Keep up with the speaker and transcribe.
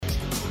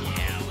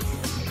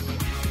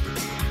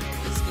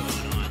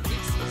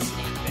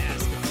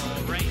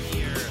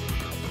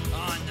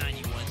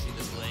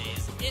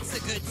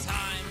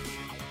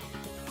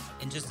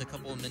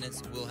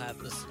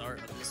have the start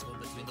of this one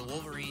between the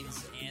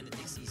Wolverines and the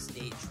Dixie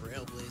State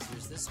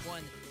Trailblazers. This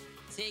one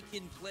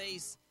taking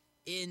place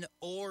in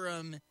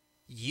Orem,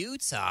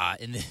 Utah,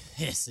 and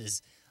this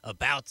is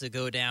about to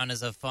go down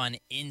as a fun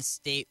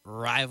in-state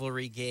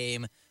rivalry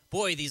game.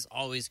 Boy, these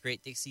always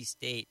great. Dixie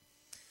State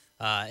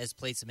has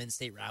played some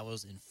in-state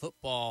rivals in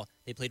football.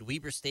 They played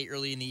Weber State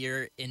early in the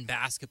year in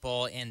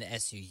basketball and the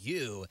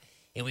SUU,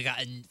 and we got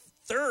a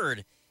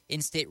third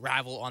in-state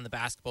rival on the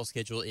basketball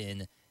schedule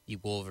in the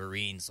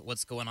Wolverines.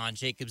 What's going on?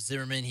 Jacob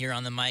Zimmerman here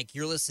on the mic.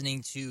 You're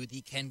listening to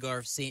the Ken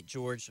Garff St.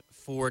 George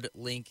Ford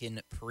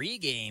Lincoln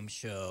pregame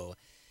show.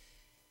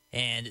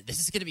 And this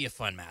is going to be a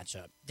fun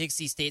matchup.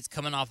 Dixie State's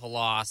coming off a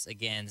loss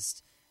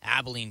against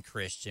Abilene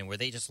Christian, where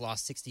they just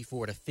lost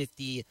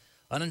 64-50.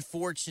 An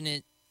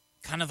unfortunate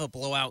kind of a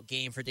blowout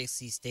game for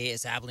Dixie State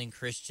as Abilene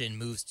Christian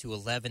moves to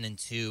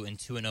 11-2 and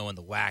 2-0 in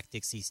the WAC.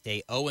 Dixie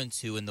State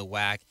 0-2 in the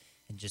WAC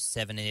and just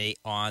 7-8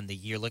 on the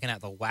year. Looking at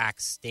the WAC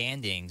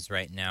standings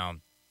right now,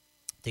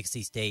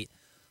 Dixie State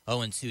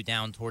 0-2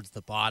 down towards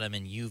the bottom,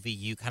 and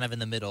UVU kind of in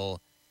the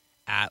middle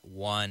at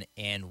 1-1.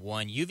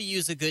 UVU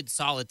is a good,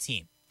 solid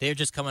team. They're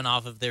just coming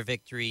off of their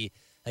victory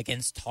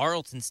against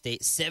Tarleton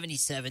State,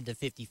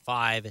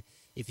 77-55.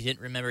 If you didn't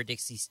remember,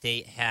 Dixie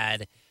State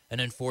had an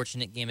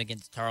unfortunate game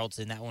against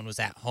Tarleton. That one was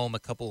at home a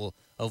couple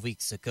of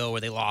weeks ago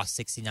where they lost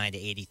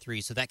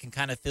 69-83. So that can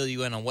kind of fill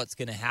you in on what's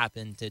going to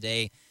happen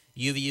today.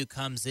 UVU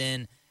comes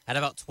in at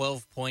about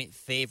 12-point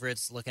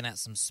favorites, looking at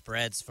some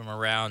spreads from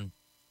around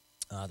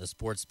the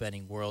sports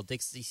betting world.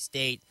 Dixie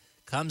State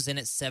comes in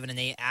at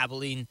 7-8.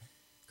 Abilene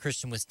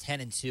Christian was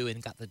 10-2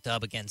 and got the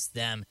dub against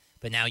them.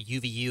 But now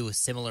UVU, a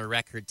similar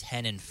record,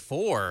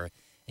 10-4.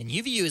 And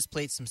UVU has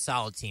played some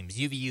solid teams.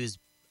 UVU has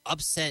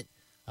upset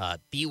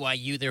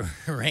BYU. They were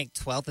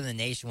ranked 12th in the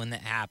nation when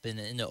that happened.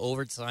 In the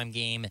overtime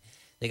game,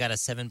 they got a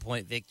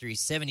 7-point victory,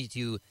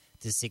 72-65,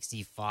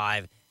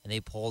 and they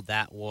pulled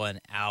that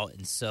one out.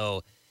 And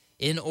so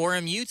in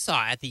Orem,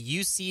 Utah, at the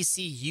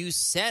UCCU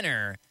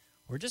Center,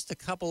 we're just a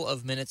couple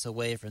of minutes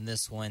away from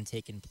this one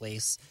taking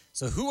place.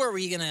 So who are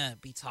we going to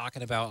be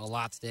talking about a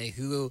lot today?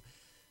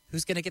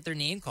 Who's going to get their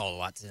name called a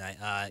lot tonight?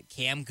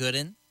 Cam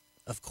Gooden,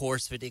 of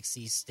course, for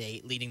Dixie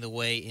State, leading the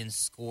way in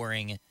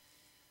scoring,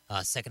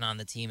 second on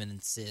the team in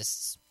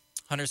assists.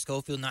 Hunter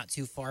Schofield not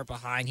too far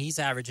behind. He's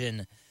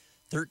averaging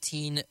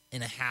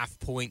 13.5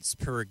 points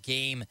per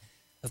game.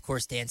 Of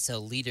course, Dancel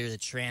Leader, the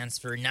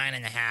transfer,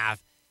 9.5,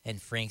 and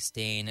Frank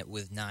Stain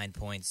with 9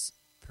 points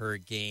per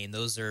game.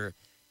 Those are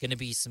going to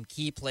be some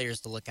key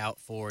players to look out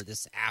for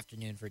this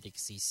afternoon for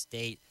Dixie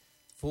State.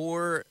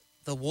 For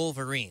the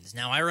Wolverines,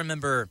 now I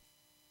remember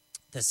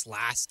this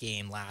last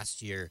game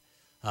last year.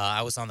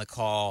 I was on the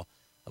call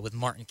with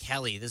Martin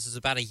Kelly. This was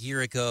about a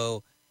year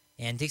ago,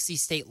 and Dixie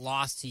State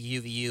lost to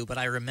UVU, but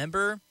I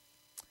remember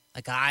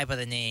a guy by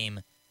the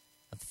name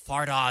of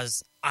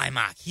Fardaws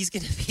Aimaq. He's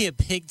going to be a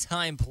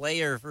big-time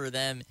player for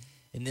them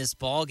in this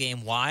ball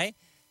game. Why?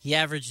 He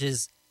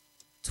averages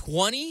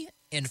 20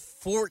 and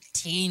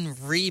 14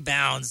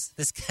 rebounds.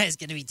 This guy's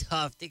going to be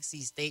tough.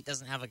 Dixie State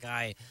doesn't have a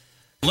guy.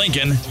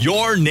 Lincoln,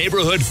 your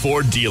neighborhood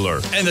Ford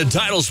dealer, and the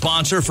title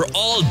sponsor for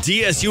all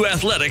DSU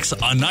athletics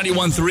on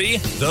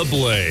 91.3 The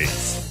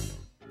Blaze.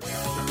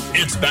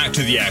 It's back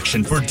to the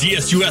action for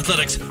DSU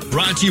athletics,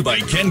 brought to you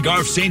by Ken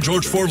Garff St.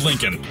 George Ford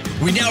Lincoln.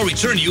 We now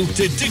return you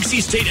to Dixie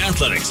State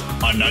athletics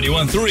on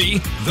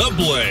 91.3 The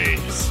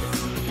Blaze.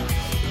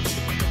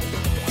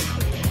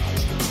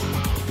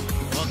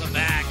 Welcome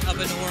back. Up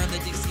in Orem, the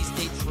Dixie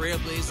State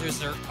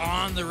Trailblazers are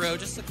on the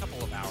road, just a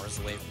couple of hours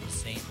away from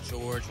St.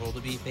 George. We'll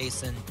be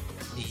facing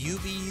the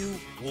UVU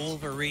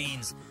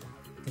Wolverines,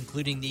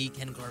 concluding the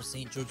Ken Garff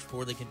St. George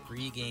Ford Lincoln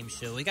pregame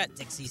show. We got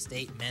Dixie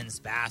State men's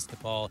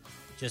basketball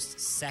just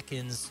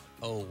seconds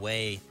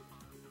away,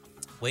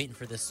 waiting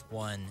for this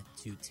one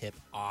to tip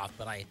off.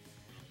 But I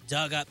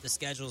dug up the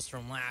schedules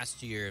from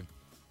last year,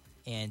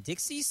 and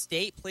Dixie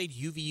State played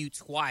UVU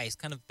twice,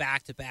 kind of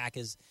back-to-back,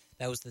 as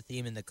that was the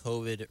theme in the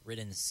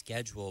COVID-ridden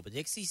schedule. But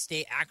Dixie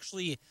State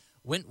actually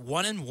went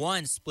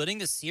 1-1, splitting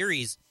the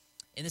series.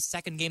 In the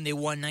second game, they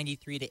won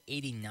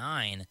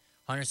 93-89.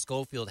 Hunter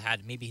Schofield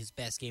had maybe his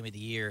best game of the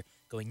year,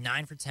 going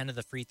 9 for 10 to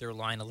the free throw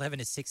line,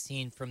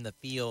 11-16 from the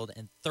field,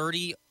 and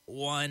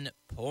 31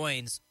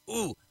 points.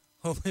 Ooh,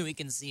 hopefully we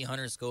can see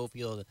Hunter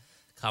Schofield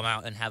come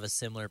out and have a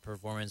similar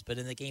performance. But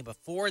in the game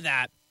before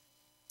that,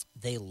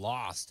 they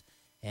lost.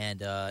 And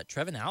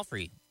Trevin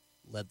Alfrey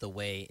led the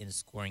way in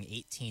scoring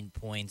 18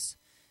 points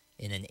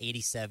in an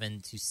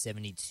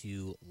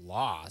 87-72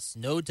 loss.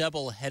 No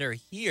doubleheader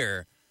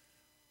here,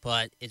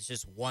 but it's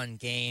just one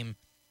game.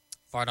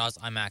 Fardaws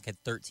Aimaq had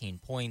 13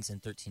 points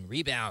and 13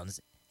 rebounds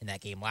in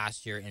that game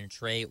last year, and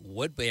Trey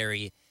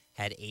Woodbury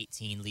had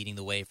 18, leading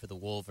the way for the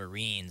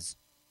Wolverines.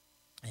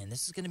 And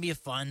this is going to be a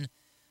fun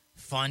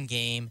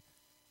game.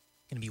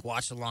 Going to be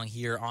watched along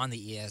here on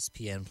the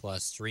ESPN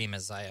Plus stream,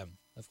 as I am,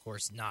 of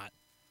course, not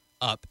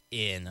up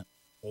in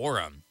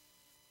Orem.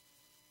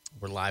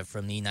 We're live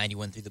from the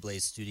 91.3 The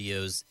Blaze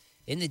studios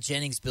in the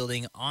Jennings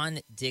building on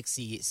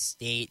Dixie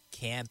State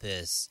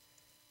campus.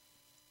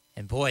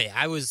 And boy,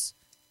 I was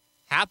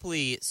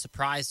happily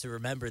surprised to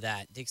remember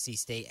that Dixie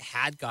State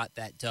had got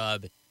that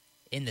dub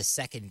in the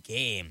second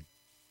game.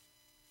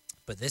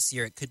 But this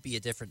year it could be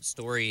a different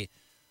story.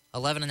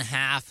 11.5,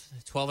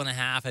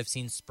 12.5. I've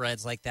seen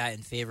spreads like that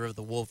in favor of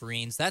the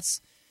Wolverines.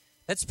 That's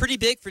pretty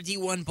big for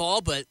D1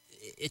 ball, but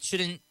it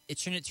shouldn't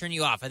turn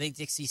you off. I think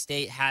Dixie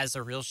State has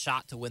a real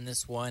shot to win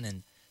this one,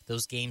 and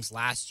those games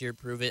last year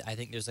prove it. I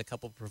think there's a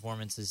couple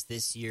performances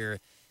this year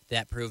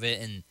that prove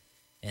it,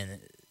 and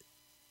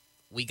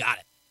we got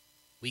it.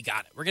 We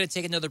got it. We're going to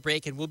take another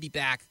break, and we'll be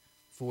back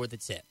for the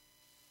tip.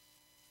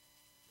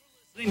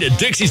 Listening to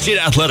Dixie State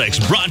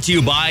Athletics, brought to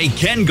you by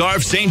Ken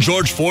Garff St.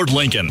 George Ford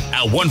Lincoln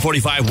at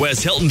 145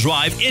 West Hilton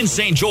Drive in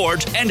St.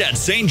 George and at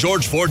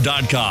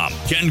stgeorgeford.com.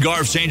 Ken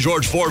Garff St.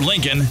 George Ford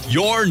Lincoln,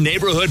 your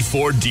neighborhood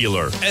Ford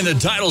dealer, and the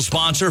title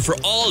sponsor for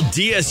all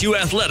DSU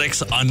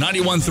athletics on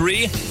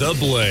 91.3 The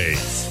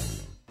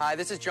Blaze. Hi,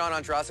 this is John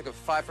Ondrasik of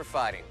Five for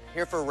Fighting,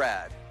 here for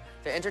RAD,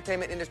 the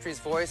entertainment industry's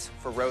voice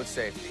for road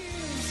safety.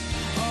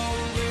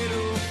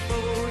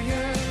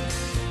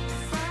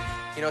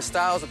 You know,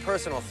 style is a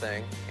personal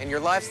thing, and your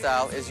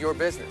lifestyle is your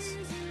business.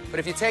 But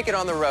if you take it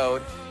on the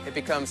road, it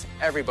becomes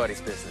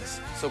everybody's business.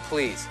 So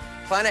please,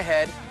 plan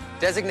ahead,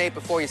 designate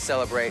before you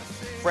celebrate.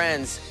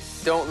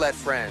 Friends, don't let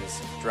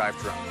friends drive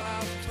drunk.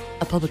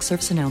 A public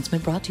service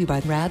announcement brought to you by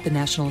RAD, the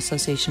National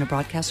Association of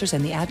Broadcasters,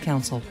 and the Ad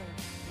Council.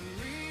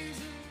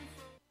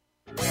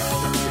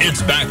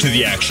 It's back to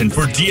the action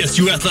for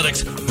DSU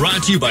Athletics,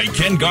 brought to you by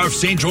Ken Garff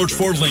St. George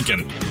Ford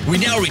Lincoln. We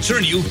now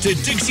return you to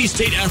Dixie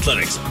State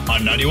Athletics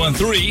on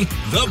 91.3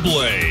 The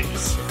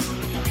Blaze.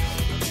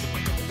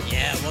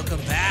 Yeah, welcome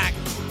back.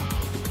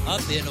 Up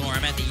in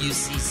Orem at the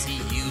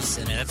UCCU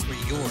Center. That's where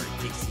your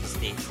Dixie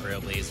State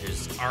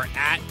Trailblazers are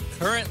at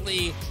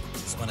currently.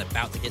 This one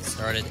about to get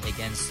started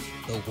against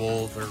the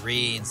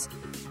Wolverines.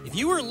 If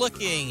you were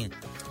looking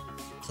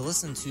to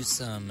listen to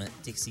some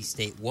Dixie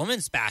State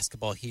women's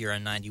basketball here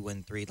on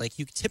 91.3, like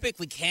you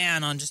typically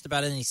can on just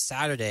about any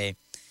Saturday,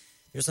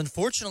 there's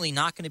unfortunately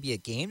not going to be a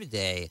game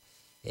today,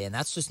 and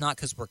that's just not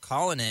because we're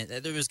calling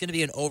it. There was going to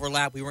be an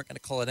overlap. We weren't going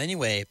to call it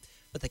anyway,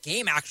 but the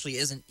game actually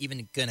isn't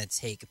even going to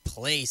take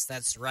place.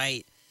 That's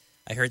right.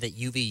 I heard that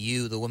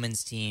UVU, the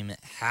women's team,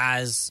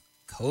 has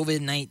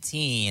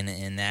COVID-19,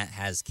 and that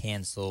has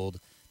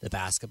canceled the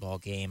basketball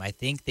game. I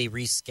think they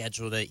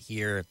rescheduled it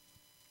here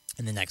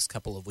in the next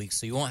couple of weeks,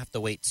 so you won't have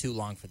to wait too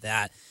long for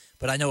that.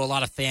 But I know a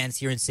lot of fans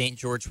here in St.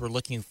 George were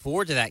looking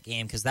forward to that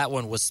game because that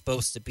one was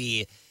supposed to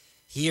be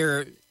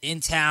here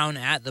in town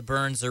at the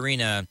Burns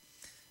Arena.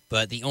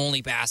 But the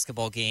only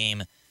basketball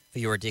game for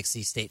your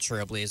Dixie State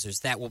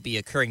Trailblazers that will be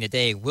occurring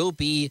today will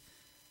be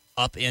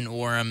up in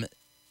Orem,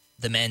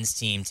 the men's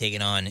team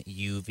taking on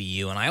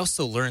UVU. And I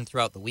also learned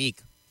throughout the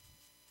week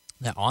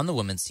that on the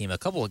women's team, a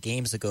couple of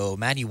games ago,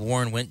 Maddie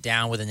Warren went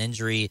down with an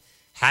injury,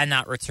 had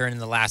not returned in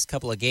the last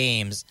couple of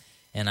games,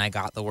 and I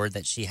got the word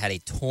that she had a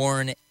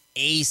torn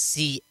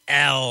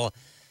ACL,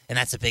 and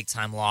that's a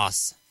big-time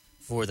loss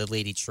for the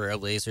Lady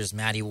Trailblazers.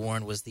 Maddie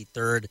Warren was the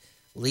third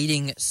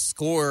leading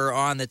scorer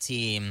on the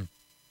team,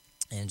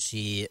 and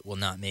she will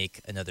not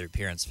make another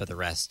appearance for the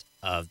rest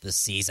of the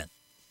season.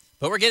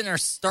 But we're getting our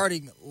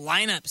starting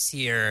lineups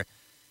here,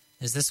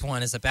 as this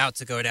one is about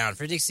to go down.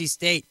 For Dixie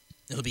State,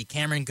 it'll be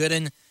Cameron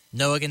Gooden,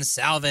 Noah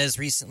Gonsalves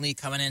recently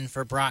coming in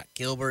for Brock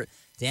Gilbert,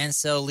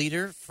 Dancel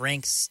Leader,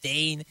 Frank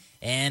Stain,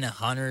 and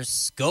Hunter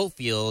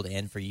Schofield.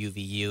 And for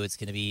UVU, it's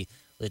going to be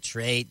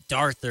Latrey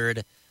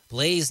Darthard,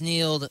 Blaze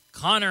Neild,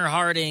 Connor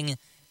Harding,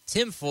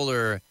 Tim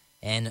Fuller,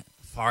 and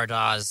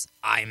Fardaz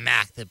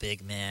Imac, the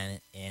big man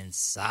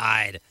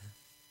inside.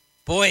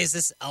 Boy, is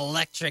this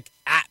electric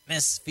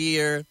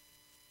atmosphere.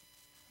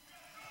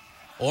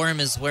 Orem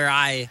is where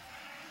I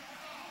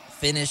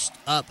finished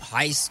up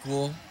high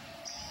school.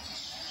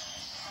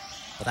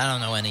 But I don't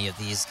know any of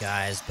these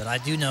guys. But I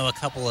do know a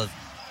couple of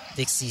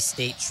Dixie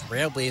State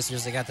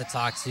Trailblazers I got to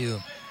talk to.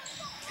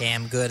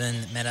 Cam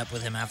Gooden, met up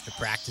with him after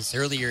practice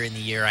earlier in the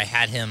year. I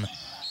had him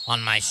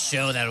on my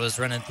show that I was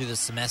running through the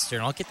semester,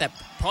 and I'll get that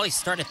probably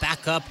started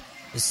back up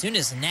as soon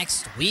as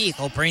next week.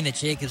 I'll bring the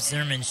Jacob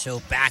Zimmerman show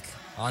back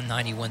on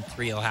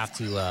 91.3. I'll have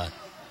to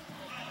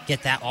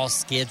get that all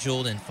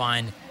scheduled and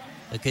find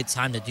a good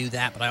time to do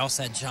that. But I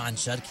also had John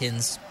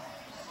Judkins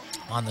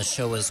on the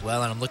show as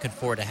well, and I'm looking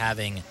forward to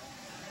having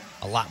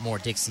a lot more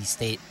Dixie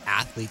State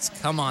athletes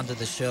come onto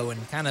the show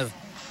and kind of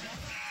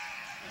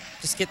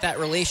just get that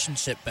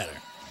relationship better.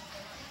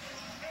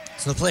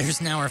 So the players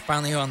now are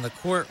finally on the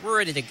court. We're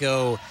ready to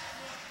go.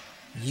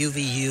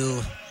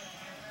 UVU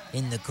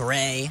in the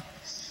gray.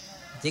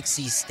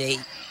 Dixie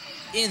State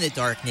in the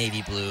dark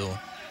navy blue.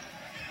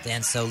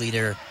 Dancel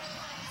Leader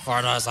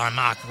Fardaz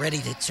Imac ready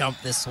to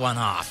jump this one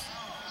off.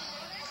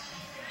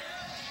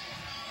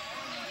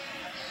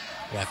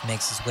 Ref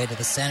makes his way to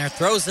the center,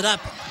 throws it up.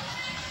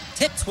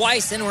 Tip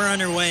twice, and we're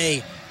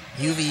underway.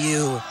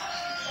 UVU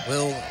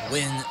will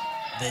win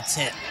the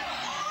tip.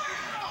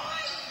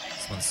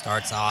 This one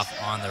starts off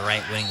on the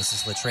right wing. This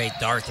is Latrey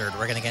Darthard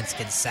working against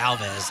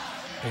Gonsalves.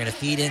 We're going to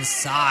feed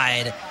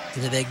inside to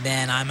the big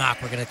man,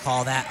 Imac. We're going to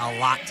call that a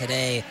lot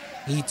today.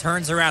 He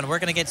turns around,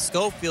 working against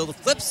Schofield,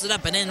 flips it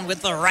up and in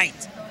with the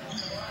right.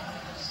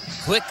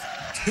 Quick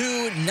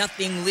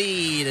 2-0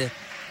 lead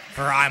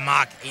for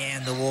IMOC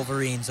and the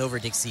Wolverines over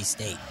Dixie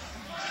State.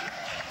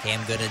 Cam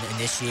Gooden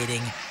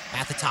initiating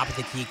at the top of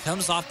the key,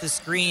 comes off the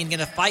screen, going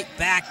to fight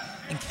back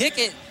and kick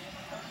it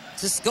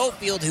to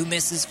Schofield, who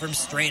misses from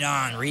straight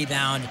on.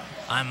 Rebound,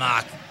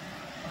 IMOC.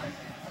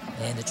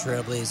 And the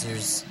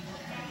Trailblazers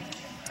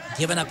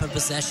giving up a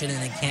possession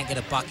and then can't get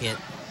a bucket.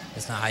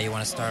 That's not how you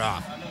want to start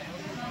off.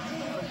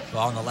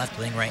 Ball on the left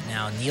wing right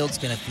now. Neald's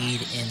going to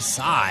feed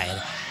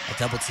inside. A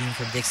double team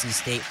from Dixie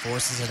State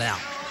forces it out.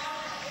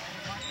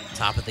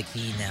 Top of the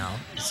key now.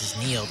 This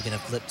is Neald going to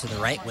flip to the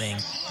right wing.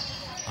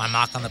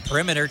 IMOC on the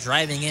perimeter,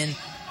 driving in.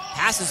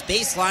 Passes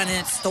baseline and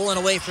it's stolen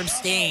away from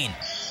Stain.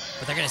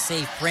 But they're going to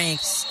say Frank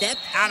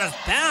stepped out of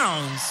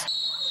bounds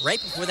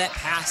right before that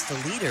pass to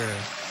Leader.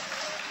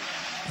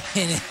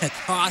 And a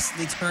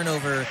costly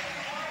turnover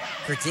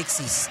for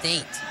Dixie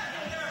State.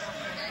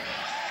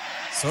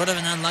 Sort of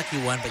an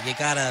unlucky one, but you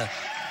got to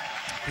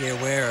be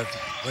aware of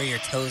where your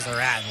toes are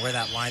at and where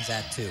that line's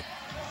at too.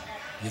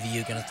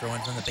 UVU going to throw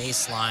in from the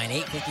baseline.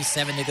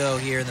 8:57 to go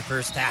here in the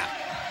first half.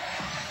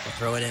 They'll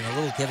throw it in, a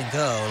little give and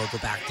go. It'll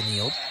go back to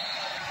Neald.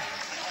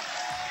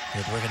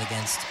 Neald working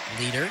against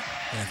Leader.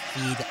 Going to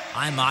feed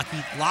IMOC.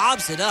 He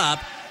lobs it up.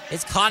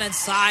 It's caught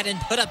inside and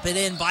put up and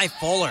in by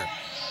Fuller.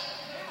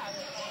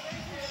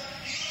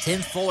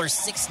 Tim Fuller,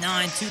 6'9",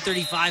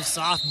 235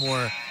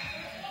 sophomore.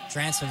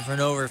 Transferring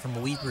over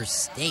from Weber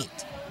State.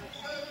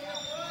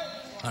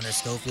 Hunter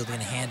Schofield going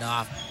to hand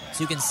off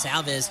to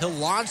Gonsalves. He'll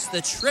launch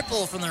the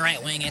triple from the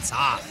right wing. It's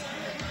off.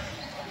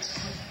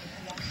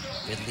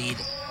 Good lead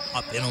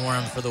up in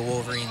Orem for the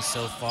Wolverines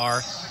so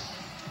far.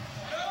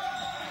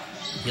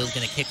 Field's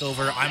going to kick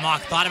over. IMOC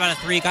thought about a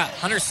three. Got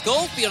Hunter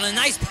Schofield. A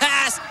nice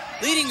pass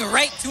leading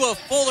right to a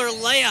Fuller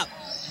layup.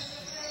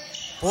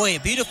 Boy, a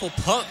beautiful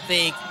pump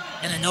fake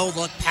and a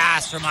no-look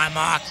pass from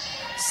IMOC.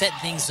 Set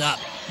things up.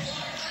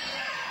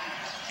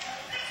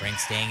 Frank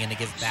Stain going to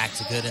give back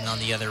to Gooden on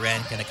the other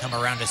end. Going to come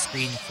around a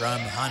screen from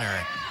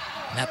Hunter.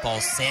 And that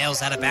ball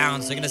sails out of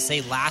bounds. They're going to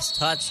say last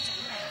touched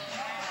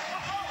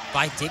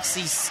by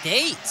Dixie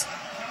State.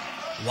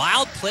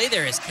 Wild play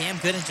there as Cam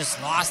Gooden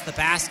just lost the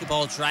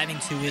basketball driving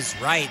to his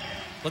right.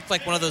 Looked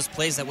like one of those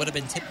plays that would have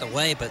been tipped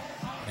away, but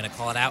we're going to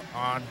call it out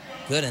on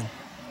Gooden.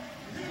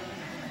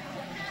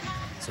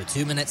 So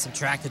 2 minutes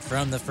subtracted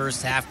from the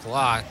first half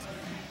clock.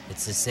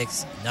 It's a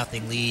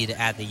 6-0 lead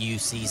at the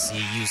UCC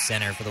Youth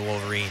Center for the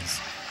Wolverines.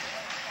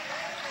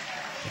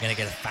 They're going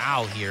to get a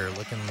foul here,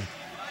 looking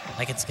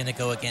like it's going to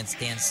go against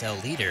Dancel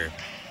Leader.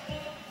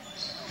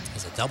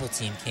 As a double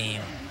team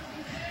came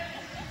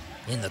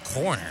in the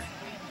corner.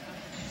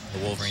 The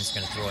Wolverines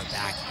going to throw it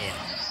back in.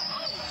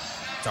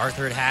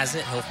 Darthard has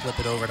it. He'll flip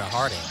it over to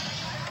Harding.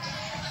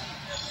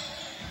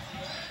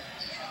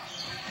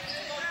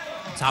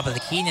 Top of the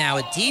key now.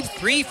 A deep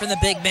three from the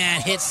big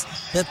man hits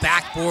the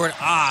backboard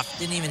off.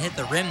 Didn't even hit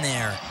the rim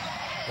there.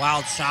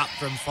 Wild shot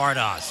from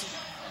Fardas.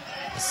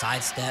 The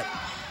sidestep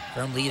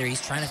from Leader.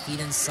 He's trying to feed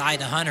inside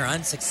to Hunter.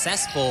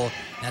 Unsuccessful.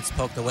 That's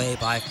poked away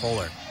by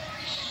Fuller.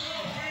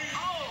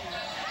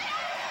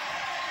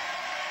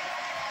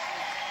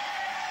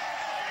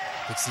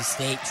 Dixie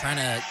State trying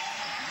to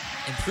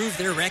improve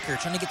their record,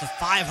 trying to get to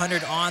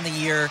 500 on the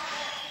year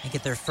and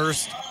get their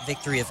first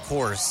victory, of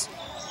course,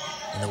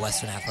 in the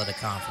Western Athletic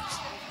Conference.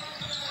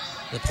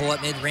 The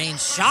pull-up mid-range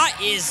shot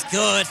is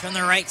good from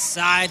the right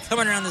side.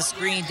 Coming around the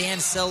screen,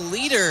 Dancel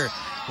Leader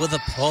with a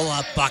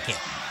pull-up bucket.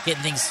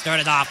 Getting things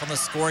started off on the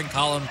scoring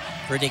column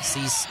for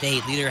Dixie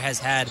State. Leader has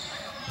had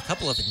a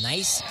couple of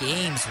nice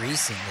games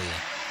recently,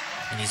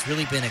 and he's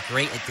really been a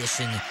great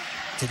addition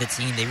to the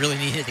team. They really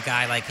needed a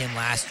guy like him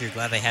last year.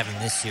 Glad they have him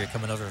this year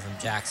coming over from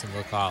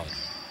Jacksonville College.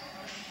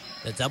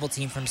 The double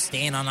team from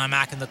Stain on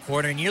IMOC in the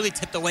corner. Nearly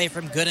tipped away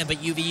from Gooden, but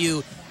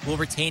UVU will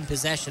retain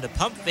possession. A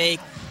pump fake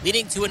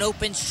leading to an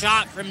open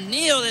shot from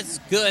Neald. That's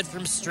good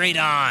from straight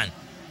on.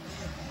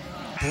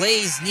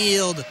 Blaze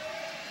Neald,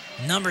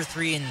 number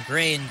 3 in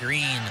gray and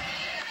green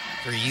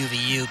for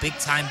UVU. Big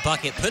time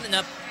bucket, putting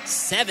up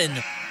 7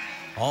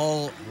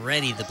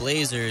 already. The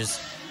Blazers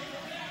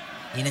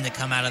needing to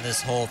come out of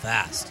this hole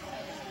fast.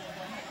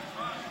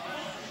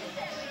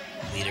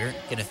 Leader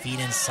going to feed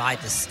inside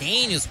to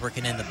Stain, who's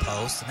working in the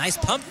post. A nice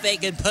pump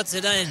fake and puts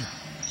it in.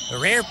 A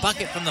rare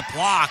bucket from the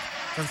block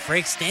from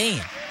Frank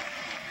Stain.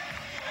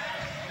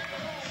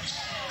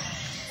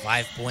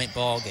 5-point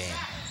ball game.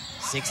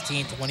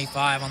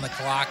 16:25 on the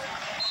clock.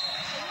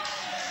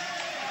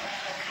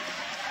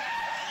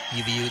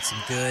 UVU with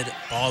some good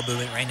ball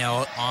movement right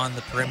now on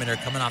the perimeter.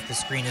 Coming off the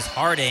screen is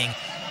Harding,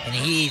 and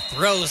he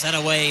throws that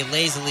away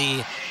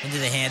lazily into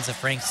the hands of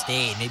Frank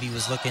Stain. Maybe he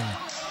was looking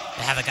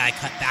to have a guy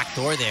cut back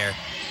door there.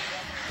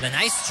 But a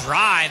nice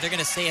drive. They're going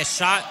to say a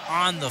shot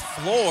on the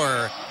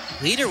floor.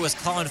 Leader was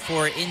calling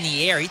for it in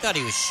the air. He thought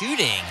he was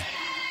shooting.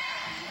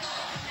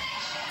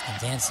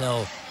 And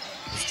Dancel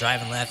was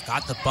driving left,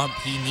 got the bump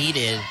he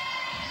needed,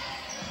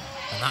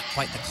 but not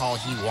quite the call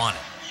he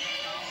wanted.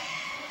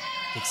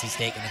 Dixie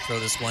State going to throw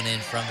this one in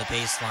from the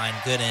baseline.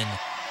 Gooden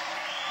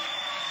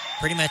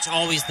pretty much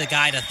always the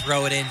guy to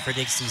throw it in for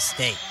Dixie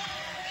State.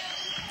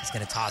 He's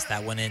going to toss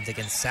that one in to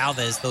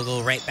Gonsalves. They'll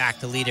go right back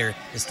to Leader,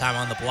 this time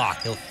on the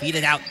block. He'll feed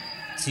it out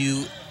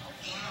to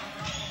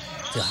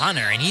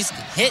Hunter, and he's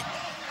hit.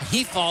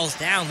 He falls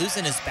down,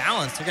 losing his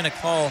balance. They're going to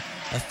call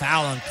a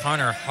foul on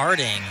Connor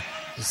Harding,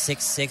 the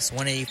 6'6",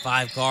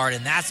 185 guard,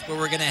 and that's where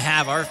we're going to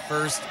have our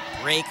first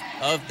break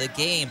of the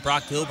game.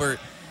 Brock Gilbert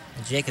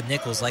and Jacob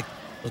Nichols look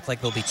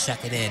like they'll be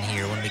checking in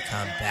here when we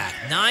come back.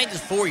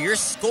 9-4, your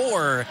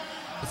score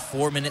with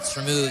 4 minutes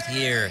removed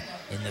here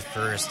in the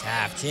first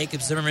half.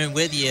 Jacob Zimmerman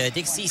with you.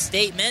 Dixie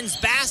State men's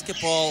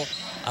basketball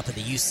up at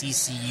the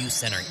UCCU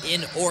Center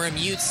in Orem,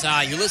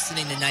 Utah. You're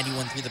listening to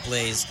 91.3 The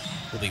Blaze.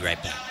 We'll be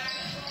right back.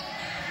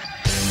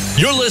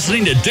 You're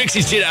listening to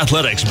Dixie State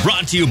Athletics,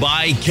 brought to you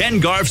by Ken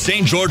Garff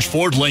St. George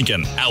Ford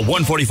Lincoln at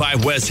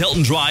 145 West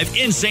Hilton Drive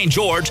in St.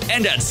 George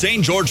and at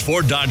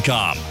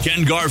stgeorgeford.com.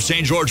 Ken Garff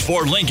St. George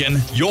Ford Lincoln,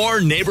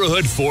 your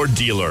neighborhood Ford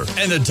dealer,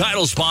 and the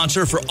title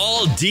sponsor for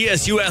all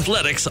DSU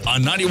athletics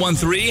on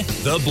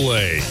 91.3 The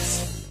Blaze.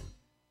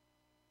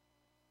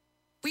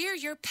 We're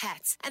your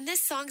pets, and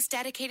this song's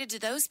dedicated to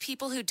those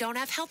people who don't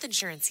have health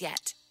insurance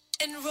yet.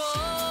 Enroll,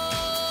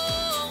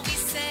 we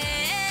say,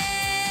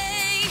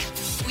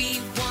 we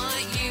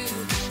want you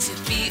to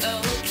be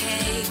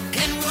okay.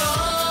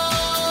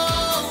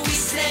 Enroll, we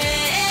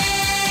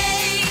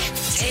say,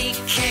 take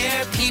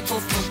care, people,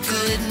 for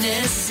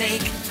goodness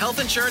sake. Health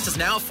insurance is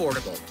now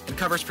affordable and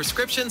covers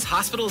prescriptions,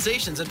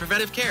 hospitalizations, and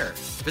preventive care.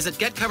 Visit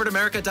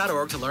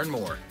getcoveredamerica.org to learn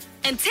more.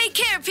 And take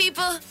care,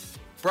 people.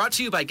 Brought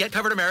to you by Get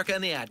Covered America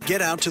and the ad. Get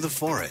out to the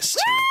forest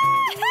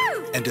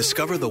and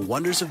discover the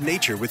wonders of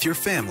nature with your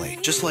family,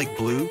 just like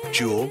Blue,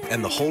 Jewel,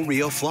 and the whole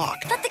Rio flock.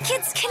 Let the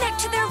kids connect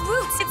to their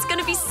roots. It's going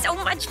to be so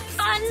much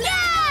fun.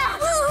 Yeah!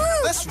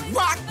 Woo-hoo! Let's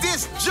rock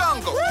this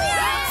jungle. Woo!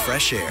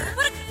 Fresh air.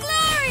 What a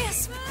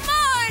glorious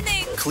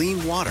morning.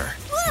 Clean water.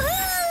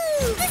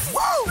 Woohoo! This is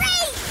great!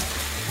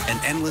 And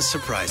endless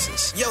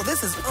surprises. Yo,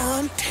 this is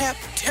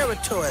untapped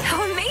territory.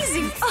 How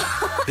amazing.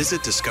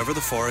 Visit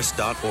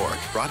discovertheforest.org.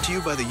 Brought to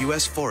you by the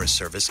U.S. Forest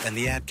Service and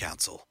the Ad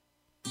Council.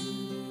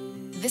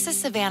 This is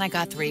Savannah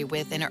Guthrie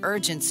with an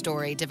urgent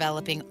story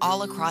developing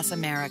all across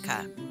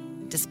America.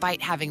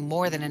 Despite having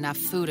more than enough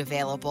food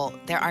available,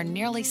 there are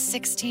nearly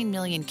 16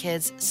 million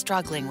kids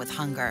struggling with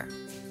hunger.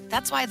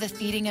 That's why the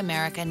Feeding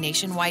America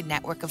nationwide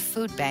network of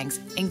food banks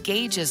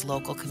engages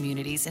local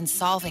communities in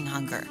solving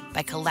hunger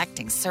by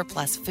collecting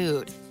surplus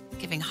food,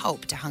 giving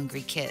hope to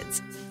hungry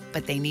kids.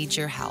 But they need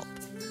your help.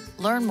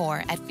 Learn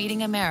more at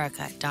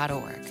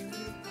feedingamerica.org.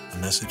 A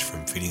message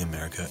from Feeding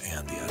America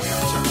and the Ad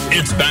Council.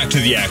 It's back to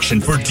the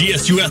action for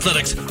DSU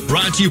Athletics,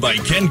 brought to you by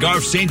Ken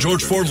Garff St.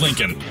 George Ford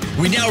Lincoln.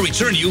 We now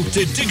return you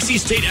to Dixie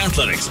State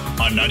Athletics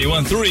on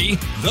 91.3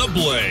 The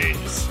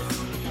Blaze.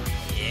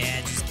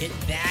 Yeah, just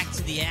getting back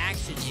to the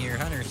action here.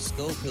 Hunter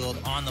Schofield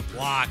on the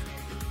block,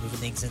 moving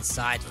things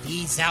inside,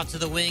 feeds out to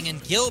the wing,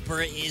 and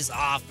Gilbert is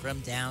off from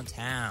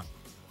downtown.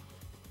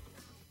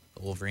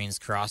 The Wolverines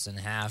crossing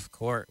half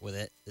court with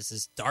it. This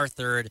is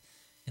Darthard.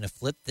 Going to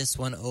flip this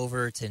one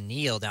over to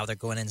Neal. Now they're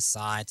going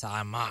inside to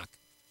Imok.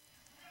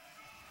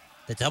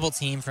 The double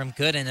team from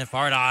Gooden, and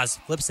Fardas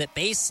flips it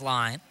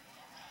baseline.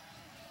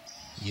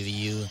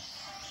 UVU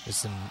with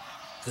some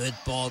good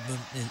ball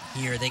movement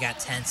here. They got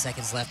 10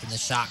 seconds left in the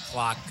shot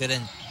clock.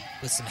 Gooden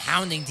with some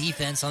hounding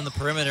defense on the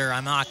perimeter.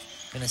 Imok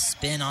going to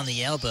spin on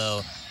the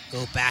elbow.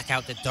 Go back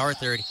out to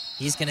Darthard.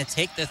 He's going to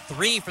take the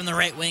three from the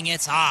right wing.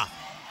 It's off.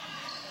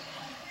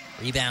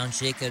 Rebound,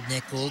 Jacob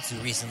Nichols, who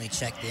recently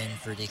checked in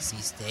for Dixie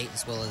State,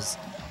 as well as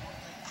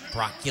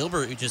Brock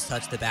Gilbert, who just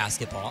touched the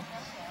basketball.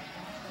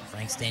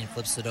 Frank Stain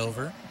flips it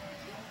over.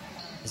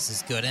 This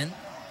is Gooden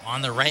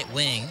on the right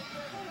wing.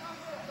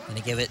 Going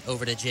to give it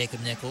over to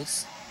Jacob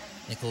Nichols.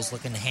 Nichols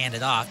looking to hand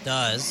it off.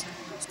 Does.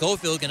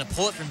 Schofield going to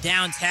pull it from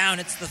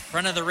downtown. It's the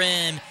front of the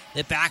rim,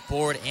 the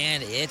backboard,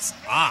 and it's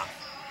off.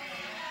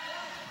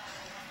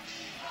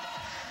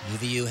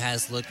 UVU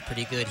has looked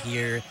pretty good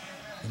here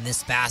in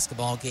this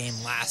basketball game.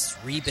 Last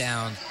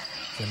rebound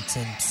from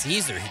Tim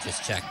Caesar, who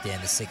just checked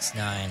in, the 6'9",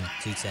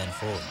 210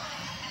 forward.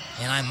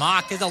 And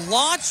Imok is a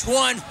launch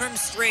one from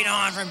straight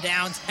on from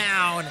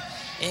downtown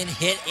and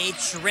hit a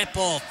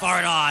triple.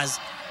 Fardas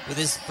with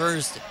his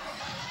first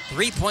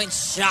three-point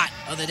shot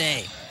of the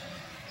day.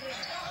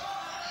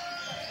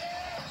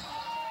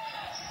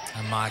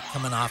 Imok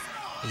coming off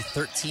a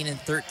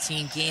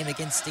 13-13 game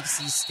against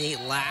Dixie State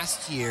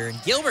last year.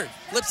 And Gilbert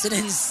flips it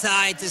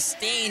inside to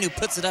Stain, who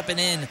puts it up and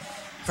in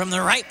from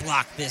the right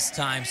block this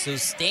time. So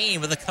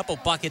Stain with a couple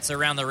buckets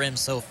around the rim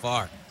so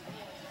far.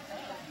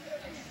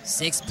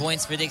 6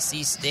 points for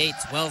Dixie State,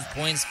 12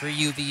 points for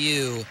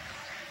UVU.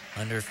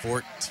 Under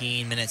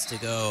 14 minutes to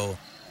go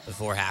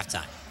before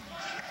halftime.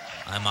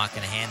 I'm not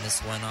going to hand this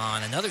one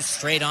on. Another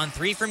straight on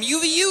three from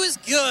UVU is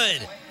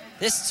good.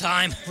 This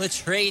time,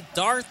 Latrey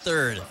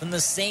Darthard from the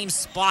same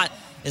spot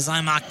as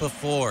Imok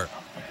before.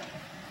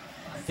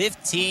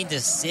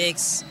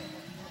 15-6.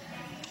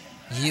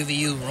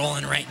 UVU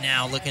rolling right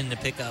now, looking to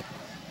pick up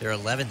their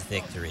 11th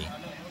victory.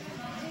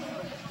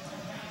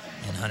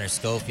 And Hunter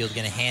Schofield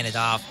going to hand it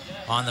off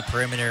on the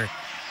perimeter.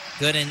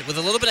 Gooden with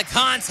a little bit of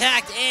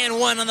contact and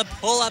one on the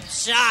pull-up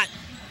shot.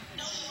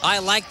 I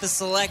like the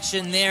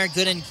selection there.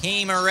 Gooden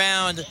came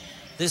around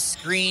the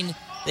screen.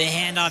 The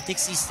handoff.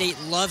 Dixie State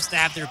loves to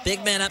have their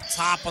big men up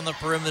top on the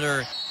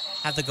perimeter.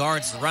 Have the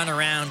guards run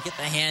around, get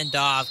the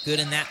handoff.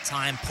 Gooden that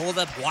time pulled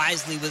up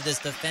wisely with his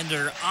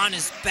defender on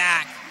his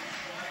back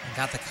and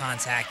got the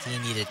contact he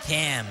needed.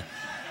 Cam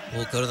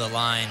will go to the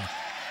line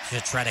to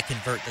try to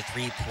convert the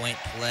three-point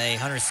play.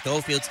 Hunter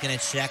Schofield's going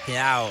to check it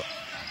out.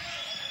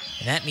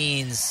 And that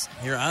means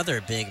your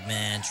other big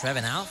man,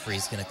 Trevin Alfrey,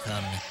 is going to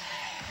come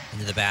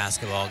into the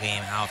basketball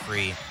game.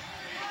 Alfrey,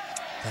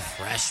 the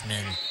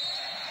freshman.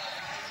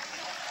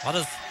 A lot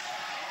of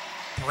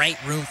bright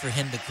room for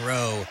him to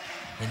grow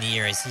in the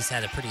year as he's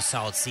had a pretty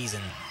solid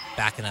season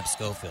backing up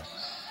Schofield.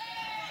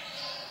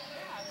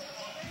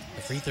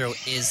 The free throw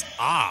is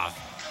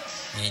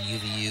off, and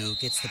UVU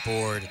gets the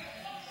board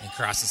and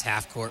crosses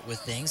half court with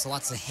things.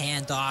 Lots of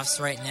handoffs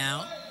right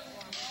now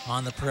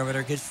on the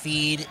perimeter. Good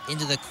feed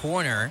into the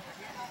corner.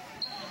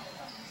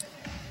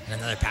 And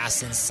another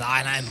pass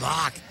inside.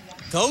 Mock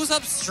goes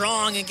up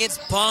strong and gets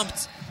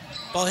bumped.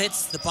 Ball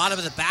hits the bottom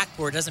of the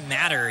backboard. Doesn't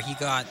matter. He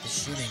got the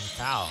shooting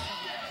foul.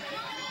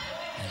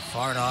 And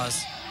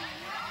Fardaws,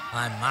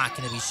 Mock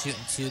going to be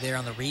shooting two there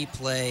on the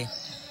replay.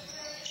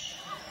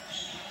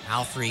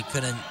 Alfrey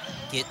couldn't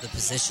get the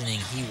positioning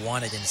he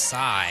wanted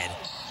inside.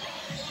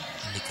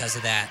 And because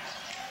of that,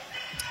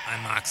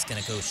 Mock's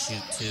going to go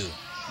shoot two.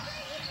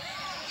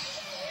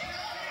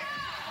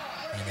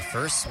 And the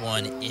first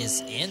one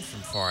is in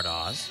from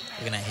Fardaws.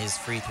 Looking at his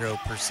free throw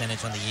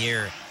percentage on the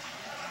year.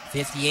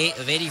 58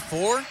 of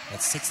 84.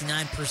 That's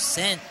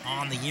 69%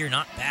 on the year.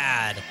 Not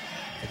bad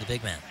for the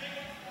big man.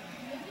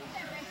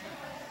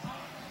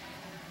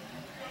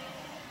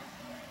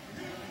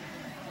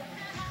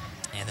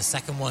 And the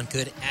second one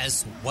good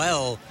as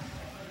well.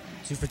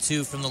 2 for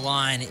 2 from the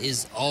line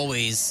is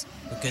always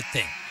a good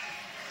thing.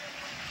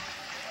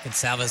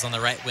 Gonsalves on the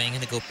right wing,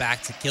 and they go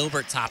back to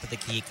Gilbert, top of the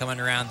key, coming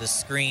around the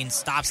screen,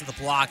 stops at the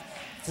block,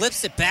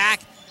 flips it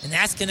back, and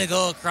that's going to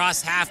go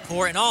across half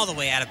court and all the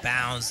way out of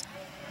bounds.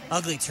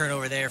 Ugly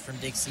turnover there from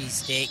Dixie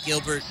State.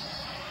 Gilbert,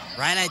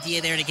 right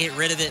idea there to get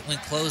rid of it when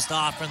closed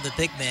off from the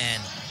big man,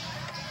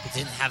 but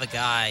didn't have a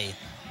guy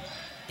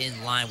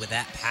in line with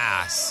that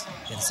pass.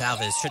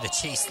 Gonsalves tried to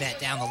chase that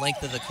down the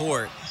length of the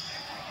court,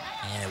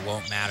 and it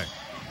won't matter.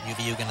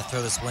 UVU going to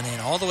throw this one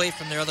in all the way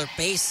from their other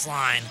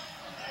baseline.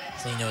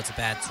 So you know it's a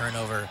bad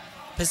turnover.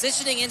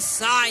 Positioning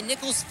inside.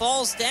 Nichols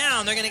falls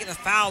down. They're going to get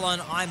the foul on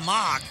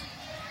Mock.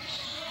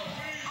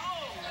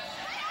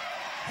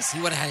 He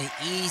would have had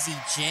an easy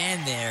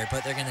jam there,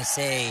 but they're going to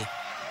say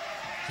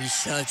he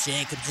shoved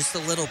Jacob just a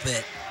little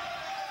bit.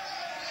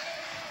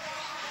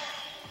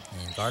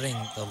 And guarding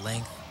the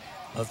length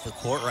of the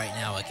court right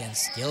now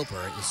against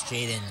Gilbert is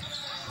Jaden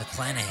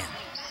McClanahan.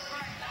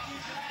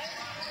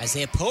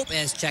 Isaiah Pope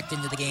has checked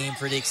into the game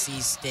for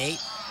Dixie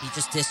State. He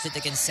just dished it to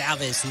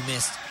Gonsalves, who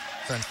missed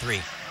from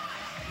three.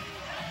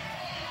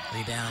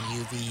 Rebound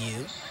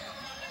UVU.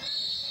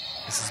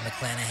 This is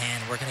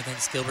McClanahan working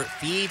against Gilbert.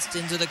 Feeds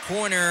into the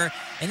corner.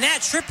 And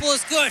that triple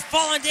is good.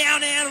 Falling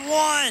down and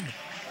one.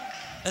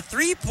 A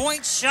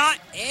three-point shot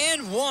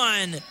and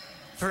one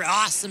for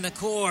Austin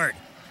McCord.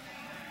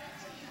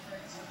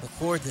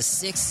 McCord, the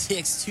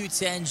 6'6",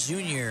 210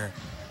 junior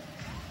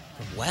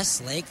from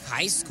Westlake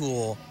High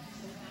School.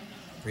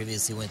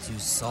 Previously went to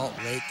Salt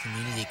Lake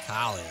Community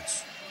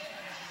College.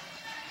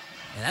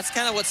 And that's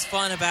kind of what's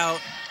fun about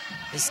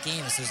this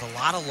game is there's a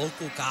lot of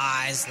local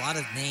guys, a lot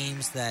of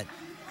names that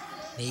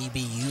maybe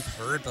you've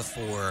heard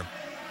before,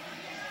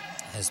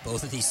 as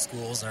both of these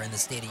schools are in the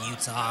state of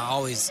Utah.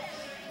 Always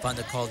fun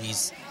to call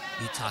these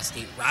Utah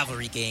State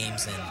rivalry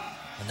games, and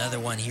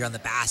another one here on the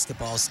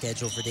basketball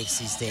schedule for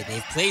Dixie State.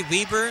 They've played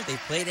Weber, they've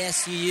played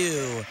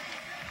SUU,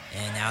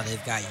 and now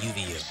they've got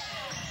UVU.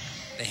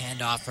 The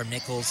handoff from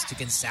Nichols to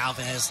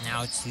Gonsalves,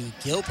 now to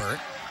Gilbert.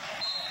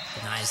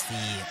 Denies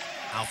the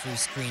Alfrey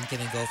screen, give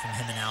and go from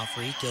him and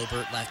Alfrey.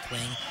 Gilbert, left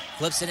wing,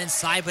 flips it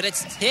inside, but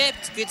it's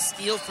tipped. Good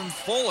steal from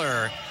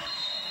Fuller.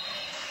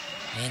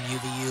 And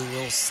UVU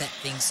will set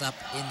things up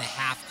in the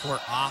half-court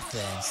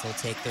offense. They'll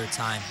take their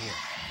time here.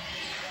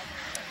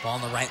 Ball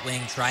on the right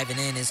wing, driving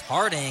in is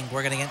Harding,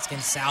 working against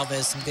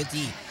Gonsalves. Some good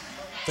D.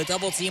 The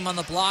double team on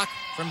the block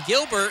from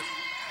Gilbert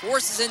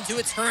forces into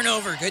a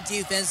turnover. Good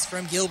defense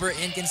from Gilbert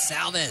and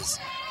Gonsalves.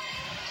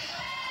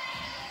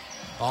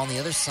 Ball on the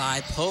other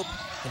side. Pope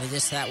going to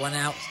dish that one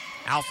out.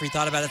 Alfrey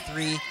thought about a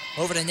three.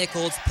 Over to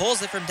Nichols.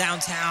 Pulls it from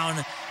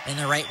downtown. And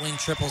the right wing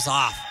triples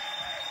off.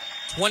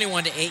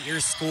 21-8 your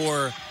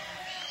score.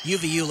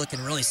 UVU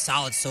looking really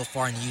solid so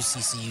far in the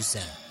UCCU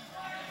Center.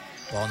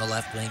 Ball on the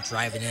left wing,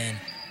 driving in.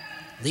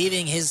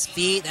 Leaving his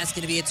feet. That's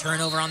going to be a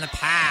turnover on the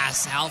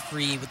pass.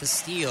 Alfrey with the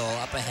steal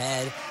up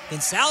ahead.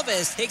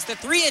 Gonsalves takes the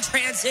three in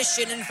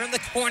transition, and from the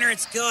corner,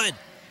 it's good.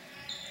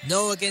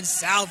 Noah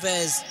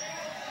Gonsalves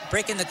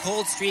breaking the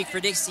cold streak for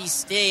Dixie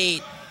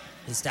State.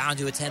 It's down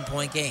to a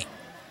 10-point game.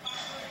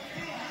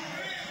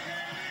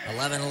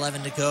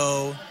 11-11 to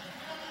go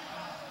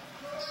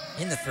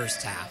in the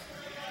first half.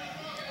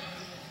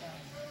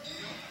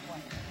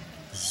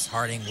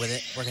 Harding with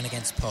it, working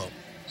against Pope.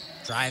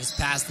 Drives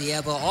past the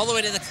elbow all the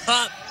way to the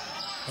cup.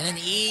 And an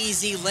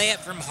easy layup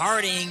from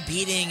Harding,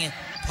 beating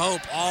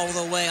Pope all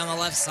the way on the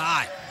left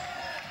side.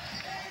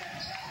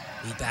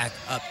 Lead back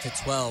up to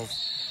 12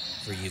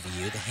 for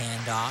UVU. The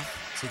handoff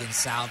to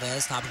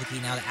Gonsalves. Top of the key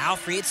now to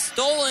Alfrey. It's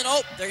stolen.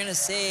 Oh, they're going to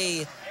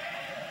say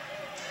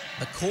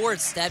McCord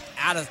stepped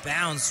out of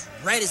bounds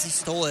right as he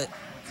stole it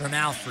from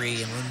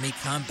Alfrey. And when we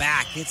come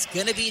back, it's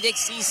going to be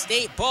Dixie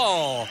State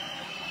ball.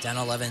 Down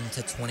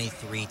 11-23.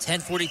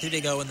 10:43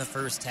 to go in the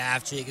first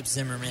half. Jacob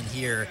Zimmerman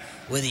here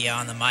with you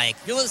on the mic.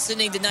 You're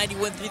listening to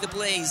 91.3 The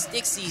Blaze.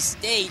 Dixie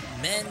State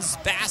men's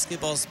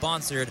basketball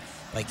sponsored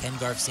by Ken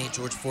Garff St.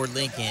 George Ford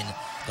Lincoln.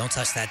 Don't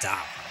touch that dial.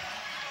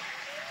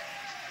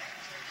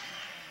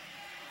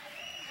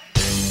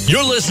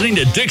 You're listening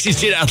to Dixie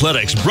State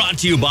Athletics, brought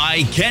to you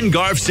by Ken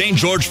Garff St.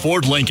 George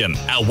Ford Lincoln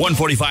at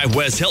 145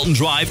 West Hilton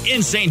Drive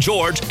in St.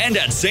 George and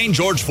at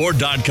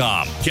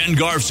stgeorgeford.com. Ken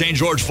Garff St.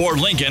 George Ford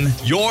Lincoln,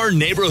 your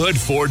neighborhood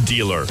Ford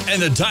dealer,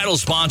 and the title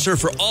sponsor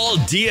for all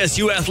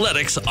DSU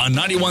athletics on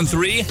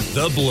 91.3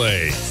 The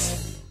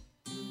Blaze.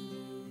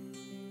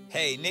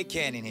 Hey, Nick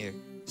Cannon here.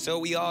 So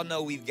we all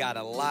know we've got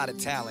a lot of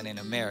talent in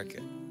America,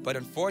 but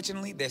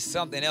unfortunately, there's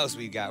something else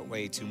we've got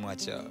way too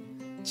much of: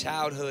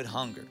 childhood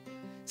hunger.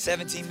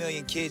 17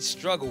 million kids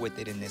struggle with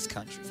it in this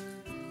country.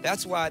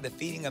 That's why the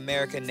Feeding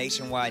America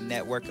nationwide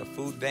network of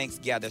food banks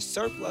gather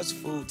surplus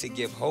food to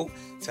give hope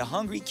to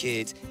hungry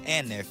kids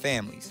and their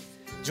families.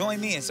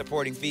 Join me in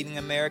supporting Feeding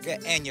America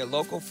and your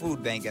local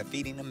food bank at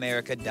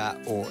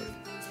feedingamerica.org.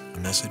 A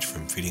message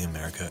from Feeding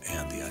America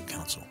and the Ad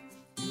Council.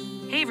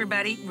 Hey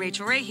everybody,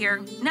 Rachel Ray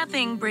here.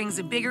 Nothing brings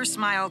a bigger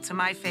smile to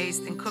my face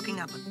than cooking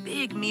up a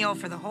big meal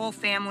for the whole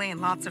family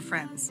and lots of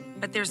friends.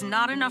 But there's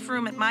not enough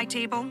room at my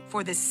table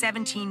for the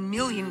 17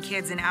 million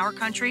kids in our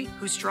country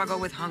who struggle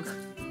with hunger.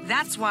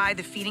 That's why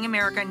the Feeding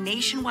America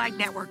nationwide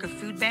network of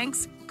food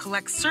banks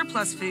collects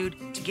surplus food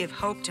to give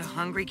hope to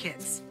hungry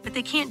kids. But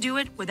they can't do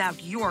it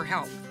without your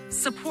help.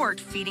 Support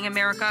Feeding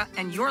America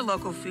and your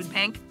local food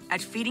bank at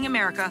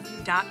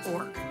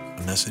feedingamerica.org.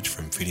 A message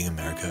from Feeding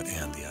America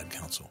and the Ad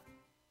Council.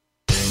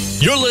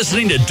 You're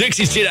listening to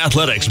Dixie State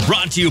Athletics,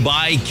 brought to you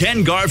by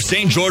Ken Garff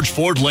St. George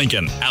Ford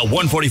Lincoln at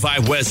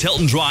 145 West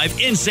Hilton Drive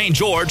in St.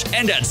 George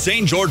and at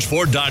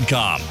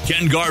stgeorgeford.com.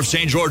 Ken Garff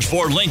St. George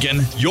Ford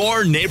Lincoln,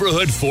 your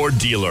neighborhood Ford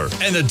dealer,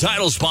 and the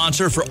title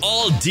sponsor for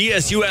all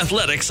DSU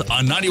athletics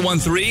on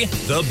 91.3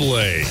 The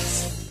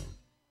Blaze.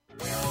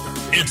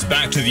 It's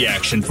back to the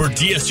action for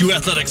DSU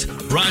athletics,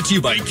 brought to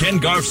you by Ken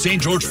Garff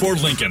St. George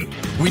Ford Lincoln.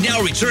 We now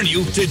return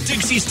you to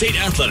Dixie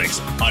State Athletics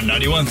on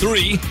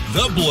 91.3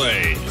 The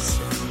Blaze.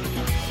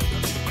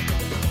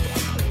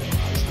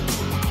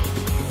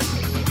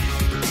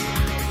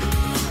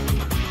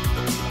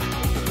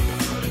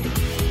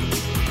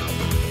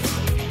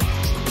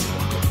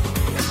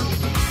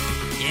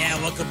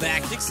 Welcome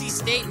back. Dixie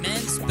State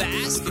men's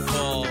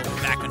basketball.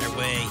 We're back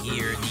underway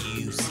here in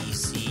the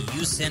UCC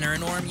Youth Center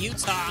in Orem,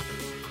 Utah.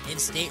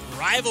 In-state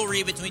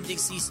rivalry between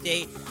Dixie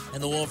State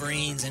and the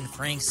Wolverines, and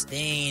Frank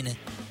Stain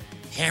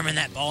hammering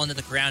that ball into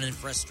the ground in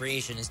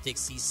frustration as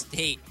Dixie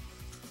State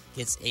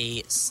gets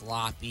a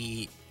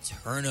sloppy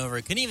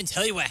turnover. Couldn't even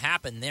tell you what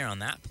happened there on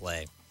that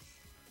play.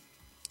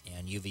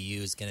 And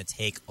UVU is going to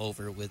take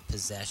over with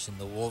possession.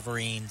 The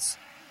Wolverines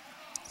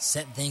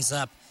setting things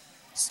up,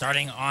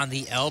 starting on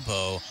the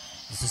elbow.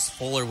 This is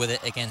Fuller with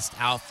it against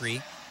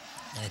Alfrey.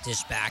 And a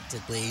dish back to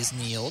Blaze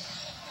Neild.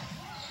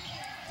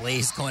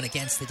 Blaze going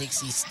against the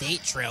Dixie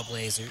State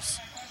Trailblazers.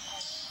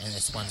 And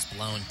this one's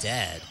blown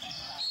dead.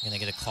 Going to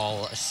get a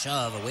call, a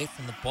shove away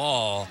from the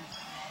ball.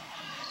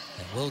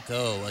 And will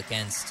go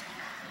against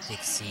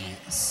Dixie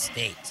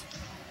State.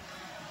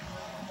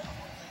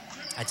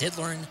 I did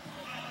learn in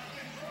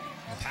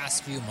the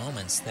past few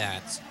moments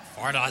that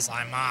Fardaws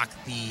Aimaq,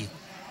 the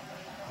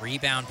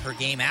rebound per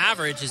game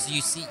average, as you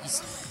see,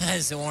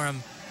 as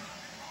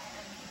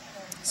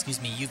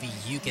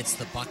UVU gets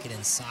the bucket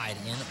inside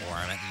in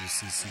Orem at the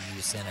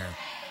UCCU Center.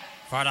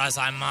 Fardaws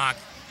Aimaq,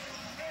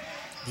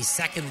 the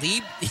second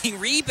leading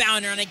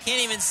rebounder, and I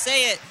can't even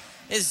say it,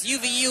 is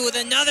UVU with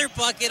another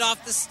bucket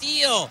off the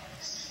steal.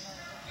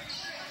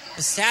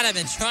 The stat I've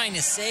been trying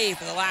to say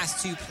for the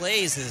last two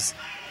plays is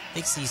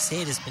Dixie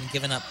State has been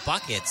giving up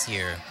buckets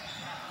here.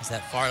 Is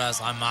that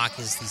Fardaws Aimaq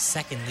is the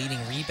second leading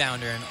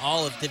rebounder in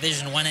all of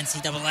Division I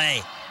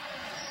NCAA.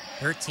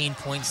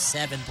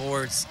 13.7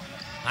 boards.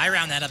 I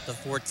round that up to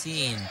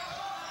 14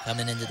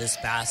 coming into this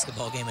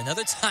basketball game.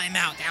 Another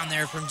timeout down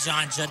there from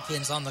John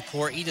Judkins on the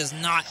court. He does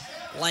not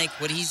like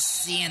what he's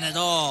seeing at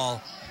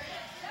all.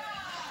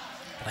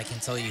 But I can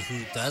tell you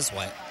who does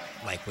like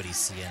what he's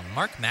seeing.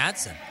 Mark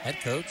Madsen,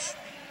 head coach.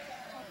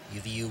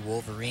 UVU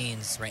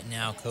Wolverines right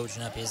now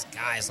coaching up his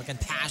guys, looking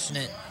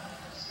passionate.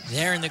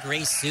 There in the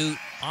gray suit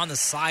on the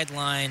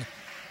sideline.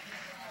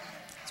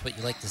 That's what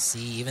you like to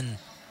see, even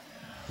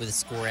with the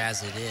score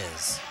as it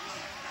is.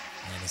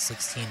 And a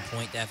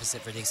 16-point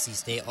deficit for Dixie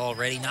State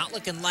already. Not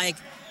looking like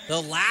the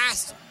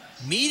last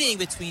meeting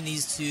between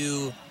these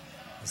two,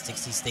 as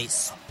Dixie State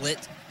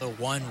split the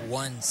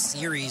 1-1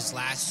 series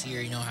last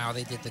year. You know how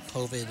they did the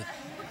COVID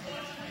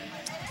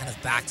kind of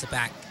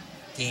back-to-back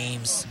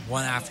games,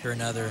 one after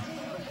another.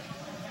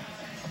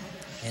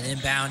 And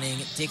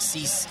inbounding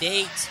Dixie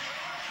State.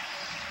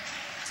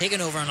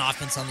 Taking over on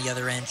offense on the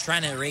other end,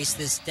 trying to erase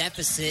this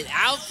deficit.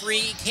 Out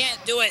free, can't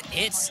do it.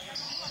 Hits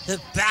the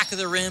back of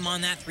the rim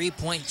on that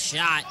three-point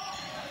shot.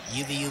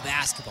 UVU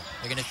basketball.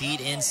 They're going to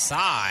feed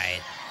inside.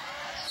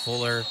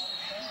 Fuller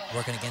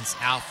working against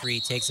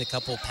Alfrey, takes a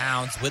couple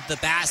pounds with the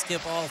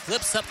basketball,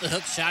 flips up the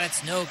hook shot.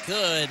 It's no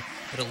good,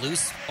 but a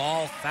loose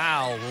ball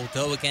foul will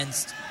go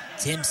against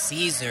Tim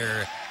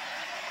Caesar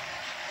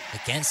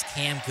against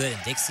Cam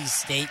Gooden. Dixie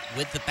State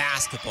with the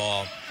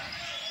basketball.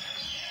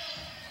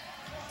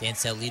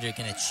 Dancel Leader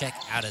going to check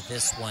out of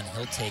this one.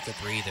 He'll take a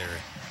breather.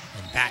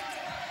 And back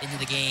into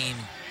the game,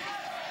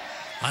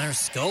 Hunter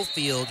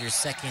Schofield, your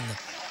second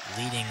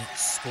leading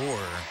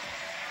scorer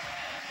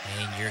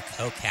and your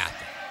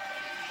co-captain.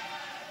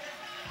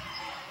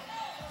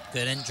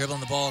 Gooden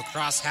dribbling the ball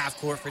across half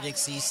court for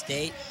Dixie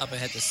State. Up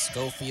ahead to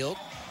Schofield.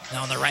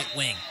 Now on the right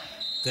wing.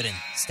 Gooden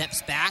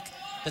steps back.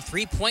 The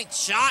three-point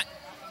shot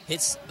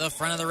hits the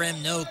front of the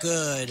rim. No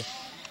good.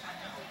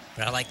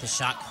 But I like the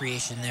shot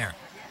creation there.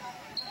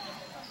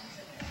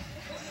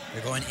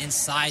 They're going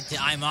inside to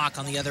Imok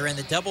on the other end.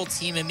 The double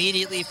team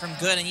immediately from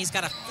Gooden. He's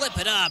got to flip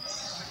it up.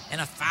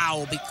 And a foul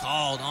will be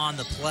called on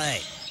the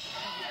play.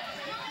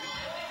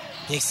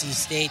 Dixie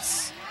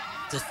State's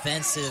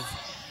defensive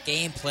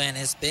game plan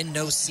has been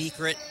no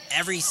secret.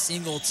 Every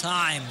single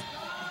time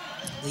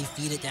they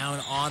feed it down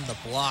on the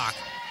block.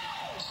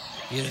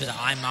 Either to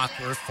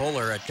Imok or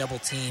Fuller, a double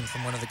team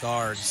from one of the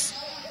guards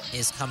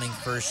is coming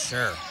for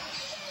sure.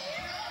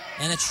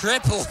 And a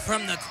triple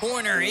from the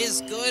corner is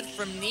good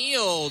from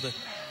Neild.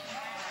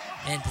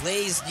 And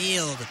Blaze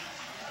Neild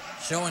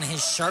showing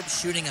his sharp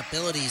shooting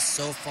abilities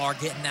so far,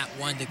 getting that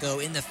one to go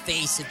in the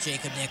face of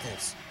Jacob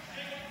Nichols.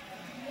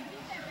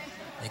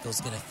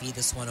 Nichols going to feed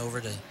this one over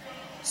to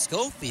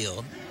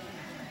Schofield.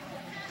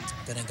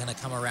 Gonna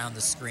come around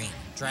the screen.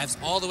 Drives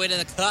all the way to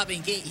the cup,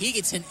 and he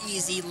gets an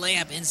easy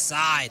layup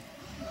inside.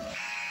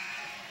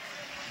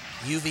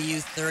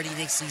 UVU 30,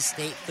 Dixie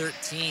State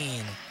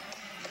 13.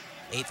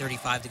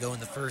 8:35 to go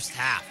in the first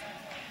half.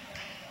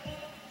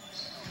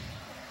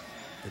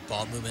 Good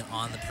ball movement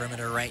on the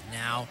perimeter right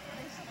now.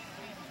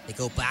 They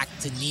go back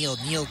to Neild.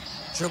 Neild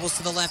dribbles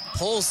to the left,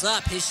 pulls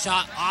up, his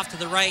shot off to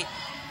the right,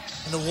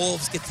 and the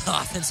Wolves get the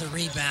offensive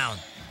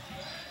rebound.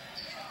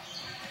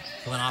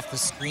 Coming off the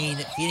screen,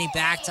 feeding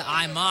back to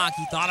Imok.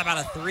 He thought about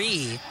a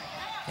three.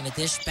 Gonna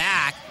dish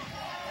back.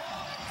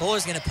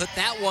 Fuller's gonna put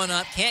that one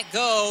up. Can't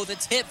go. The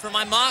tip from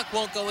Imok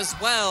won't go as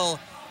well.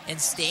 And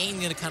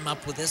Stain gonna come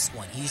up with this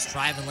one. He's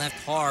driving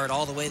left hard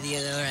all the way to the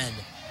other end.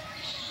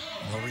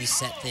 And they'll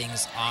reset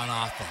things on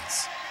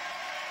offense.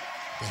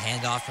 The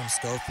handoff from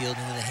Schofield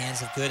into the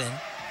hands of Gooden.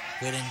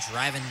 Gooden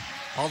driving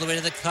all the way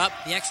to the cup.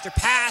 The extra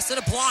pass and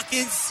a block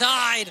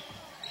inside.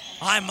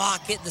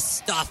 Imok getting the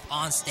stuff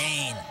on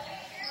Stain.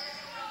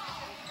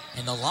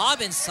 And the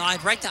lob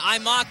inside right to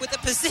Imok with the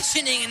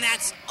positioning, and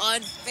that's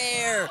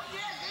unfair.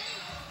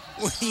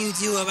 What do you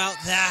do about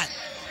that?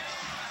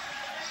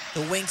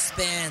 The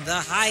wingspan, the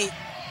height,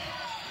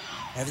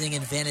 everything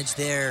advantage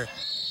there.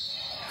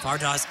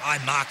 Fardaws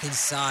Imok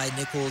inside,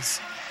 Nichols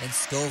and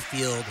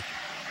Schofield.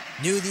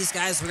 Knew these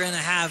guys were going to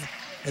have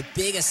a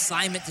big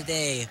assignment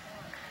today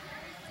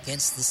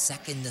against the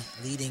second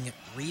leading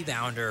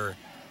rebounder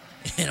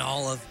in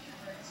all of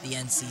the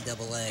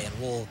NCAA.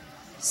 And we'll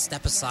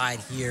step aside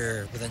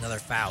here with another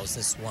foul.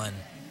 This one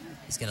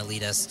is going to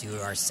lead us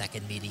to our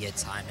second media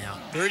timeout.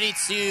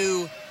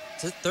 32-13,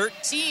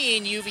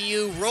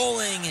 UVU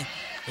rolling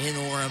in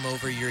Orem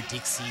over your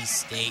Dixie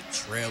State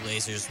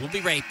Trailblazers. We'll be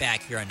right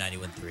back here on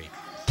 91.3.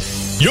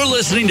 You're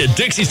listening to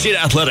Dixie State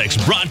Athletics,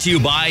 brought to you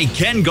by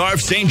Ken Garff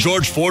St.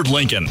 George Ford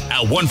Lincoln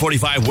at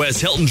 145 West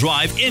Hilton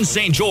Drive in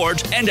St.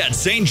 George and at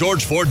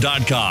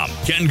stgeorgeford.com.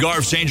 Ken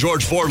Garff St.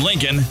 George Ford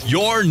Lincoln,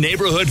 your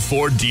neighborhood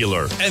Ford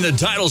dealer, and the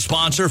title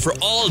sponsor for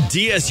all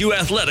DSU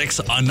athletics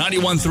on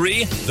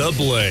 91.3 The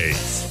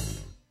Blaze.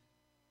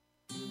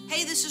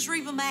 Hey, this is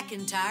Reba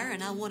McIntyre,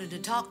 and I wanted to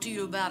talk to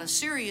you about a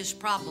serious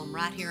problem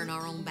right here in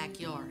our own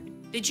backyard.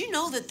 Did you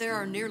know that there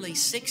are nearly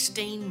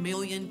 16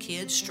 million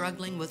kids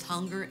struggling with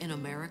hunger in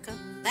America?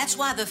 That's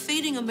why the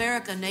Feeding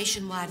America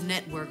nationwide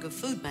network of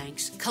food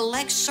banks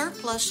collects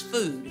surplus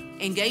food,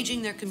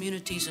 engaging their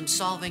communities in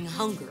solving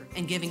hunger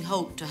and giving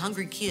hope to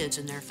hungry kids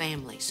and their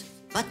families.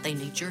 But they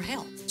need your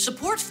help.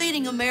 Support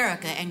Feeding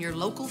America and your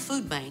local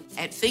food bank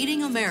at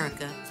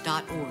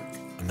feedingamerica.org.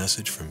 A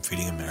message from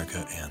Feeding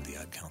America and the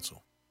Ad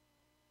Council.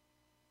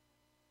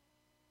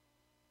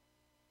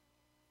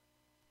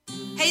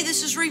 Hey,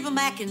 this is Reba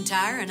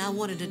McIntyre, and I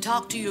wanted to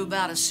talk to you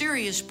about a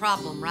serious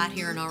problem right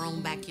here in our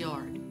own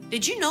backyard.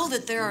 Did you know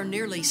that there are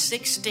nearly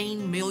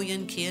 16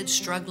 million kids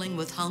struggling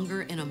with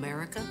hunger in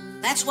America?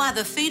 That's why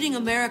the Feeding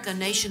America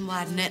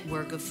nationwide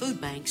network of food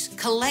banks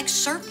collects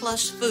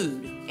surplus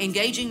food,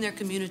 engaging their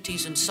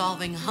communities in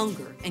solving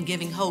hunger and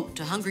giving hope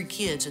to hungry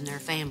kids and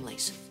their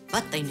families.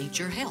 But they need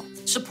your help.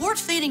 Support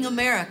Feeding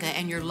America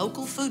and your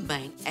local food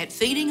bank at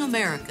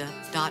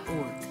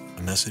feedingamerica.org.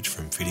 A message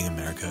from Feeding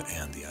America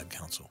and the Ad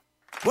Council.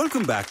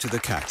 Welcome back to the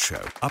Cat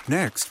Show. Up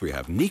next, we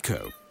have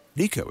Nico.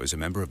 Nico is a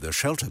member of the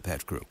Shelter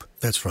Pet Group.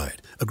 That's right.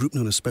 A group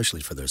known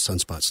especially for their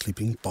sunspot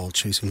sleeping, ball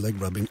chasing,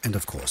 leg rubbing, and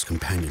of course,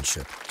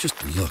 companionship.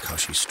 Just look how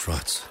she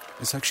struts.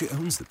 It's like she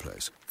owns the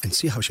place. And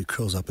see how she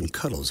curls up and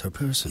cuddles her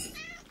person.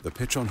 The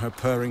pitch on her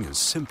purring is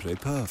simply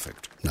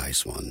perfect.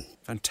 Nice one.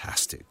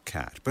 Fantastic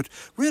cat. But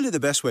really the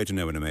best way to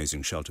know an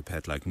amazing shelter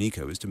pet like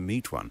Nico is to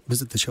meet one.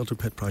 Visit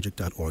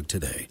theshelterpetproject.org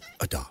today.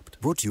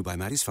 Adopt. Brought to you by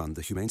Maddie's Fund,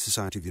 the Humane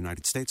Society of the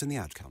United States, and the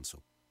Ad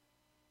Council.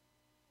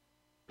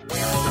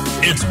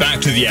 It's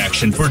back to the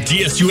action for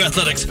DSU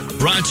Athletics,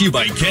 brought to you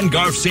by Ken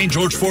Garff St.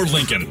 George Ford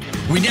Lincoln.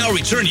 We now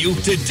return you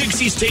to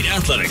Dixie State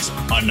Athletics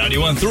on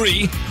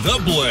 91.3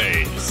 The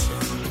Blaze.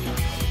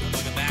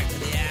 Welcome back to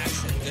the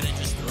action. Gooden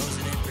just throws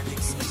it in for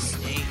Dixie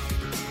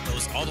State.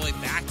 Goes all the way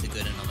back to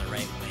Gooden on the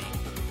right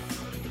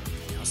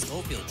wing. Now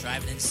Schofield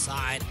driving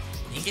inside.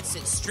 He gets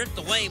it stripped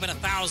away, but a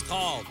foul's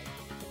called.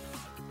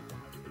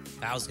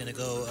 Foul's going to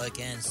go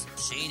against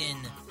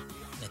Jaden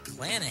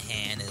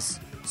McClanahan as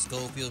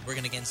Schofield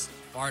working against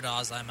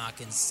Fardaws.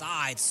 Imach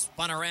inside,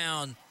 spun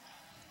around.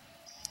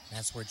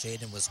 That's where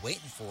Jaden was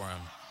waiting for him.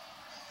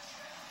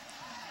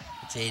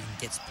 Jaden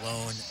gets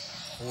blown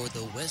for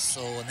the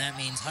whistle, and that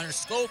means Hunter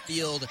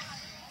Schofield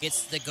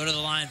gets to go to the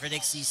line for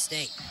Dixie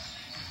State.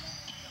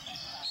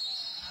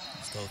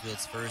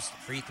 Schofield's first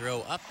free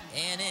throw up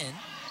and in.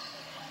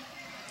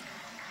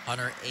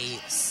 Hunter, a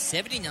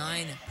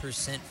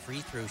 79%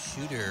 free throw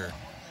shooter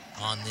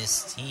on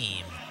this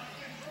team.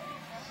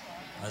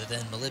 Other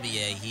than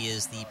Malibier, he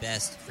is the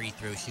best free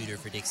throw shooter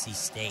for Dixie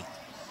State.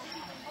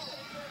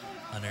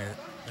 Hunter,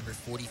 number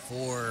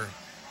 44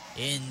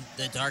 in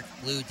the dark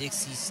blue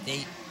Dixie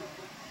State.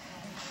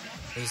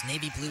 Those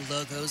navy blue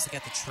logos, they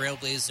got the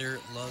Trailblazer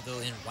logo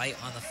in white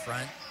on the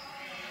front.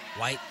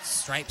 White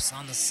stripes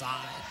on the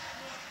side.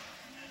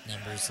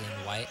 Numbers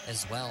in white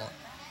as well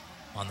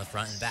on the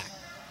front and back.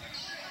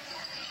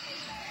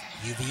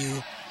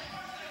 UVU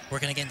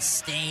working against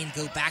Stain,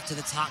 go back to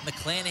the top.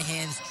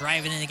 McClanahan's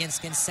driving in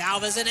against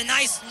Gonsalves, and a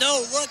nice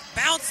no-look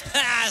bounce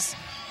pass.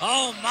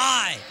 Oh,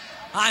 my.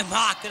 I'm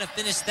not going to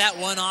finish that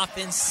one off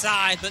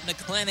inside, but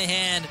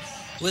McClanahan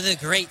with a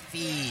great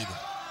feed.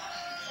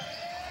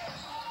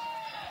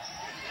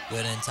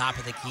 Good on top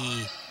of the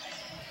key.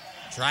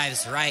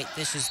 Drives right,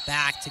 dishes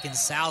back to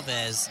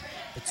Gonsalves.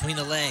 Between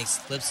the legs,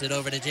 flips it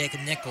over to Jacob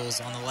Nichols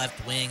on the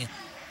left wing.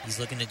 He's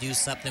looking to do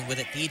something with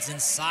it. Feeds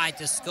inside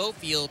to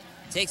Schofield.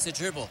 Takes the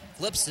dribble,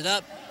 flips it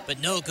up,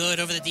 but no good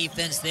over the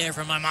defense there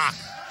from Imach.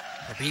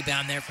 A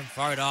rebound there from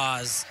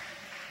Fardaws.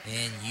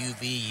 And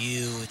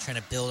UVU trying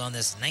to build on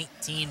this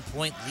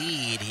 19-point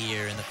lead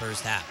here in the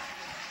first half.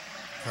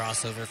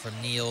 Crossover from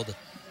Neild.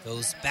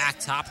 Goes back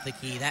top of the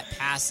key. That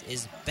pass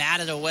is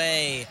batted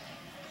away.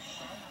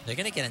 They're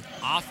going to get an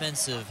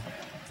offensive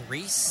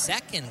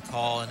 3-second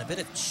call and a bit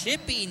of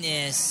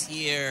chippiness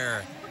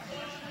here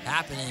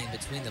happening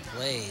between the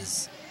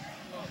plays.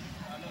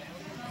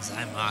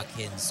 Imach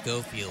and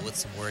Schofield with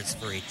some words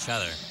for each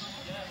other.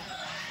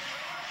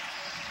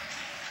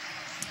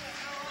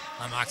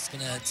 Imach's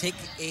going to take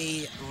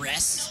a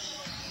rest.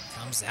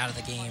 Comes out of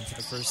the game for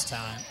the first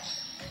time.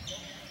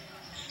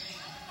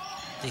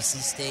 Dixie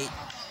State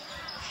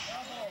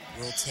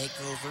will take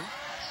over.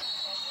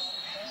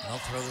 They'll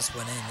throw this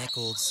one in.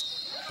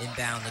 Nichols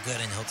inbound to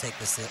Gooden. He'll take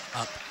this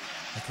up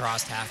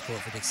across half court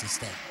for Dixie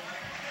State.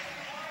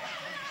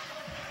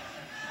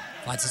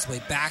 Finds his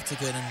way back to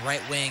Gooden,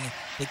 right wing.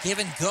 The give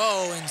and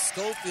go, and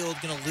Schofield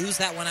going to lose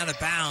that one out of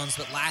bounds,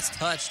 but last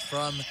touched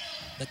from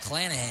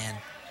McClanahan.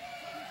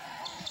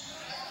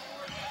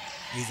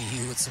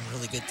 UVU with some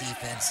really good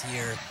defense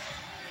here.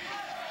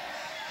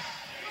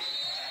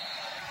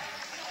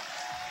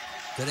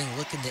 Gooden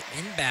looking to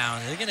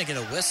inbound. They're going to get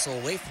a whistle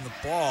away from the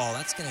ball.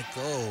 That's going to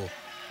go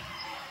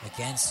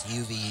against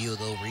UVU.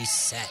 They'll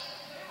reset.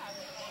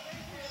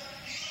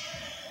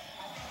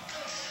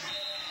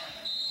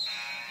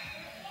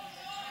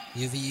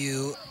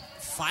 UVU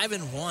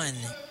 5-1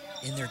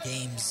 in their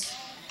games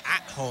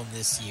at home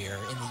this year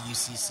in the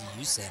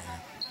UCCU Center.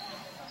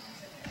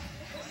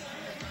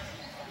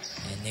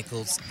 And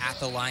Nichols at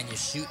the line to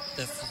shoot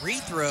the free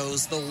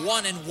throws. The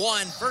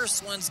 1-and-1.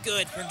 First one's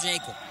good from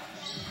Jacob.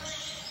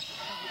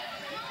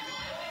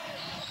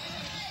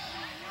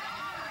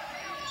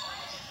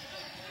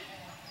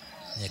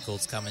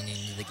 Nichols coming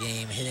into the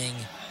game, hitting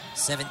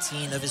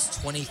 17 of his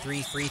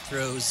 23 free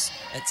throws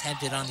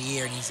attempted on the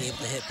year, and he's able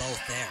to hit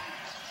both there.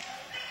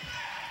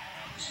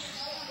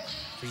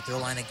 Free throw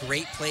line, a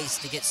great place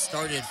to get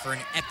started for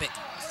an epic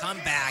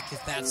comeback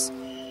if that's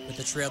what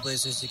the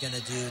Trailblazers are going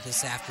to do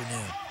this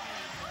afternoon.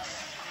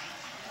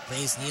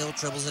 Blaze Neal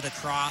dribbles it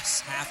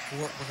across half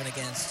court, working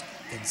against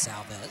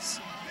Gonsalves.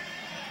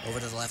 Over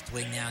to the left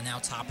wing now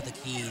top of the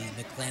key.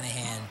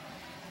 McClanahan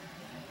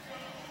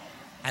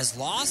has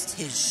lost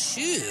his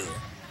shoe.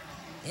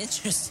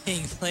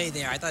 Interesting play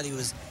there. I thought he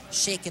was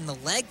shaking the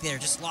leg there.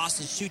 Just lost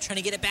his shoe, trying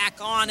to get it back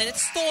on, and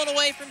it's stolen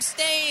away from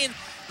Stain.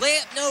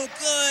 Layup no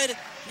good.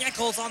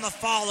 Nichols on the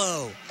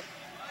follow.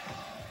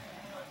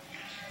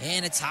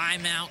 And a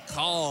timeout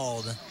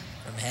called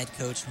from head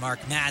coach Mark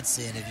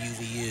Madsen of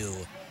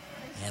UVU.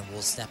 And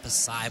we'll step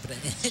aside, but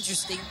an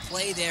interesting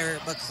play there.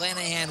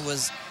 McClanahan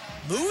was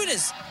moving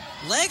his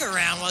leg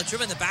around while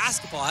dribbling the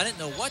basketball. I didn't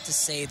know what to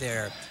say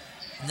there.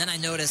 And then I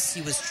noticed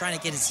he was trying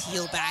to get his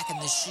heel back in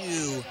the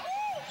shoe.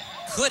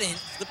 Couldn't,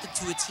 flipped it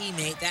to a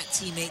teammate. That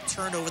teammate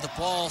turned over the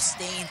ball,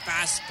 stained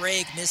fast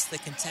break, missed the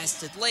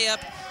contested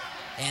layup,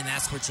 and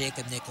that's where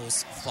Jacob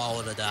Nichols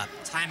followed it up.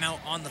 Timeout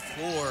on the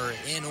floor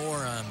in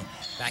Orem.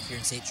 Back here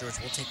in St. George,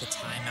 we'll take the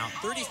timeout.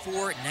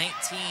 34-19,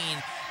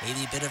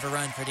 maybe a bit of a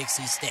run for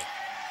Dixie State.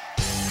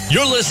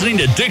 You're listening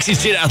to Dixie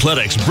State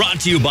Athletics, brought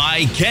to you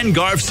by Ken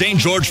Garff St.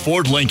 George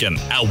Ford Lincoln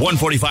at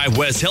 145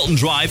 West Hilton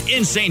Drive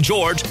in St.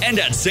 George and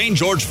at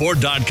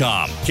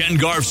stgeorgeford.com. Ken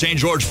Garff St.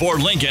 George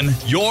Ford Lincoln,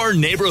 your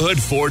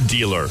neighborhood Ford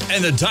dealer,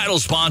 and the title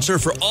sponsor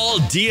for all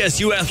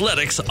DSU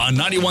athletics on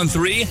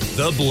 91.3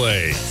 The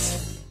Blaze.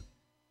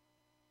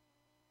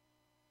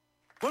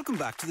 Welcome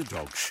back to the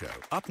Dog Show.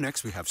 Up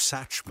next, we have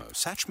Satchmo.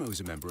 Satchmo is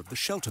a member of the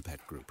Shelter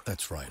Pet Group.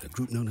 That's right, a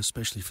group known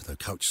especially for their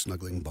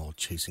couch-snuggling,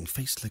 ball-chasing,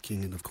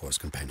 face-licking, and, of course,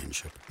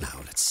 companionship. Now,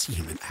 let's see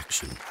him in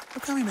action.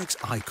 Look how he makes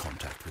eye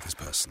contact with his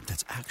person.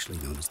 That's actually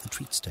known as the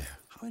treat stare.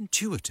 How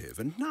intuitive,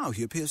 and now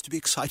he appears to be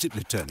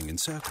excitedly turning in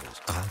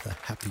circles. The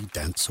happy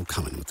dance so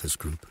common with this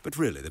group. But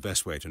really, the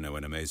best way to know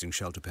an amazing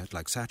shelter pet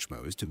like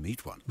Satchmo is to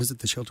meet one. Visit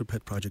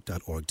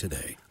theshelterpetproject.org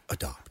today.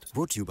 Adopt.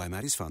 Brought to you by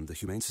Maddie's Fund, the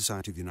Humane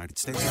Society of the United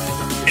States.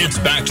 It's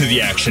back to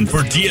the action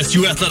for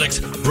DSU Athletics,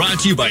 brought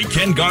to you by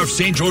Ken Garff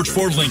St. George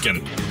Ford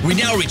Lincoln. We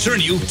now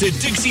return you to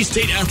Dixie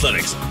State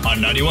Athletics on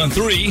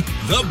 91.3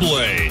 The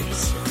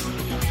Blaze.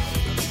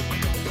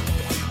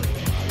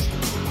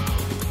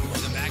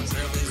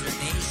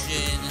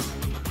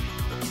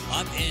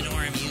 Up in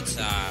Orem,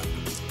 Utah.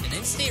 An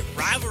in-state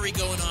rivalry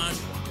going on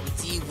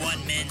with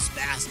D1 men's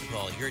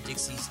basketball. Your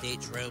Dixie State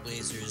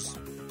Trailblazers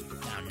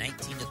down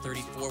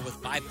 19-34 with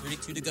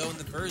 5:32 to go in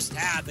the first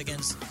half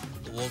against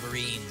the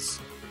Wolverines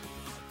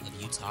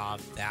of Utah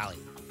Valley.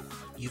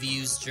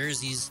 UVU's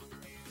jerseys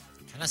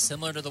kind of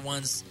similar to the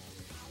ones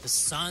the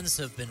Suns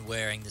have been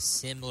wearing,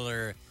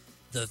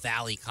 the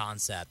Valley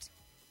concept.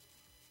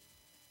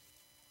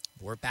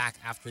 We're back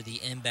after the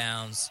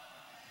inbounds.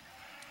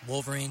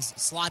 Wolverines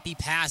sloppy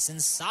pass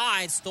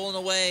inside, stolen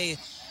away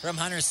from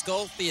Hunter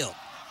Schofield.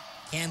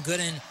 Cam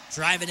Gooden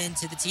driving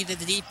into the teeth of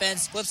the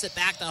defense, flips it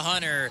back to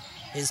Hunter.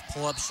 His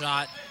pull-up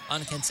shot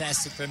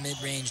uncontested from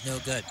mid-range, no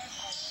good.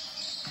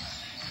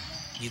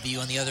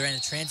 UVU on the other end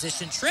of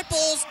transition,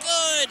 triples,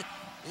 good!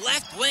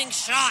 Left wing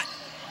shot,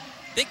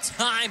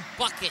 big-time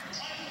bucket.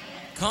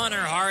 Connor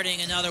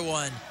Harding, another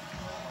one.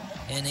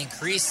 And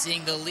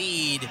increasing the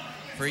lead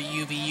for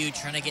UVU,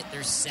 trying to get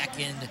their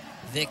second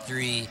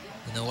victory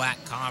in the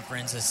WAC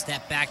conference. A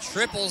step back,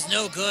 triples,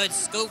 no good.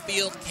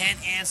 Schofield can't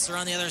answer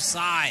on the other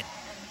side.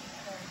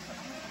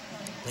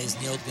 Blaze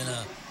Neal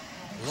gonna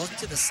look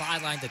to the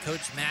sideline to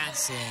Coach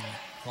Madsen,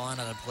 calling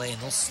out a play,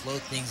 and they'll slow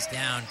things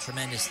down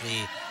tremendously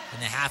in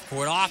the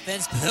half-court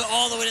offense. But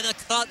all the way to the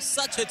cup,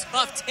 such a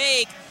tough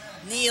take.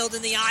 Kneeled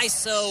in the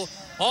ISO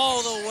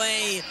all the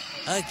way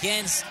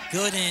against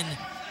Gooden.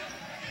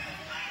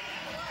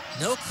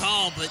 No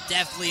call, but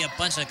definitely a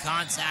bunch of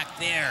contact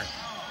there.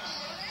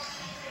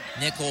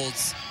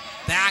 Nichols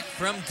back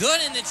from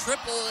Gooden. The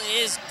triple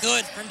is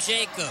good from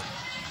Jacob.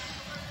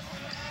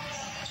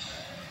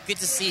 Good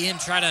to see him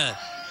try to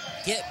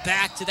get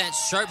back to that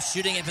sharp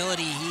shooting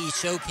ability he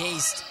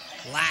showcased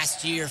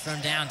last year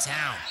from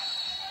downtown.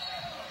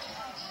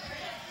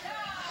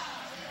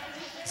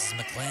 This is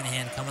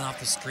McClanahan coming off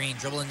the screen,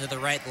 dribbling to the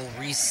right, they'll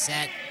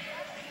reset.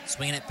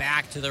 Swinging it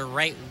back to the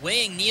right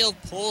wing. Neal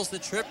pulls the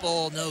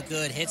triple, no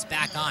good, hits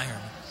back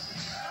iron.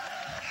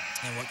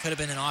 And what could have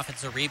been an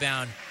offensive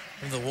rebound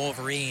from the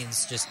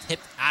Wolverines just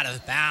tipped out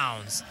of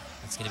bounds.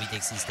 It's going to be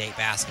Dixie State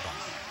basketball.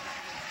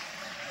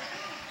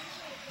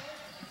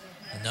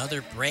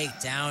 Another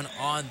breakdown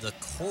on the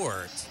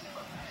court.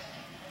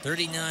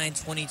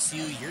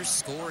 39-22, your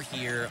score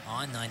here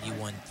on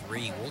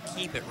 91.3. We'll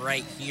keep it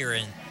right here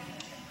and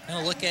kind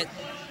of look at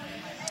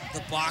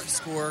the box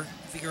score,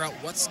 figure out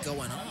what's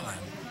going on.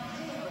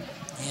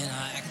 And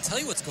I can tell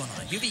you what's going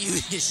on.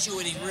 UVU is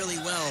shooting really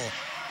well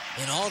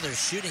in all their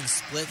shooting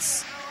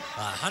splits.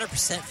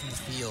 100% from the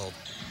field.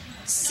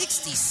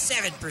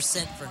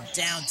 67% from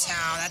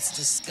downtown. That's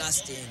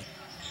disgusting.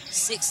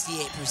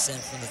 68%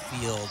 from the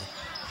field.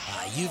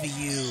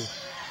 UVU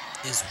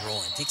is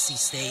rolling. Dixie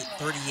State,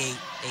 38,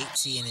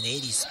 18, and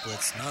 80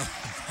 splits. No,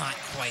 not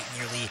quite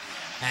nearly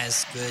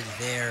as good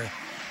there.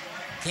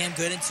 Cam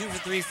Gooden, 2 for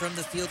 3 from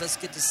the field. That's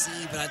good to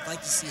see, but I'd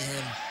like to see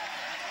him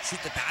shoot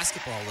the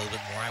basketball a little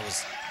bit more. I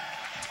was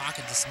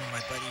talking to some of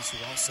my buddies who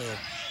also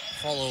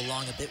follow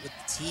along a bit with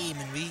the team,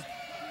 and we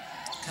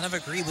kind of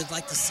agree we'd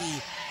like to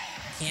see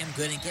Cam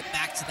Gooden get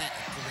back to that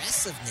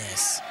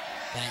aggressiveness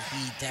that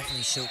he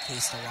definitely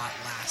showcased a lot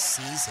last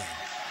season.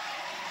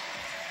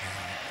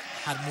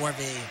 Had more of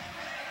a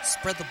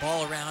spread the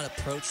ball around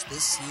approach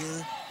this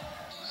year.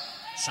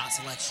 Shot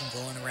selection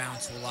going around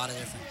to a lot of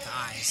different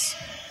guys.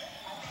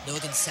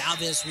 Logan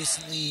Salves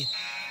recently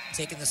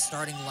taken the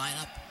starting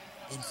lineup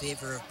in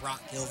favor of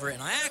Brock Gilbert,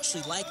 and I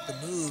actually like the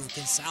move.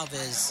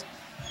 Gonsalves,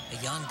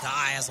 a young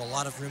guy, has a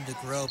lot of room to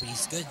grow, but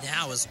he's good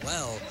now as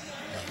well.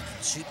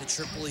 Can shoot the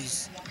triple.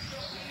 He's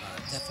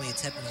definitely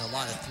attempting a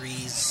lot of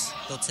threes.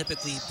 They'll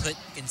typically put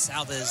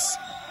Gonsalves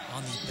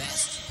on the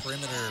best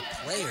perimeter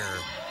player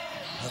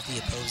of the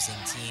opposing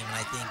team, and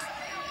I think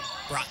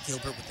Brock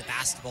Gilbert with the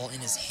basketball in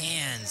his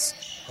hands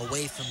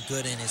away from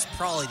Gooden is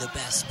probably the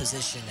best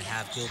position to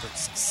have Gilbert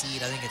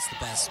succeed. I think it's the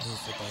best move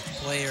for both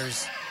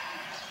players.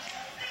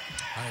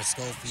 Hunter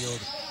Schofield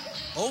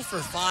 0 for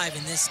 5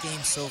 in this game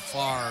so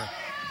far,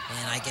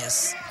 and I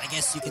guess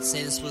you could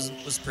say this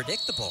was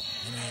predictable.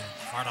 I mean,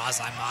 Fardaws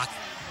Aimaq,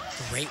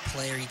 great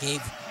player. He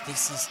gave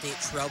Dixie State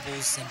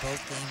troubles in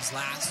both games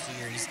last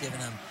year. He's given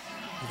them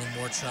even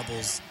more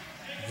troubles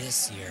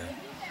this year.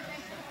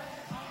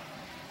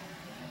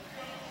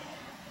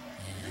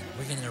 And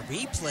we're getting a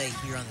replay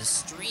here on the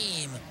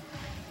stream.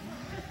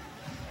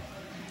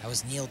 That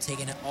was Neal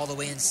taking it all the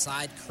way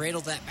inside,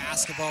 cradled that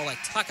basketball like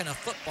tucking a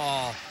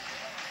football,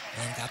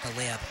 and got the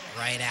layup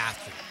right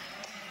after.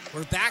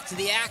 We're back to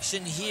the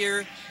action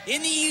here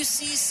in the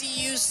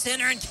UCCU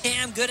Center, and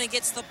Cam Gooden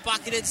gets the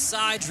bucket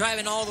inside,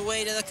 driving all the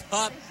way to the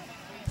cup,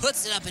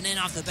 puts it up and in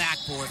off the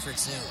backboard for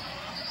two.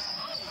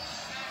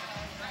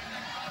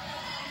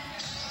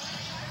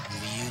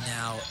 UVU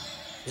now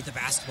with the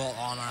basketball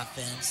on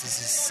offense. This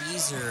is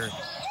Caesar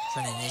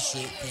trying to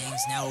initiate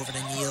things. Now over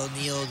to Neal.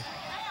 Neal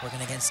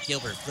working against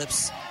Gilbert.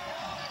 Flips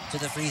to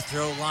the free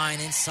throw line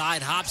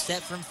inside. Hop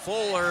step from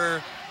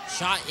Fuller.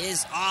 Shot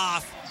is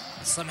off.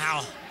 And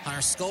somehow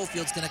Hunter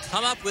Schofield's going to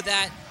come up with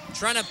that.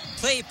 Trying to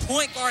play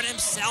point guard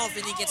himself,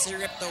 and he gets it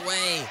ripped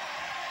away.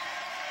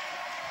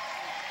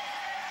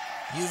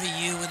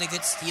 UVU with a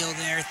good steal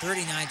there.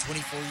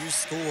 39-24 your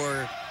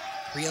score.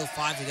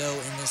 3:05 to go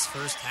in this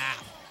first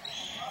half.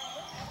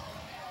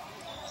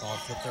 Ball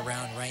flipped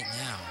around right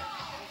now.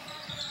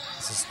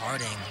 This is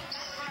Harding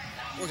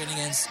working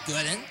against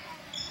Gooden.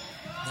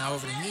 Now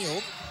over to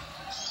Neal.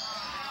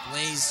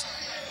 Blaze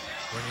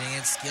working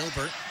against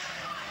Gilbert.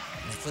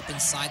 And they flip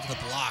inside to the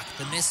block.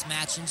 The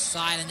mismatch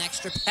inside, an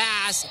extra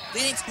pass,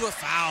 leading to a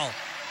foul.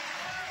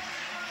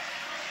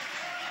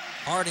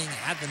 Harding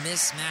had the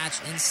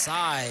mismatch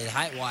inside,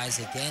 height-wise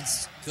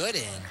against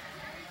Gooden.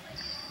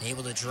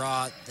 Able to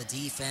draw the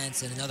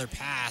defense, and another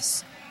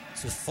pass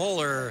to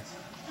Fuller,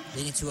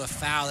 leading to a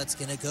foul that's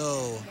going to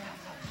go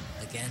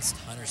against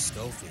Hunter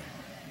Schofield.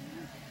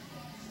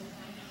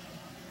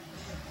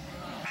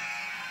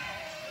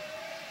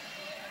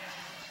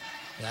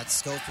 That's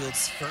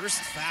Schofield's first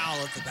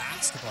foul of the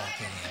basketball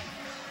game.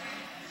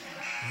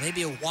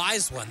 Maybe a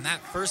wise one. That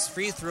first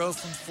free throw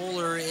from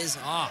Fuller is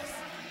off.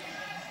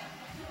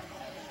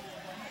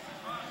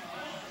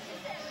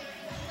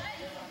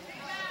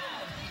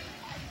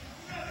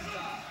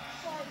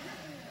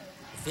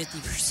 The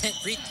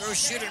 50% free throw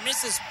shooter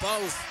misses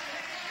both.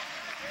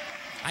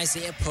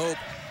 Isaiah Pope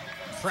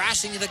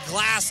crashing to the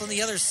glass on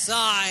the other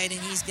side,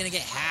 and he's going to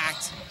get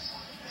hacked.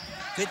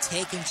 Good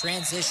take in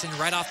transition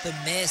right off the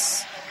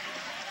miss.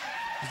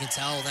 You can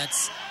tell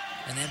that's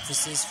an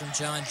emphasis from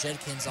John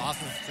Judkins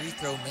off of free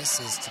throw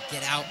misses to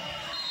get out,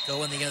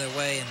 going the other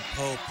way, and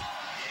Pope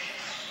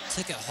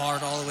took it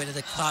hard all the way to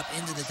the cup,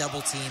 into the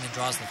double team, and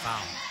draws the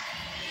foul.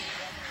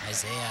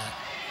 Isaiah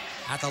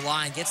at the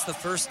line, gets the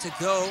first to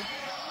go.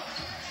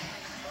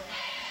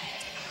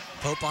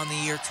 Pope on the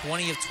year,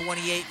 20 of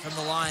 28 from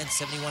the line,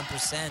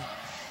 71%.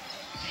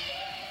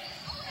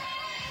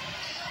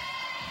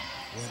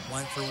 Went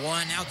 1 for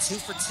 1, now 2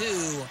 for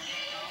 2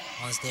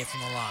 on his day from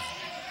the line.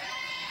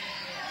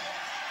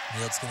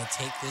 Neal's going to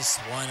take this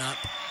one up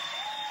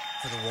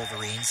for the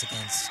Wolverines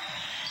against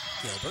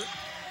Gilbert.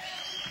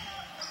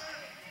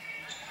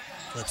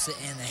 Flips it,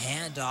 and the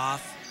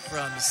handoff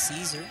from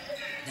Caesar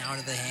now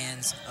into the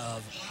hands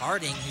of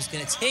Harding, who's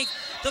going to take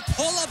the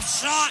pull-up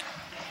shot.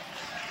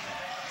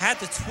 Had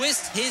to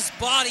twist his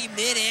body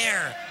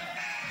midair.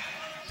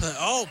 But,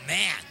 oh,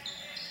 man.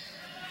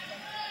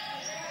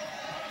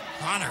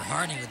 Connor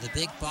Harding with the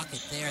big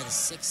bucket there, the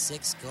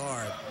 6'6"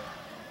 guard.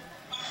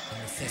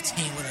 Number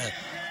 15 with a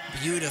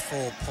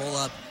beautiful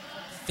pull-up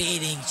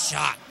fading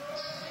shot.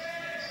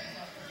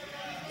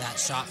 That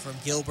shot from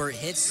Gilbert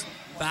hits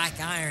back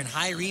iron,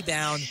 high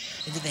rebound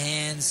into the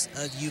hands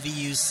of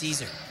UVU's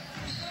Caesar.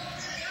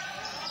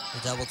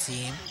 The double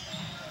team.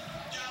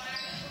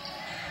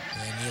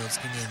 And Neal's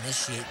going to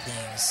initiate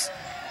things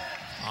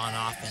on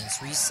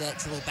offense. Reset,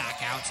 dribble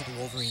back out to the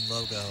Wolverine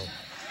logo.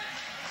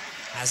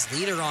 Has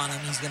leader on him.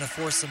 He's going to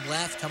force him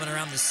left, coming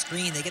around the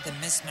screen. They get the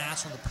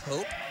mismatch on the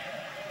Pope.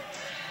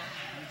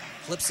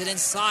 Flips it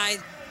inside.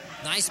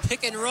 Nice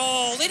pick and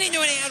roll. Leading to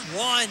an and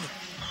one.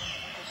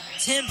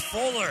 Tim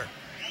Fuller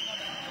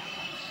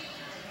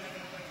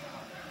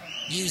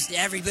used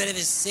every bit of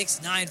his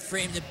 6'9"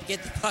 frame to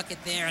get the bucket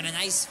there, and a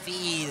nice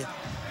feed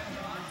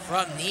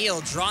from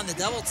Neal, drawing the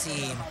double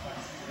team.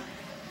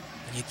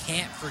 And you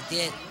can't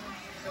forget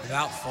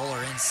about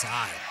Fuller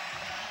inside.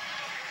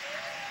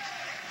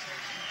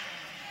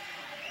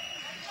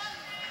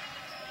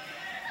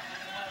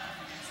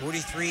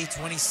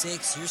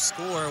 (43-26) your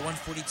score,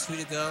 1:42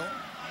 to go.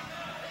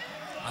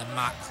 on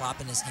Mott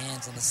clapping his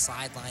hands on the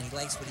sideline. He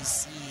likes what he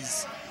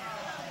sees.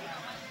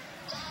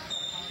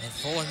 And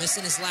Fuller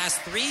missing his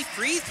last 3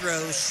 free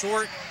throws,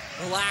 short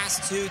the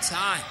last 2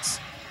 times.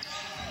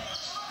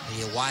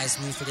 Maybe a wise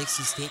move for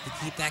Dixie State to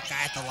keep that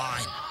guy at the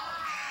line.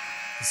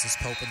 This is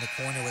Pope in the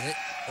corner with it.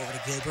 Over to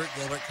Gilbert.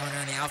 Gilbert coming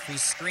around the out-free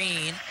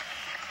screen.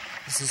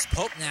 This is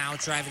Pope now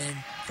driving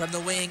in from the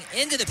wing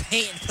into the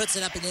paint and puts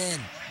it up and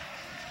in.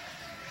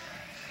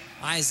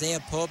 Isaiah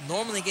Pope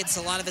normally gets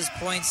a lot of his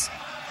points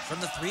from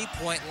the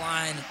three-point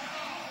line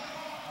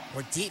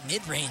or deep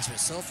mid-range, but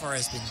so far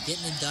has been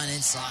getting them done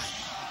inside.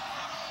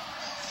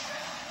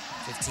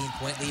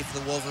 15-point lead for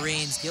the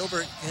Wolverines.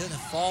 Gilbert going to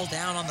fall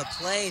down on the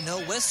play. No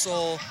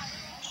whistle.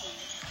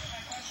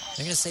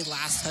 They're going to say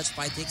last touch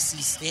by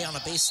Dixie State on a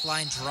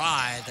baseline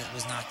drive that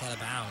was knocked out of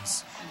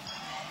bounds.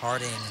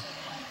 Harding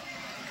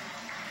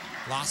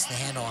lost the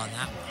handle on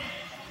that one.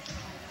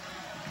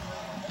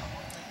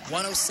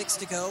 1:06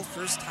 to go,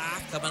 first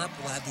half. Coming up,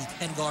 we'll have the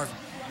Ken Garf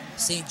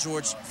St.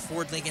 George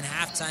Ford Lincoln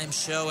halftime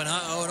show. And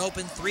an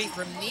open 3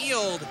 from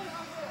Neild.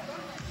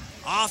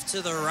 Off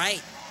to the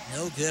right.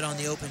 No good on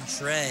the open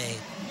tray.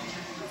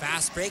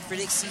 Fast break for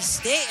Dixie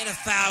State and a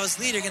foul. His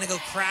leader going to go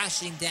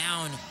crashing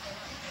down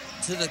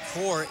to the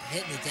court,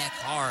 hitting the deck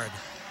hard.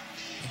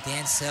 And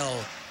Dan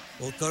Sell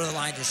will go to the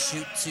line to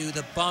shoot to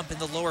the bump in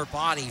the lower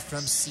body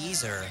from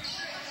Caesar.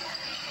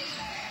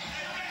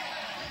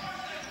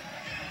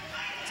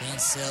 Dan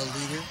Sell,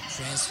 leader,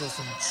 transfer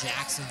from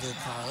Jacksonville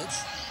College.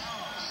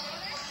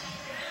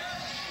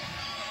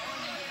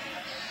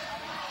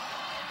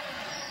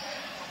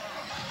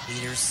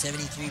 Leader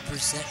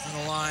 73% from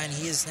the line.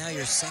 He is now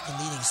your second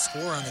leading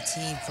scorer on the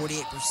team.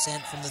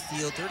 48% from the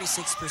field,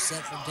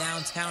 36% from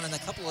downtown in a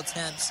couple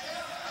attempts.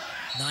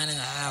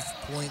 9.5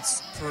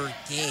 points per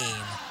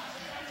game.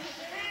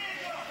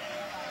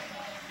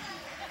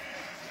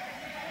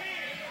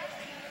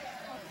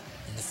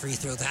 And the free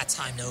throw that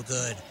time no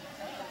good.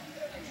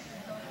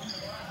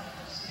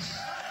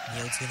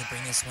 Neild's going to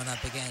bring this one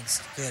up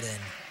against Gooden.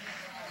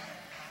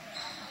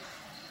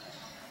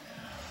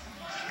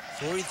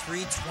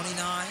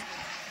 43-29.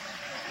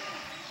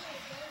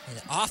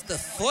 And off the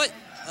foot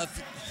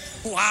of,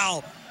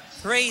 wow,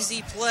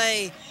 crazy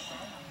play.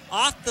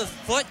 Off the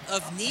foot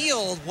of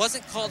Neild,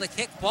 wasn't called a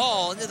kick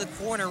ball, into the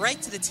corner,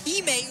 right to the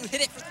teammate who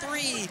hit it for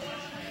 3.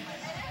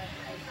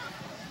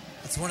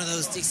 It's one of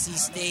those Dixie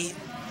State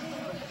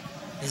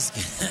is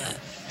gonna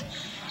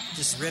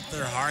just rip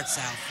their hearts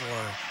out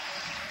for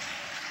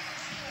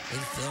in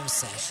film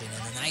session.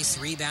 And a nice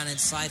rebound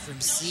inside from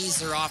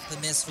Caesar off the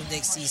miss from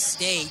Dixie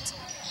State.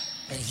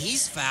 And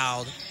he's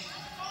fouled.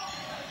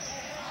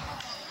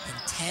 And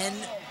 10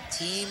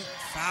 team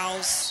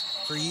fouls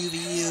for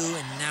UVU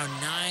and now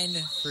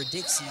 9 for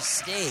Dixie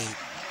State.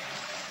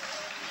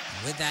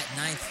 And with that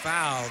 9th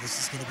foul, this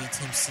is going to be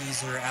Tim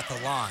Caesar at the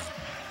line.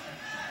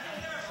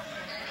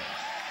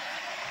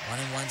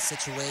 1-on-1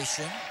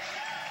 situation.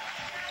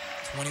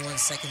 21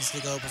 seconds to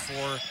go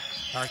before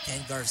our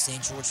Ken Garf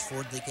St. George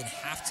Ford Lincoln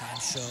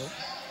halftime show.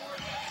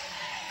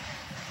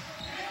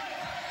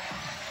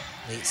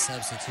 Late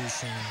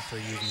substitution for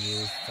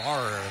UVU.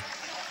 Farrer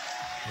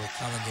will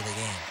come into the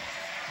game.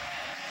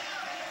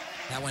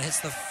 That one hits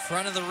the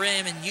front of the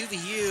rim, and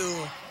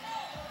UVU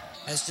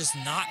has just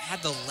not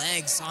had the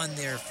legs on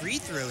their free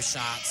throw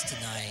shots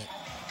tonight.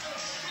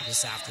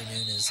 This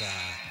afternoon is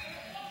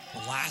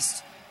the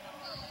last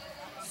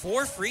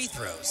 4 free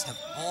throws have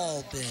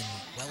all been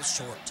well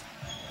short.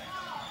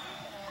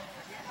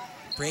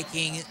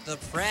 Breaking the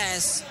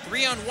press,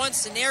 3-on-1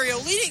 scenario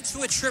leading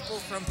to a triple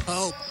from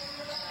Pope.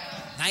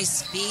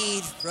 Nice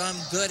feed from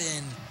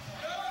Gooden.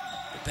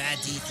 Bad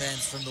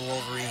defense from the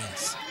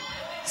Wolverines.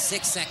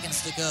 6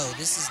 seconds to go.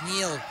 This is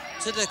Neild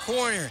to the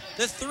corner.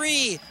 The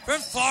 3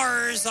 from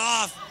Farrer's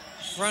off.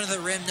 Front of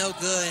the rim, no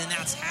good. And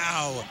that's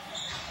how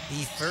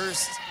the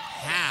first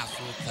half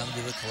will come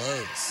to a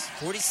close.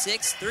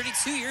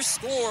 46-32 your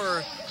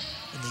score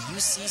in the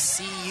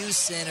UCCU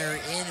Center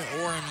in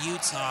Orem,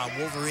 Utah.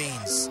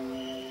 Wolverines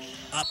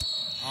up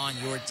on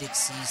your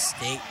Dixie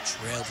State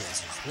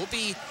Trailblazers. We'll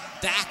be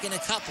back in a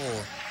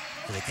couple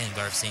for the Ken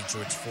Garf St.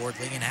 George Ford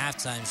Lincoln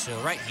halftime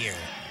show right here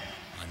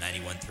on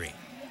 91.3.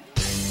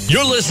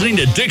 You're listening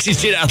to Dixie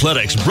State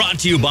Athletics, brought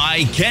to you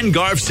by Ken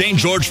Garf St.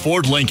 George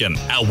Ford Lincoln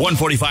at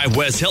 145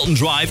 West Hilton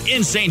Drive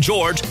in St.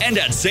 George and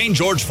at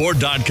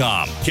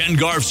stgeorgeford.com. Ken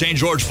Garf St.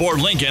 George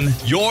Ford Lincoln,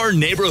 your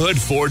neighborhood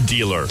Ford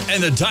dealer,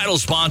 and the title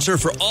sponsor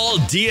for all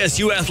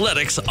DSU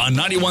athletics on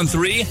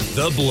 91.3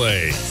 The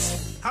Blaze.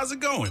 How's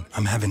it going?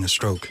 I'm having a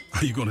stroke.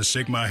 Are you going to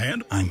shake my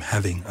hand? I'm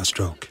having a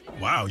stroke.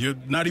 Wow, you're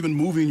not even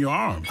moving your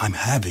arm. I'm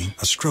having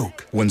a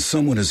stroke. When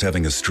someone is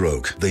having a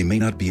stroke, they may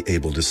not be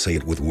able to say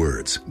it with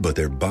words, but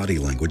their body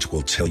language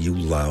will tell you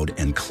loud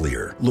and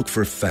clear. Look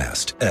for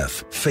FAST.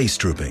 F, face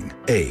drooping.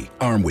 A,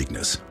 arm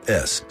weakness.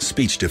 S,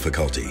 speech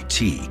difficulty.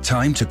 T,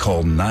 time to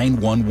call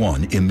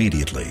 911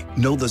 immediately.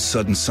 Know the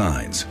sudden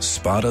signs.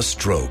 Spot a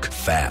stroke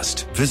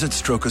fast. Visit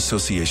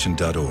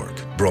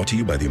strokeassociation.org. Brought to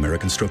you by the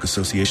American Stroke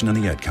Association and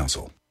the Ad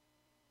Council.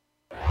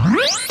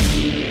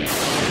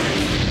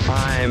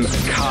 I'm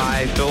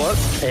Kai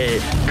Phillips, a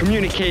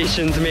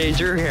communications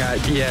major here at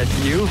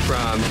DSU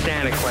from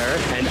Santa Clara,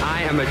 and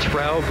I am a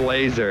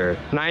trailblazer.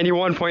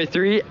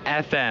 91.3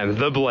 FM,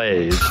 The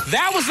Blaze.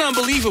 That was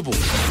unbelievable.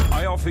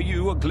 I offer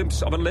you a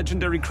glimpse of a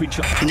legendary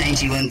creature.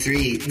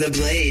 91.3 The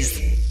Blaze.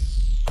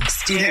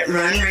 Student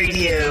Run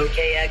Radio,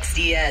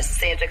 KXDS,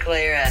 Santa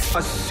Clara.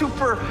 A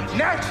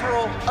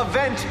supernatural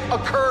event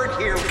occurred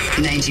here.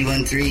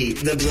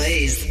 91.3 The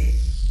Blaze.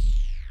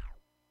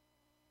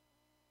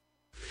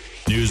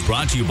 News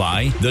brought to you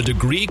by the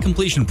Degree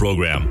Completion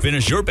Program.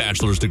 Finish your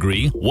bachelor's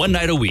degree one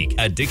night a week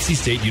at Dixie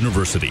State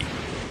University.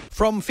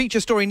 From Feature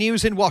Story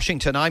News in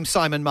Washington, I'm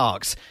Simon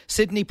Marks.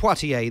 Sidney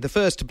Poitier, the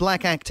first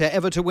black actor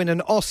ever to win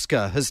an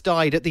Oscar, has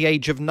died at the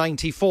age of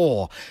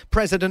 94.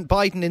 President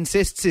Biden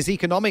insists his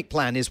economic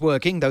plan is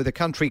working, though the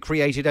country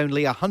created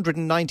only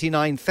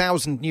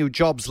 199,000 new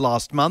jobs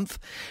last month.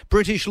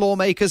 British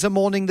lawmakers are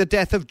mourning the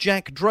death of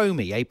Jack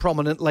Dromey, a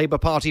prominent Labour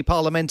Party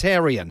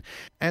parliamentarian.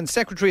 And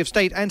Secretary of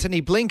State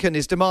Antony Blinken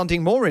is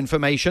demanding more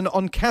information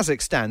on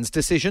Kazakhstan's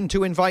decision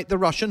to invite the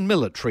Russian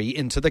military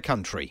into the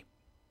country.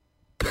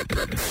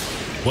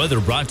 Weather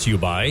brought to you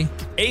by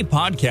A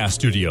Podcast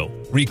Studio.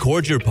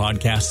 Record your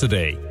podcast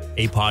today.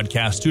 A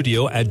Podcast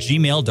Studio at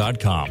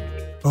gmail.com.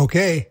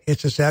 Okay,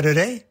 it's a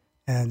Saturday,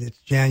 and it's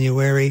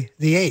January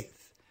the 8th.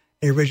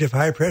 A ridge of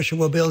high pressure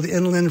will build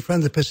inland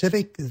from the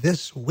Pacific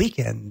this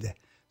weekend.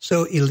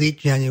 So elite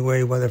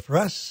January weather for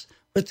us,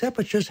 with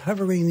temperatures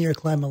hovering near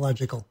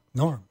climatological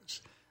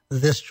norms.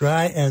 This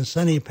dry and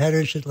sunny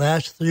pattern should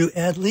last through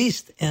at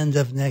least end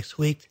of next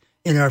week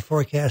in our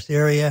forecast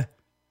area,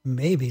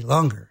 maybe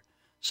longer.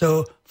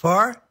 So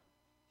far,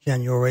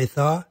 January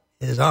thaw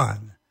is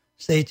on.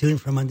 Stay tuned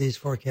for Monday's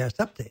forecast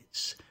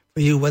updates. For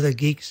you weather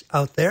geeks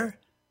out there,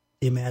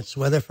 the Matt's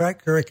Weather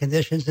Front, current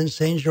conditions in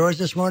St. George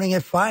this morning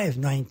at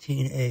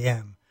 5:19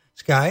 a.m.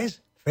 Skies,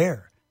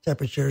 fair.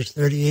 Temperatures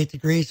 38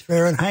 degrees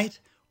Fahrenheit.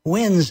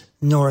 Winds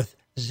north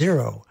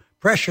 0.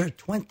 Pressure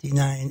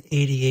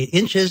 29.88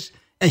 inches.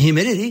 And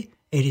humidity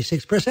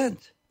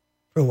 86%.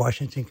 For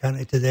Washington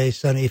County today,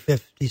 sunny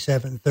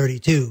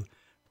 57.32.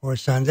 For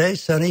Sunday,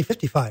 sunny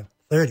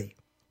 55.30.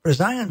 For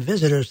Zion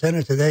Visitor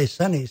Center today,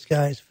 sunny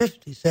skies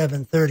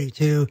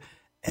 57.32.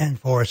 And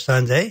for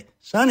Sunday,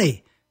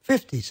 sunny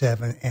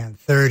 57 and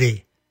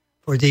 30.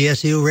 For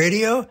DSU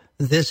Radio,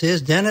 this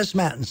is Dennis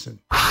Mattinson.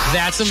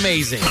 That's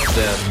amazing.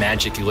 The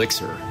magic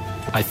elixir.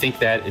 I think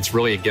that it's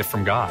really a gift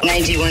from God.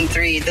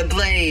 91.3 The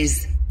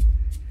Blaze.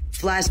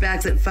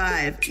 Flashbacks at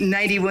 5.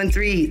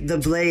 91.3 The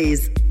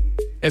Blaze.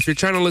 If you're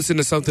trying to listen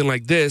to something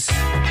like this,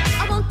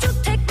 I want to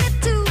take me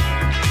to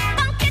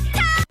Funky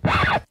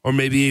Town. or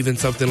maybe even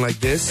something like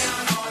this,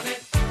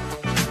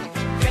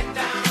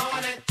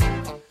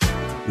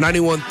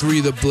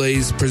 91.3 The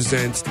Blaze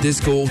presents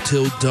Disco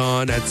Till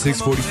Dawn at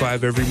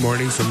 6:45 every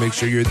morning, so make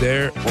sure you're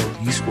there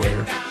or be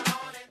square.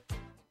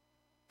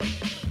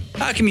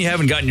 How come you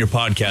haven't gotten your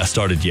podcast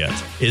started yet?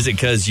 Is it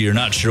because you're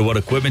not sure what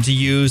equipment to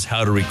use,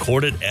 how to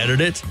record it,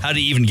 edit it, how to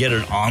even get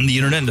it on the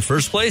internet in the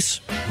first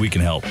place? We can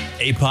help.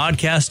 A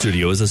Podcast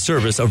Studio is a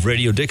service of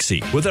Radio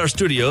Dixie. With our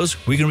studios,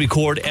 we can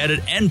record,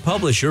 edit, and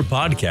publish your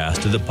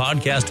podcast to the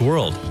podcast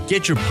world.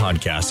 Get your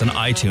podcast on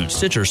iTunes,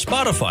 Stitcher,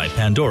 Spotify,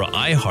 Pandora,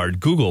 iHeart,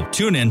 Google,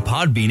 TuneIn,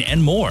 Podbean,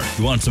 and more.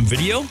 You want some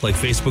video, like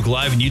Facebook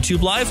Live and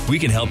YouTube Live? We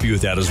can help you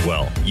with that as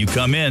well. You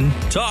come in,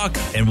 talk,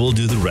 and we'll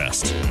do the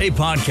rest. A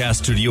Podcast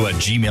Studio at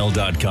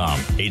gmail.com.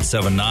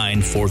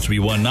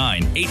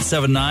 879-4319.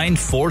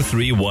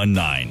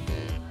 879-4319.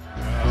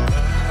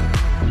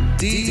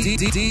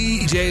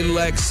 DJ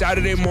Lex,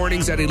 Saturday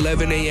mornings at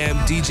 11 a.m.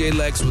 DJ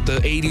Lex with the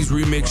 80s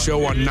Remix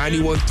Show on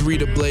 91.3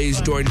 The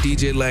Blaze. Join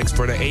DJ Lex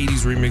for the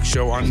 80s Remix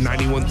Show on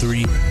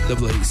 91.3 The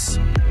Blaze.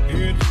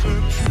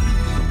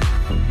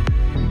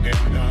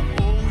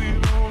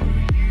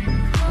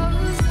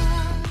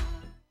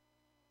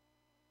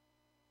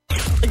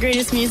 The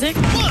greatest music.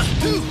 1,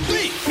 2,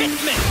 3,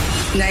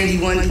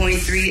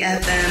 91.3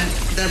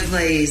 FM The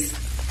Blaze.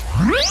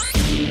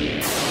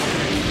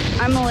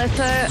 I'm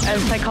Melissa, a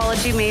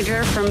psychology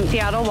major from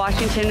Seattle,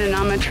 Washington, and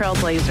I'm a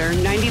trailblazer.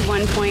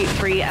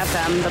 91.3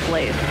 FM The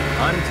Blaze.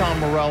 I'm Tom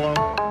Morello.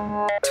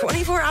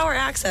 24-hour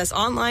access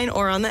online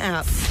or on the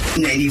app.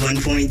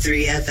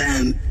 91.3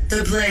 FM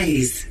The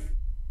Blaze.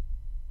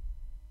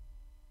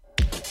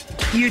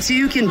 You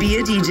too can be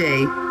a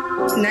DJ.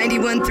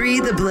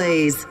 91.3 The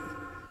Blaze.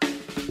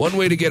 One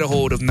way to get a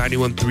hold of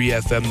 91.3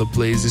 FM The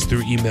Blaze is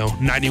through email,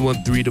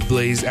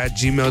 913theblaze at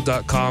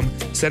gmail.com.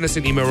 Send us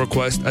an email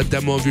request, a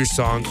demo of your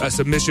song, a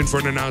submission for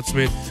an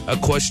announcement, a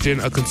question,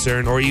 a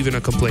concern, or even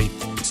a complaint.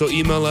 So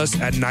email us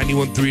at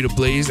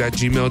 913theblaze at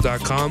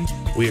gmail.com.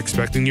 We're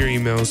expecting your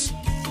emails.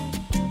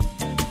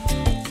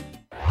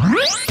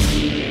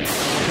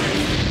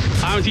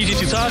 I'm TG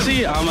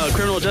Tutasi. I'm a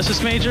criminal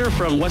justice major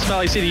from West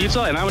Valley City,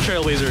 Utah, and I'm a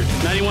trailblazer.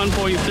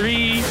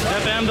 91.3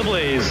 FM The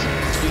Blaze.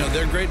 You know,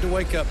 they're great to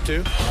wake up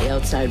to. The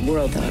outside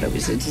world thought it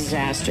was a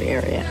disaster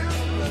area.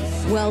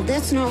 Well,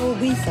 that's not what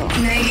we thought.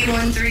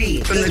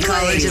 91.3 from the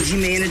College of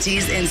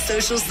Humanities and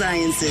Social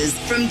Sciences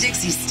from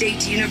Dixie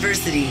State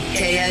University.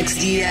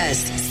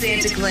 KXDS,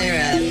 Santa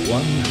Clara.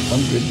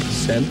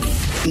 100%.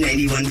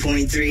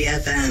 91.3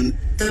 FM.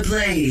 The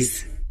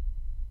Blaze.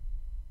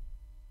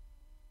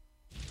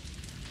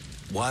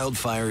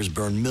 Wildfires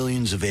burn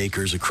millions of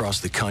acres across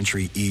the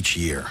country each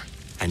year.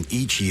 And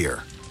each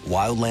year,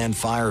 wildland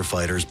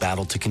firefighters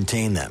battle to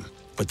contain them.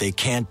 But they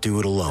can't do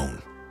it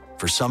alone.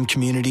 For some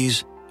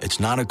communities, it's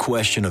not a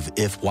question of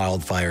if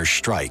wildfires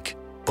strike,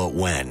 but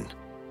when.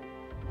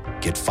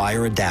 Get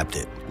fire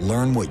adapted.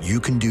 Learn what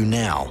you can do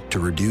now to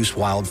reduce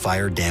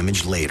wildfire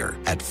damage later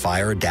at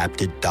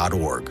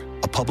fireadapted.org.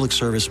 A public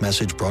service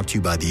message brought to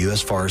you by the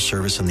U.S. Forest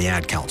Service and the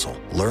Ad Council.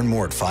 Learn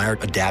more at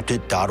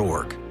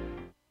fireadapted.org.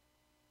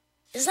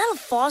 Is that a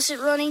faucet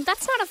running?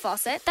 That's not a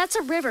faucet. That's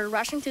a river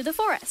rushing through the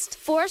forest.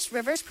 Forest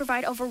rivers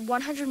provide over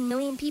 100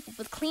 million people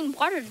with clean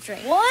water to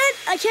drink. What?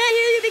 I can't hear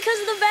you because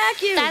of the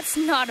vacuum. That's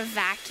not a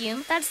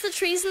vacuum. That's the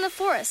trees in the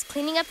forest,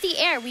 cleaning up the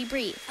air we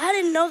breathe. I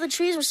didn't know the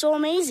trees were so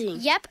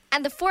amazing. Yep,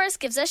 and the forest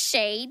gives us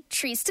shade,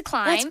 trees to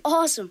climb. That's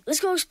awesome. Let's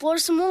go explore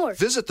some more.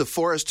 Visit the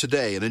forest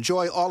today and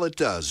enjoy all it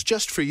does,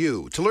 just for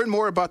you. To learn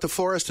more about the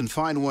forest and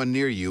find one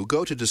near you,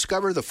 go to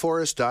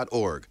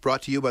discovertheforest.org.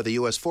 Brought to you by the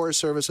U.S. Forest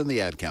Service and the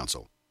Ad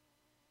Council.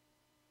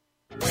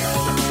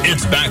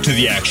 It's back to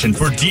the action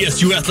for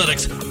DSU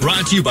Athletics,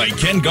 brought to you by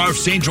Ken Garff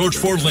St. George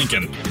Ford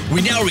Lincoln.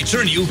 We now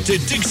return you to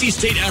Dixie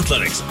State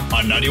Athletics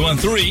on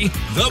 91.3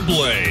 The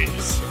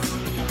Blaze.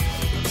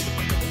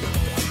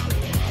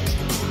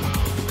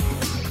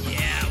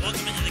 Yeah,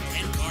 welcome into the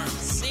Ken Garff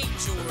St.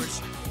 George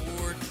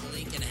Ford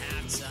Lincoln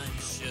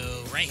halftime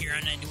show right here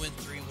on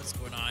 91.3. What's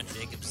going on?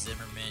 Jacob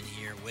Zimmerman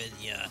here with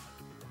you.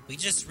 We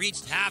just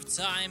reached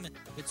halftime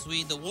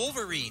between the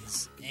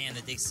Wolverines and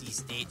the Dixie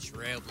State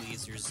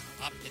Trailblazers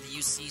up in the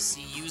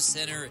UCCU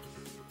Center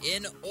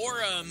in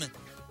Orem.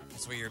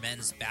 That's where your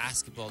men's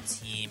basketball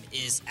team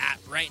is at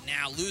right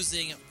now,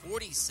 losing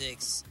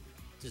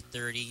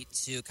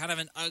 46-32. Kind of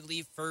an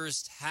ugly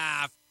first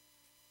half,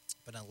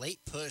 but a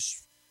late push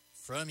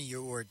from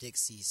your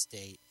Dixie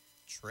State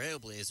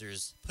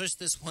Trailblazers pushed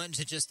this one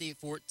to just a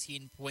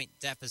 14-point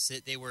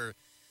deficit. They were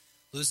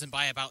losing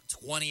by about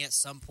 20 at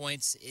some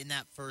points in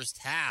that first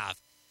half.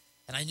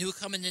 And I knew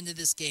coming into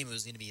this game it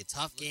was going to be a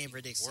tough game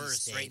for Dixie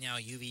State. Right now,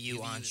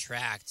 UVU on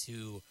track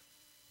to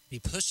be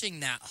pushing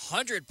that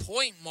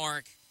 100-point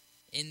mark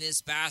in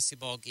this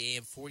basketball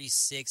game.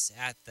 46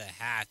 at the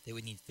half. They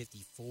would need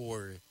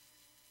 54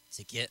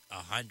 to get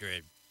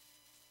 100.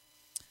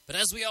 But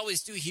as we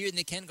always do here in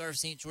the Ken Garff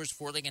St. George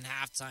Ford Lincoln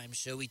halftime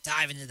show, we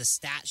dive into the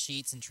stat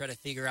sheets and try to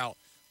figure out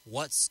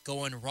what's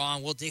going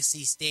wrong. Well,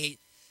 Dixie State,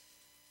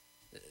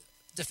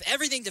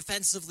 everything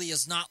defensively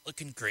is not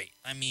looking great.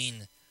 I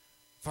mean,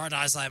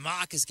 Fardaz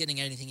Aimaq is getting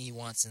anything he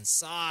wants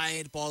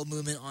inside. Ball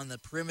movement on the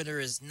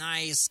perimeter is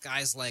nice.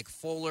 Guys like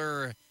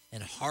Fuller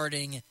and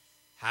Harding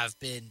have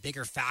been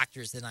bigger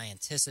factors than I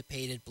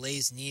anticipated.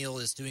 Blaze Neal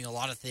is doing a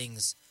lot of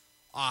things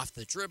off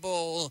the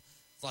dribble,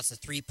 lots of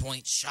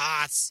three-point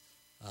shots.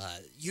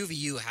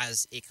 UVU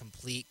has a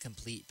complete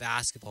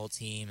basketball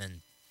team,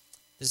 and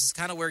this is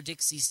kind of where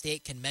Dixie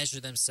State can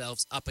measure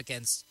themselves up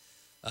against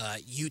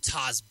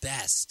Utah's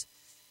best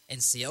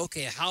and see,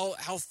 okay,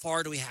 how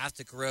far do we have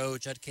to grow?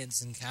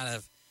 Judkins and kind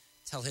of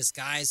tell his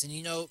guys. And,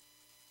 you know,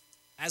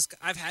 as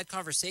I've had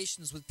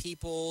conversations with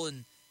people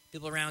and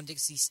people around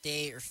Dixie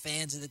State or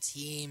fans of the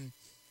team,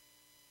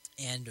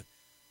 and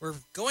we're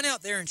going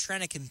out there and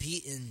trying to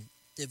compete in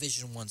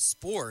Division I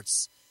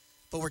sports,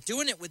 but we're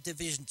doing it with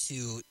Division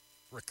II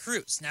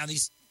recruits. Now,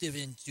 these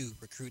Division II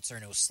recruits are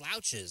no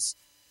slouches,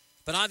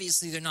 but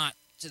obviously they're not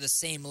to the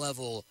same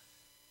level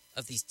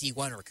of these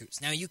D1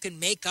 recruits. Now, you can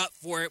make up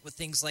for it with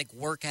things like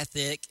work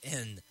ethic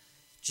and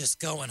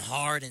just going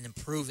hard and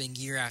improving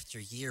year after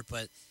year,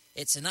 but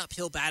it's an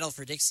uphill battle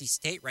for Dixie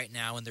State right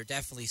now, and they're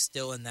definitely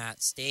still in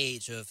that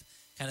stage of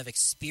kind of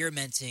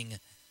experimenting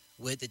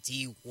with the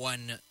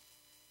D1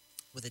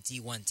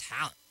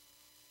 talent.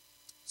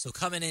 So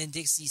coming in,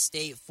 Dixie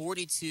State,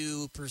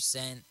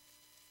 42%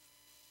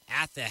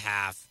 at the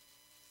half,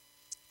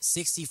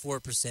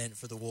 64%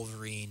 for the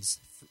Wolverines.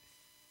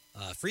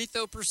 Free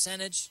throw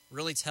percentage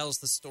really tells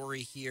the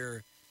story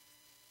here.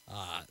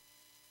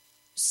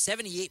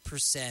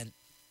 78%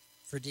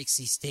 for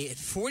Dixie State and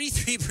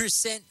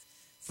 43%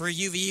 for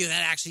UVU.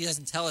 That actually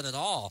doesn't tell it at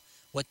all.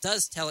 What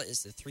does tell it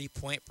is the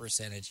three-point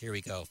percentage. Here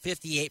we go.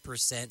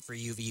 58% for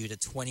UVU to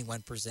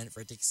 21%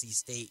 for Dixie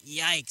State.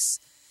 Yikes.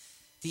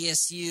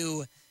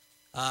 DSU,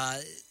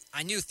 I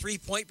knew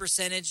three-point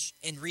percentage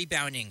and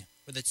rebounding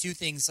were the two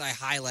things I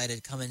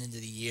highlighted coming into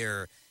the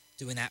year,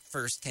 doing that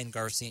first Ken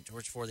Garff St.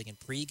 George Ford Lincoln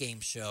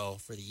pregame show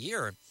for the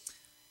year.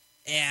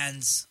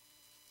 And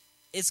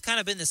it's kind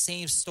of been the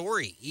same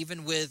story,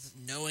 even with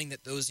knowing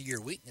that those are your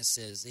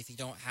weaknesses. If you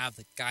don't have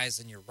the guys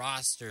in your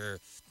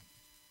roster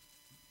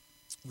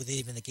with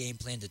even the game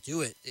plan to do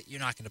it, you're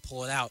not going to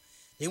pull it out.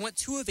 They went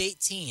 2 of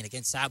 18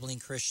 against Abilene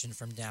Christian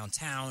from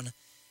downtown.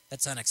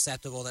 That's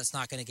unacceptable. That's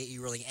not going to get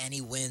you really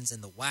any wins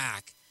in the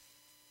WAC.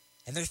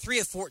 And they're 3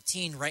 of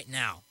 14 right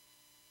now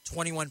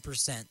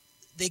 21%.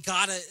 They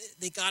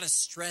gotta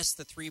stress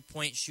the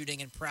 3-point shooting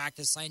in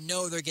practice. I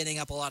know they're getting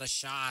up a lot of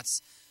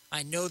shots.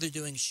 I know they're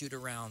doing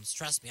shoot-arounds.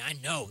 Trust me, I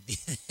know.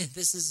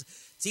 This is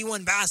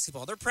D1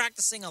 basketball. They're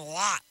practicing a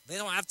lot. They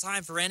don't have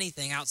time for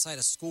anything outside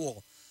of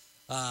school.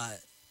 But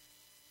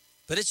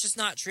it's just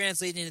not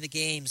translating into the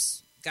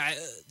games.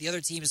 The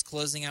other team is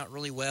closing out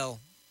really well.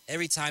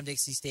 Every time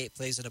Dixie State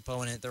plays an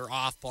opponent, they're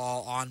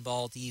off-ball,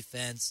 on-ball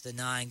defense,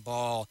 denying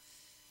ball.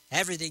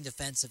 Everything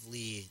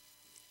defensively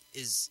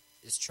is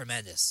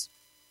tremendous.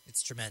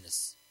 It's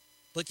tremendous.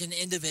 Looking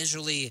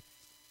individually,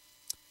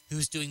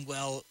 who's doing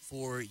well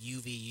for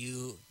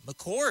UVU?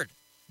 McCord,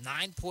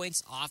 9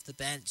 points off the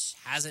bench,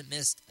 hasn't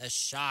missed a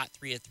shot,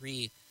 3 of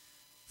 3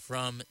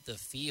 from the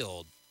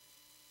field.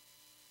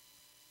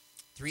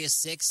 3 of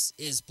 6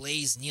 is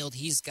Blaze Neild.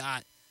 He's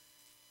got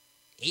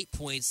 8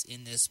 points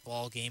in this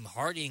ball game.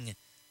 Harding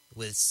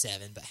with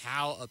 7. But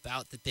how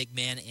about the big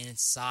man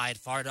inside?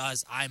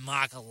 Fardaz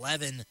Imok,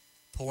 11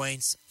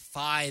 points,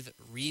 5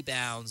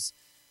 rebounds.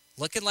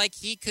 Looking like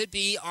he could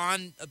be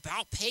on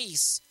about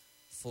pace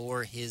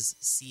for his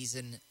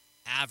season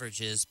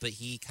averages, but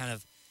he kind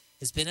of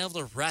has been able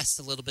to rest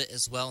a little bit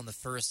as well in the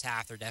first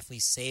half. They're definitely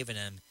saving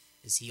him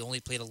as he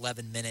only played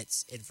 11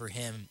 minutes, and for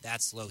him,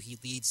 that's low. He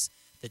leads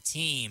the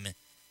team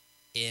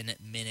in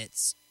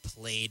minutes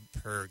played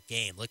per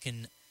game.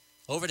 Looking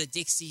over to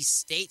Dixie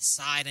State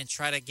side and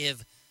try to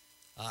give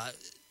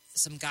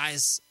some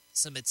guys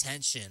some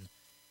attention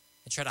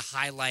and try to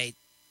highlight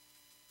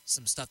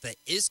some stuff that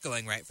is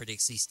going right for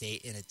Dixie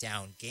State in a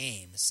down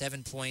game.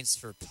 7 points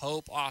for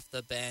Pope off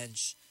the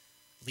bench.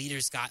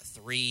 Leader's got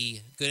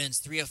 3. Gooden's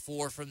 3 of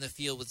 4 from the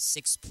field with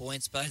 6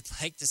 points, but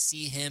I'd like to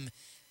see him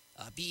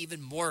be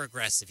even more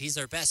aggressive. He's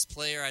our best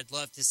player. I'd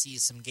love to see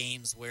some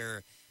games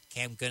where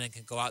Cam Gooden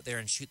can go out there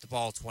and shoot the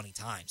ball 20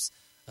 times.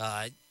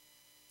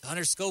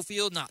 Hunter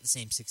Schofield, not the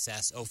same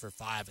success. 0 for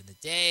 5 in the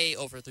day,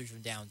 0 for 3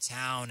 from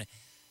downtown.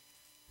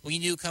 We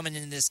knew coming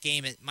into this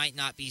game it might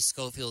not be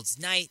Schofield's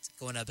night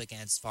going up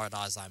against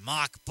Fardaz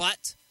Imok,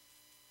 but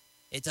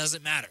it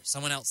doesn't matter.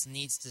 Someone else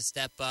needs to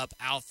step up.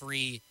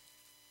 Alfrey,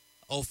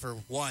 0 for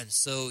 1.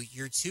 So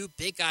your 2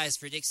 big guys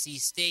for Dixie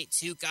State,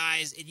 2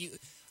 guys. And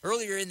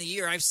earlier in the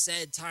year, I've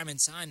said time and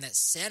time that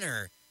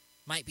center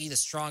might be the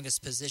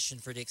strongest position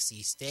for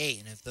Dixie State.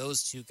 And if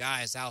those 2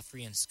 guys,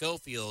 Alfrey and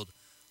Schofield,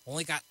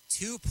 only got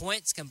 2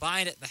 points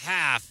combined at the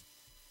half,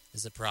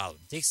 is a problem.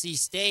 Dixie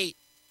State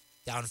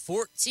down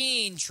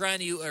 14, trying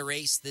to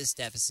erase this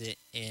deficit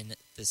in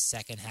the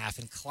second half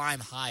and climb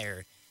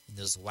higher in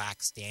those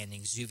WAC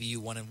standings. UVU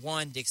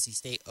 1-1, Dixie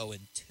State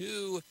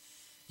 0-2.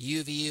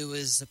 UVU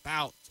is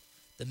about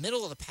the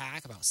middle of the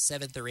pack, about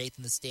 7th or 8th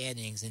in the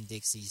standings, in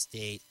Dixie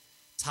State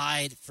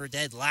tied for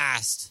dead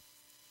last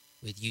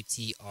with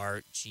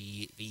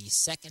UTRGV.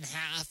 Second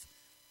half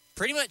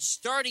pretty much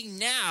starting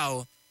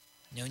now.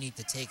 No need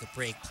to take a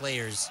break.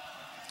 Players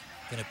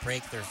going to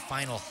break their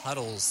final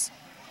huddles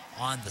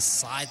on the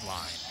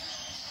sideline.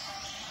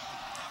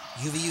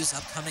 UVU's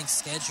upcoming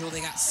schedule, they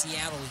got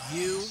Seattle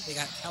U, they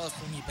got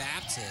California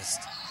Baptist.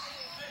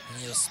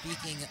 And,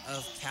 speaking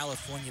of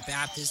California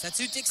Baptist, that's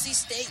who Dixie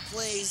State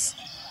plays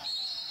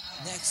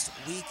next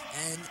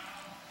weekend.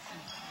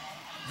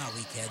 Not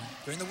weekend,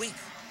 during the week.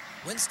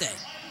 Wednesday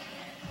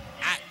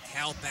at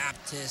Cal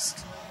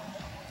Baptist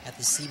at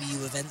the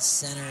CBU Events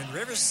Center in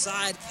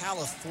Riverside,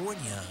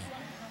 California.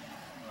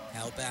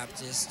 Cal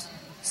Baptist,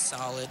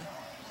 solid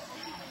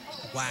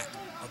WAC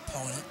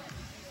opponent.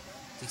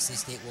 Dixie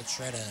State will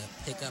try to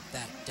pick up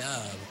that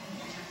dub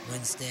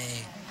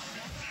Wednesday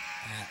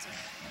at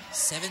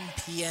 7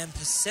 p.m.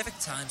 Pacific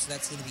time, so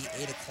that's going to be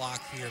 8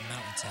 o'clock here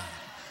Mountain Time.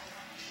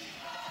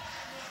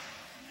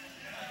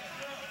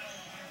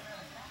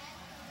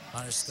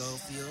 Hunter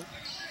Schofield,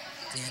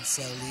 Dan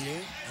Sell leader,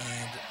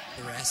 and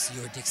the rest of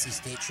your Dixie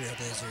State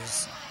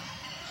Trailblazers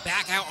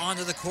back out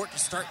onto the court to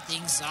start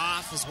things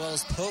off, as well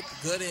as Pope,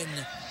 Gooden,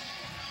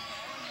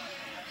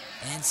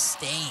 and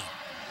Stain.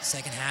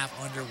 Second half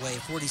underway,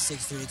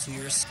 46-32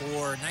 your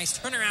score. Nice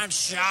turnaround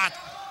shot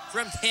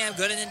from Cam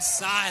Gooden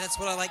inside. That's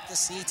what I like to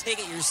see. Take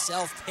it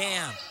yourself,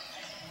 Cam.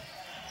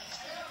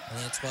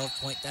 Only a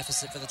 12-point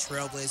deficit for the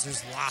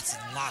Trailblazers. Lots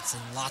and lots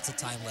and lots of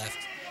time left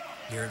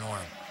here in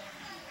Orem.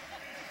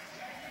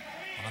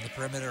 On the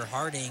perimeter,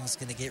 Harding's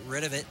going to get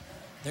rid of it.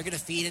 They're going to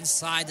feed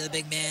inside to the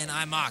big man,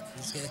 Imok.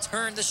 He's going to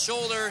turn the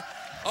shoulder.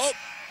 Oh,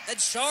 a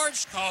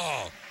charge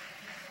call.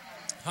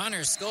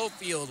 Hunter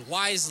Schofield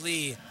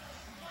wisely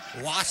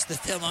watched the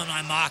film on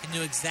Imok and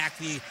knew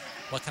exactly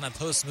what kind of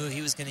post move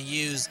he was going to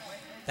use.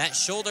 That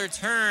shoulder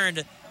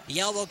turned. The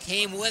elbow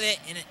came with it,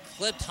 and it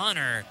clipped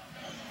Hunter.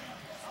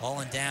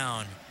 Falling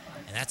down,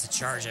 and that's a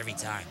charge every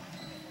time.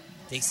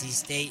 Dixie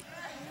State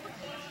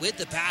with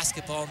the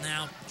basketball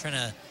now, trying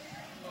to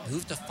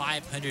move to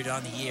 500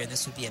 on the year, and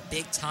this would be a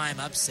big-time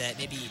upset,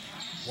 maybe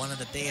one of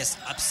the biggest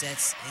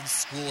upsets in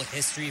school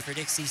history for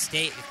Dixie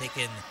State if they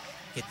can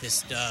get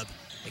this dub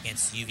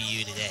against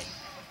UVU today.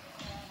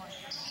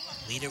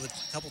 Leader with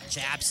a couple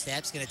jab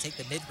steps, going to take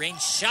the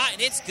mid-range shot,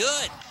 and it's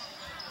good.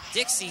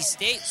 Dixie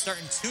State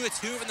starting 2 of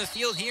 2 from the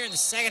field here in the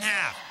second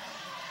half.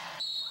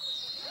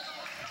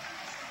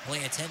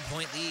 Only a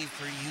 10-point lead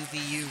for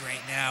UVU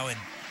right now, and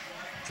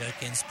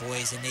Judkins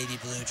boys in navy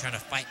blue trying to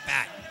fight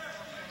back.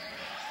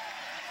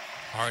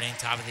 Harding,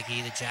 top of the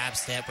key, the jab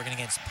step, working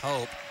against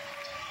Pope.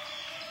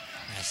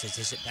 Nash to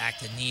dish it back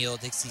to Neal.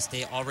 Dixie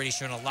State already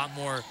showing a lot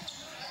more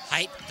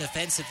height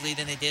defensively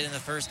than they did in the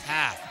first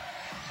half.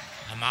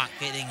 Amat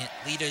getting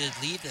leader to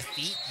leave the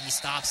feet. He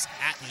stops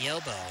at the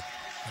elbow.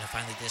 And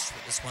finally dish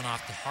this one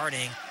off to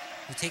Harding,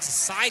 who takes a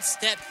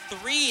sidestep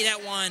three.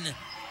 That one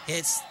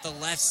hits the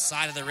left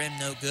side of the rim,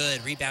 no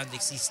good. Rebound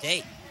Dixie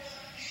State.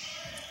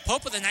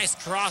 Pope with a nice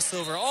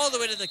crossover all the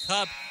way to the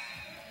cup.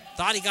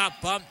 Thought he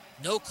got bumped.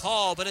 No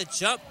call, but a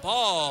jump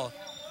ball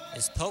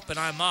as Pope and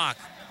Imok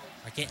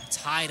are getting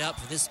tied up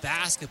for this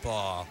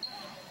basketball.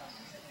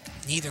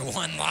 Neither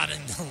one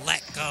wanting to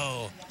let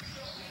go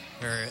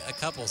for a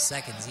couple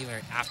seconds,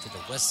 even after the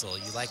whistle.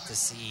 You like to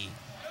see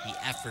the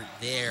effort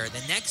there.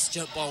 The next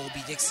jump ball will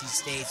be Dixie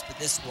State's, but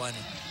this one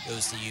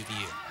goes to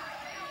UVU.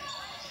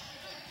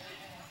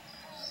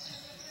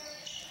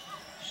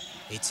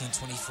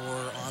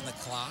 18:24 on the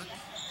clock.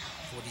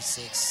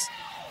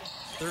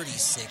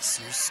 46-36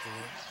 your score.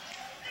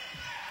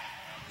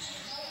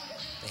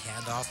 The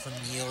handoff from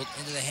Neal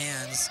into the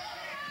hands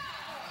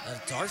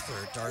of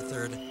Darthard.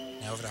 Darthard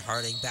now over to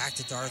Harding. Back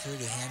to Darthard,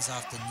 who hands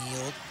off to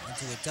Neal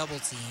into a double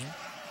team.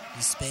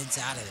 He spins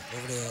out of it.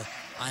 Over to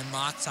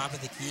Imok, top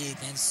of the key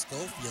against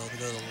Schofield to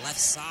go to the left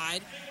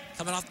side.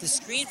 Coming off the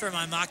screen from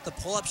Imok, the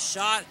pull-up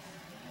shot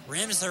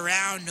rims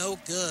around, no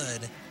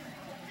good.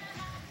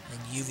 And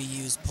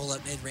UVU's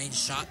pull-up mid-range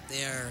shot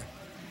there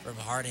from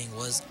Harding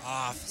was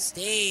off.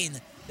 Stain,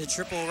 the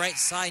triple right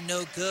side,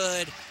 no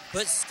good.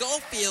 But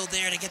Schofield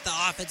there to get the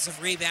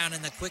offensive rebound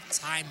and the quick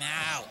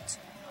timeout.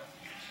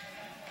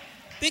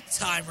 Big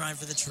time run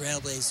for the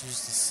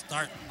Trailblazers to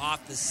start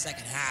off the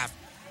second half.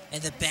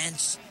 And the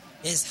bench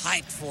is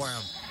hyped for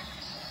him.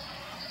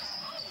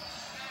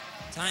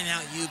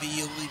 Timeout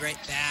UVU. We'll be right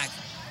back.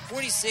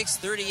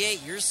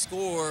 46-38 your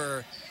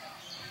score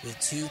with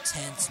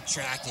 2:10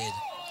 subtracted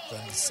from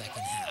the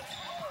second half.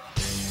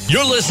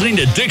 You're listening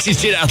to Dixie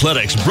State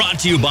Athletics, brought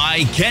to you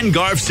by Ken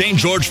Garff St.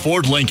 George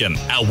Ford Lincoln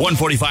at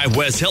 145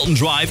 West Hilton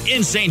Drive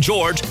in St.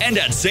 George and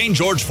at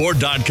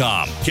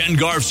stgeorgeford.com. Ken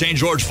Garff St.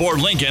 George Ford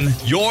Lincoln,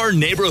 your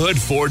neighborhood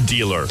Ford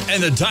dealer,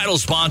 and the title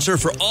sponsor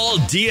for all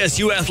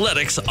DSU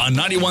athletics on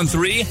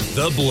 91.3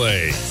 The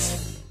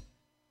Blaze.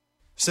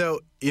 So,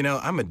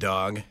 I'm a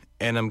dog,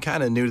 and I'm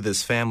kind of new to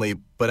this family,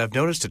 but I've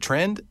noticed a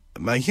trend.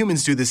 My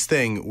humans do this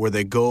thing where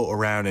they go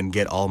around and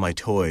get all my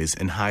toys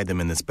and hide them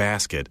in this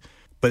basket.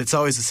 But it's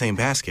always the same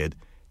basket,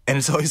 and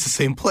it's always the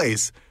same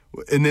place.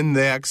 And then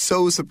they act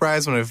so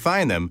surprised when I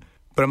find them.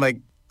 But I'm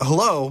like,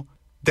 hello,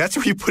 that's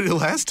where you put it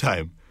last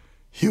time.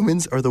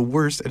 Humans are the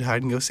worst at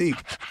hide-and-go-seek.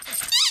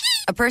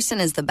 A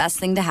person is the best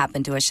thing to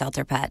happen to a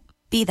shelter pet.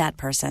 Be that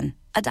person.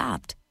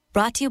 Adopt.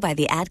 Brought to you by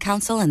the Ad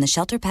Council and the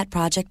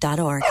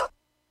ShelterPetProject.org.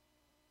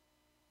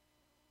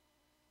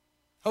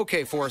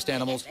 Okay, forest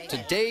animals,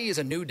 today is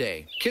a new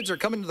day. Kids are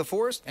coming to the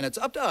forest, and it's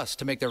up to us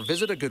to make their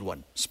visit a good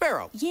one.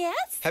 Sparrow.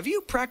 Yes? Have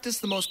you practiced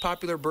the most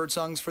popular bird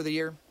songs for the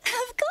year?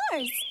 Of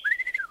course.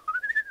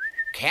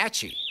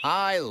 Catchy.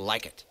 I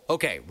like it.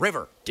 Okay,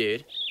 River.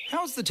 Dude.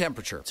 How's the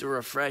temperature? It's a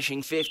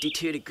refreshing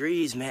 52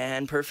 degrees,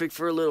 man. Perfect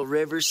for a little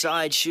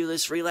riverside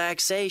shoeless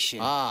relaxation.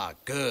 Ah,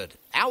 good.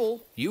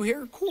 Owl, you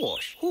here?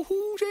 Course.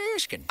 Who's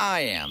asking? I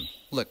am.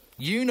 Look,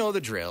 you know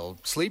the drill.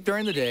 Sleep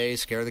during the day,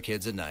 scare the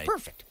kids at night.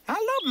 Perfect. I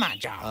love my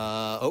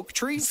job. Oak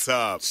Tree? What's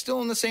up?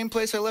 Still in the same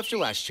place I left you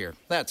last year.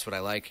 That's what I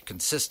like.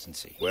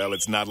 Consistency. Well,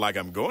 it's not like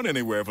I'm going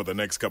anywhere for the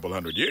next couple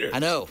hundred years. I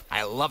know.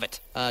 I love it.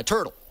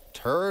 Turtle.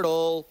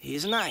 Turtle.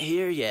 He's not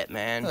here yet,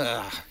 man.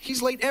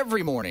 He's late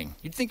every morning.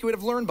 You'd think he would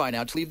have learned by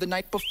now to leave the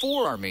night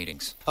before our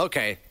meetings.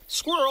 Okay.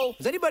 Squirrel.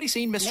 Has anybody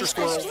seen Mr.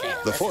 Squirrel?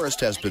 The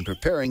Forest has been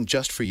preparing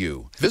just for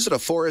you. Visit a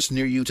forest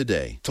near you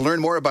today. To learn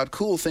more about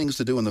cool things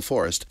to do in the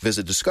forest,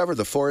 visit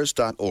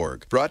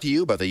discovertheforest.org. Brought to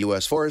you by the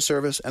U.S. Forest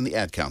Service and the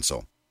Ad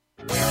Council.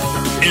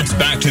 It's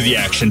back to the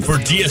action for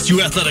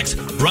DSU Athletics,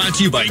 brought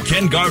to you by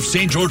Ken Garff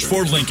St. George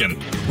Ford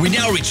Lincoln. We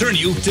now return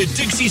you to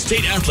Dixie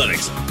State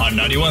Athletics on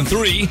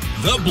 91.3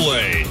 The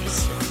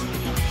Blaze.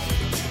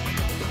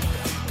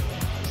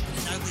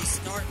 An ugly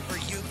start for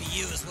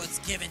UVU is what's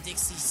given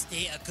Dixie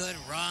State a good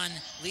run.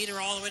 Leader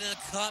all the way to the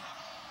cup.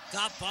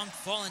 Got bumped,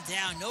 falling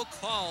down. No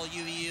call,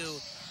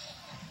 UVU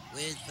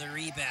with the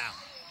rebound.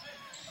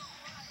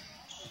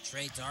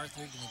 Trey Darthard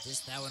going to dish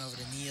that one over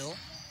to Neal.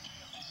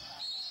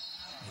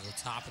 Neal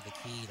top of the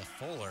key to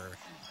Fuller.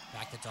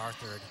 Back to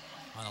Darthard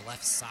on the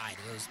left side.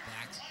 Goes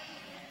back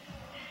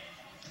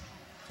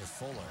to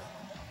Fuller.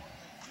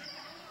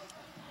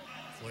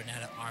 Fuller now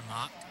to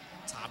Armok.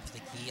 Top of the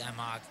key.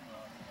 Armok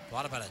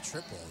brought about a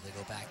triple. They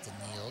go back to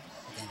Neal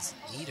against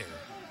Leader.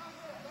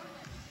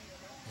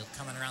 Neal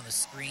coming around the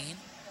screen.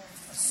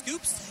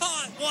 Scoops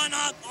on. One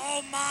up.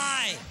 Oh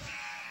my.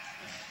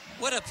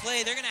 What a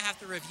play. They're going to have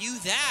to review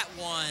that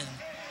one.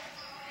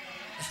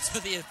 That's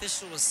what the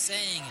official was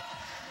saying.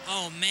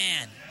 Oh,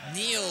 man.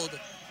 Neal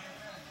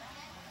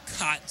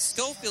got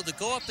Schofield to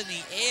go up in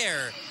the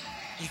air.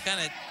 He kind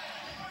of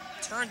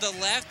turned to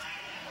left,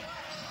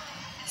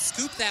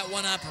 scooped that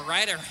one up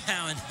right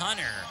around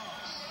Hunter.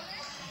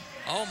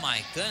 Oh,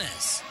 my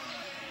goodness.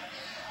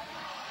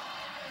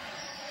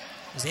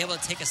 Was able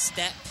to take a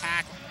step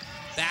back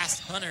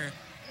past Hunter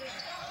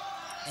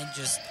and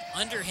just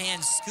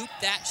underhand scoop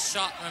that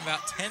shot from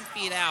about 10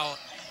 feet out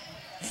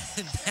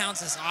and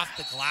bounces off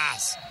the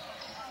glass.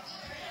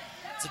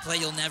 It's a play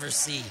you'll never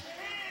see.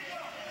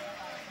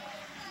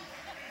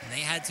 And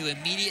they had to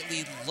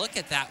immediately look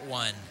at that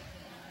one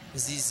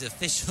because these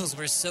officials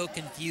were so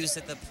confused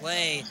at the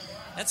play.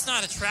 That's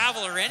not a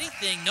travel or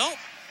anything. Nope.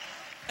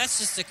 That's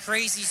just a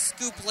crazy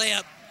scoop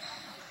layup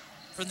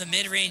from the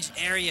mid-range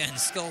area, and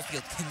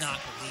Schofield cannot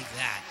believe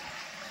that.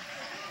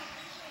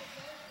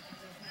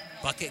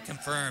 Bucket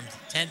confirmed.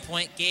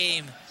 10-point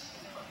game.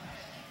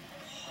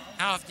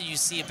 How often do you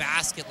see a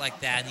basket like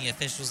that and the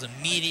officials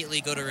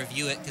immediately go to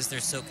review it because they're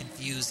so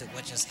confused at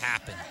what just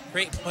happened?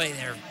 Great play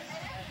there.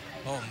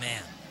 Oh,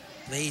 man.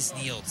 Blaze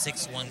Neal,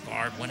 6'1"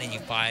 guard,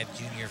 185,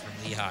 junior from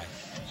Lehigh.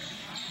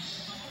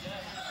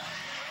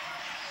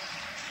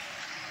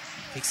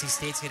 Dixie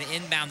State's going to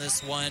inbound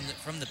this one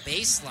from the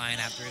baseline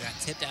after it got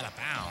tipped out of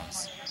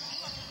bounds.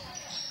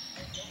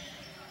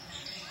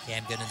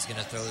 Cam Gooden's going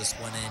to throw this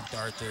one in.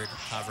 Darthard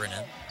covering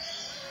him.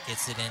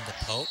 Gets it into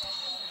Pope.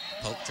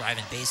 Pope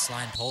driving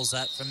baseline, pulls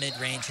up from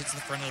mid-range, hits the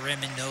front of the rim,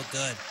 and no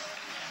good.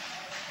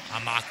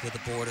 Amak with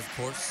the board, of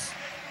course.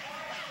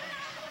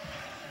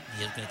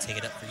 Neal's going to take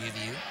it up for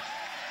UVU.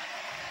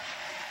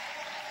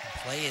 The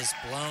play is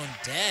blown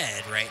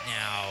dead right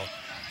now.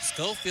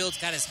 Schofield's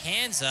got his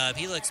hands up.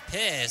 He looks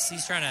pissed.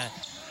 He's trying to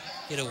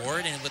get a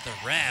word in with the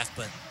ref,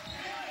 but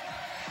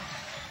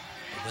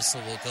the whistle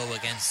will go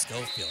against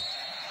Schofield.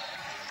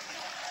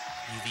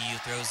 UVU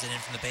throws it in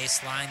from the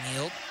baseline.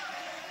 Neal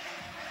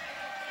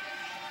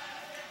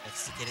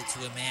looks to get it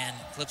to a man,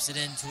 flips it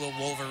into a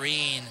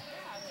Wolverine.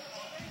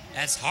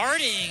 That's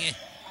Harding.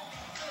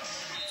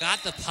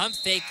 Got the pump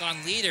fake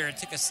on Leader and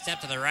took a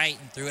step to the right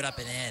and threw it up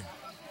and in.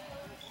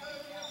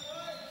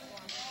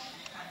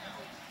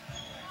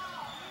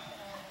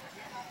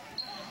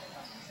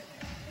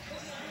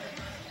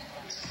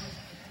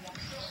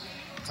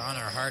 Connor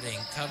Harding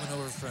coming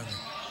over from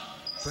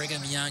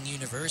Brigham Young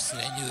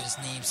University. I knew his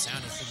name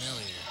sounded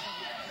familiar.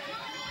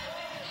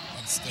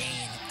 And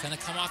Stain going to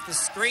come off the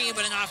screen,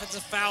 but an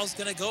offensive foul is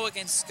going to go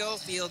against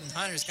Schofield, and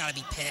Hunter's got to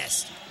be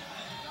pissed.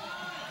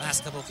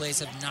 Last couple of plays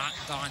have not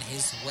gone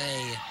his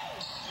way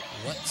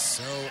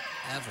whatsoever.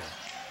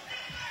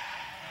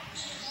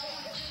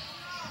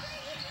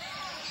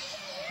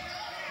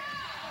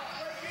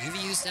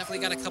 UVU's definitely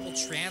got a couple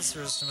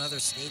transfers from other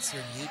states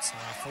here in Utah.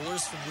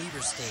 Fuller's from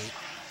Weber State.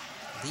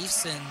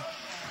 Leifson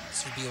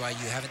is from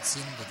BYU. Haven't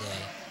seen him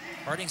today.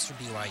 Harding's from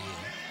BYU.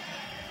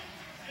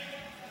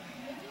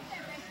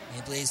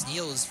 And Blaze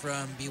Neal is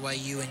from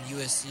BYU and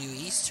USU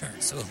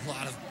Eastern. So a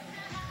lot of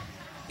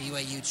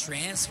BYU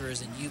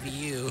transfers in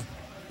UVU.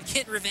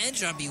 Getting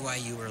revenge on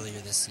BYU earlier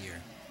this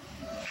year.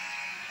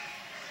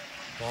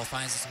 Ball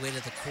finds its way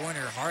to the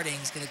corner.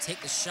 Harding's going to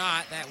take the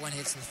shot. That one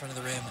hits in the front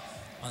of the rim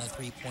on the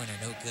three-pointer.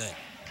 No good.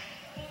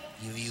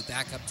 UVU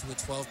back up to a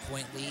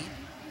 12-point lead.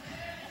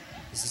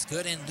 This is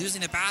good, and losing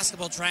the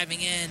basketball,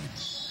 driving in,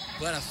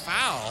 but a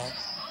foul.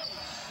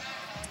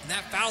 And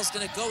that foul's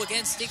going to go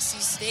against Dixie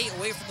State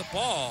away from the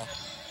ball.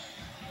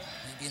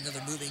 Maybe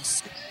another moving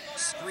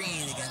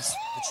screen against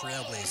the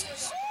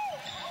Trailblazers.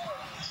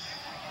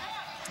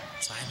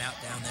 Timeout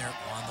down there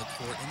on the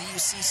court in the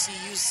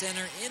UCCU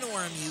Center in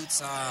Orem,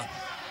 Utah.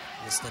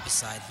 We'll step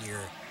aside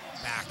here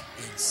back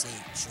in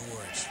St.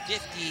 George.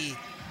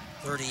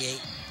 50-38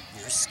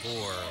 your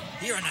score.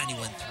 Here on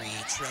 91.3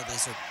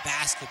 Trailblazer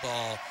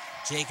basketball.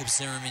 Jacob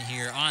Zimmerman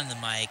here on the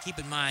mic. Keep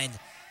in mind,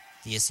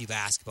 DSU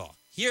basketball.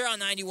 Here on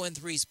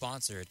 91.3,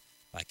 sponsored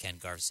by Ken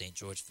Garff St.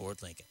 George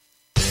Ford Lincoln.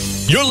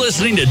 You're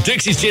listening to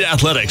Dixie State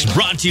Athletics,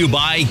 brought to you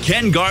by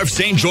Ken Garff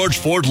St. George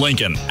Ford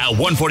Lincoln at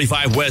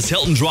 145 West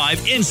Hilton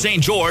Drive in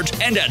St. George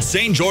and at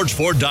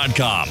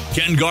stgeorgeford.com.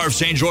 Ken Garff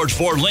St. George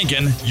Ford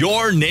Lincoln,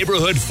 your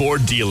neighborhood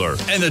Ford dealer,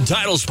 and the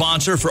title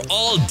sponsor for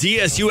all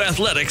DSU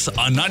athletics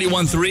on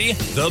 91.3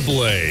 The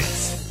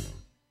Blaze.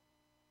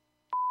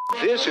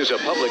 This is a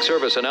public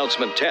service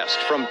announcement test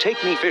from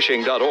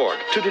TakeMeFishing.org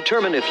to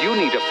determine if you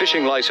need a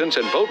fishing license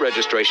and boat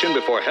registration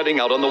before heading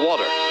out on the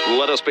water.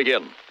 Let us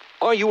begin.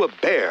 Are you a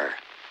bear?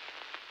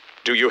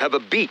 Do you have a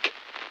beak?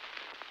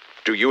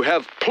 Do you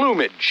have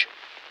plumage?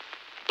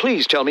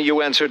 Please tell me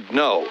you answered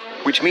no,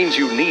 which means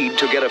you need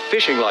to get a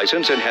fishing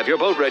license and have your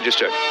boat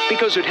registered,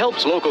 because it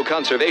helps local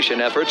conservation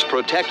efforts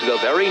protect the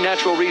very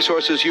natural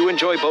resources you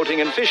enjoy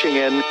boating and fishing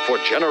in for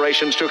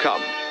generations to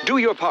come. Do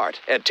your part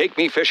at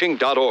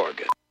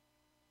TakeMeFishing.org.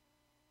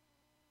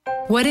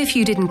 What if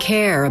you didn't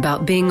care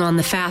about being on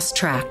the fast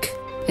track?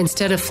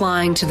 Instead of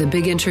flying to the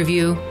big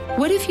interview,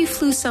 what if you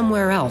flew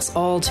somewhere else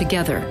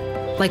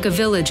altogether? Like a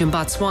village in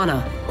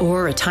Botswana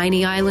or a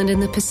tiny island in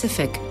the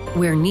Pacific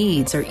where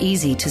needs are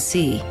easy to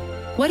see.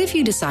 What if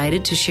you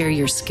decided to share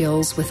your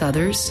skills with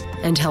others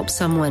and help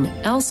someone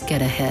else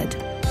get ahead?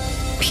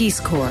 Peace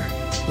Corps.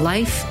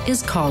 Life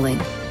is calling.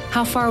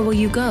 How far will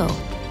you go?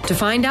 To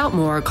find out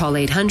more, call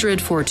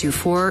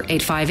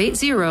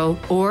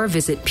 800-424-8580 or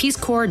visit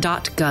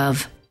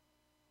peacecorps.gov.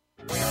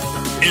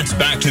 It's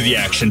back to the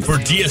action for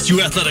DSU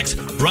Athletics,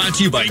 brought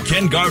to you by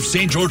Ken Garff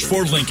St. George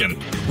Ford Lincoln.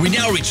 We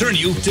now return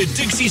you to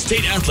Dixie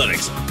State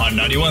Athletics on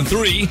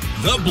 91.3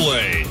 The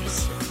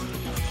Blaze.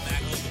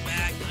 Welcome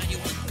back.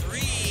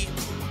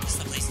 91.3 is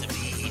the place to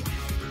be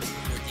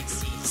for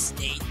Dixie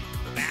State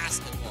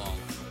basketball.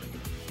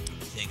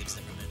 Jacob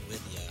Zimmerman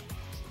with you.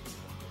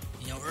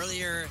 You know,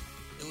 earlier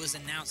it was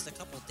announced a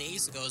couple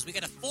days ago as we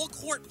got a full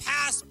court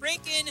pass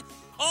breaking.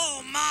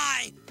 Oh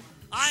my!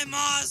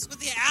 Imaz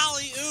with the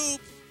alley-oop.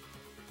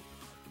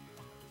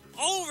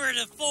 Over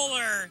to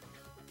Fuller.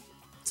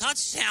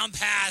 Touchdown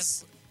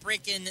pass.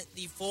 Breaking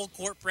the full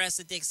court press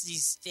at Dixie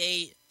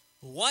State.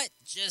 What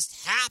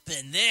just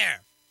happened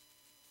there?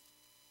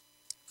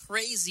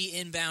 Crazy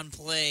inbound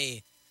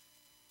play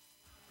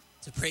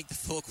to break the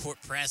full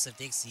court press of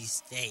Dixie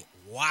State.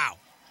 Wow.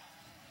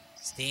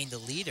 Staying the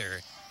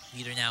leader.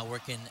 Leader now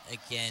working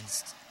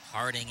against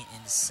Harding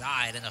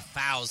inside. And a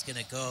foul is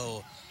going to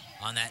go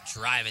on that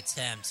drive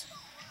attempt.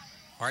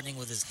 Harding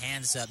with his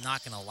hands up,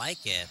 not going to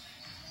like it.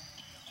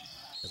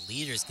 The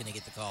leader's going to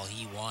get the call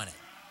he wanted.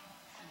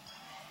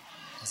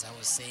 As I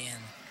was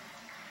saying,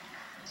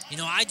 you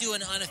know, I do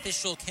an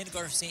unofficial Ken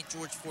Garff St.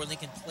 George Ford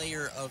Lincoln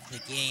player of the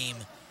game.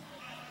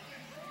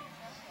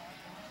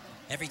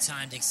 Every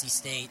time Dixie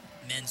State,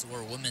 men's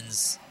or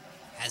women's,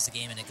 has a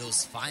game and it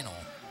goes final,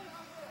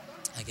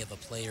 I give a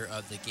player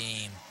of the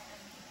game.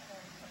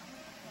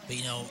 But,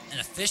 you know, an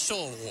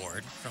official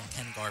award from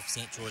Ken Garff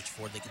St. George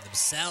Ford Lincoln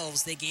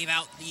themselves, they gave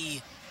out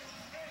the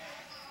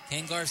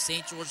Ken Garff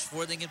St. George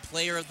Ford Lincoln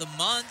Player of the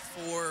Month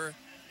for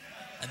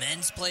a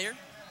men's player,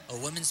 a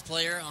women's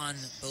player on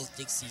both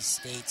Dixie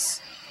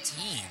State's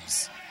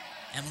teams.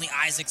 Emily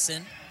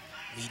Isaacson,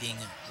 leading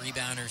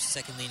rebounder,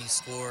 second leading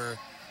scorer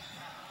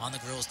on the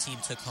girls' team,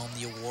 took home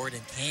the award,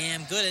 and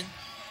Cam Gooden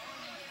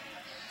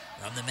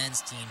from the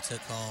men's team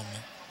took home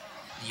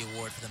the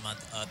award for the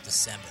month of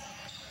December.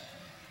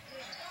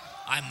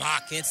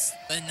 Imaz gets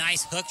the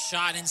nice hook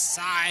shot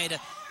inside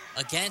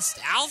against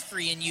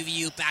Alfrey, and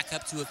UVU back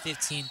up to a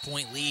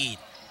 15-point lead.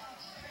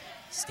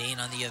 Staying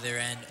on the other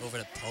end over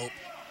to Pope.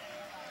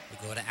 They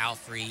go to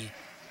Alfrey.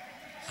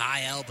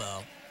 High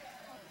elbow.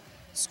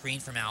 Screen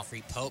from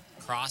Alfrey. Pope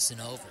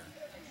crossing over.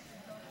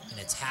 Can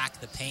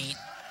attack the paint.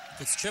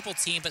 Gets triple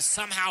team, but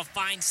somehow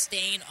finds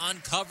Stain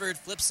uncovered.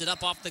 Flips it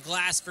up off the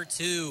glass for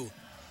two.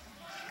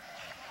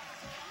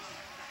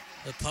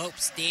 The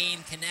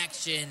Pope-Stain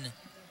connection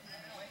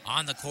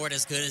on the court,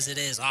 as good as it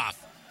is,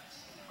 off.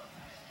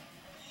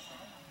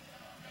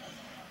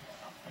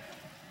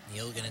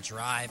 Neal going to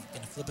drive,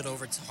 going to flip it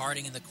over to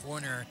Harding in the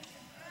corner.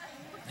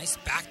 Nice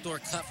backdoor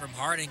cut from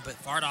Harding,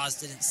 but Fardaws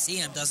didn't see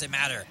him. Doesn't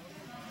matter.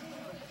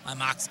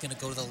 Imaz going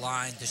to go to the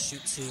line to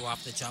shoot two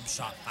off the jump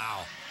shot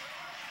foul.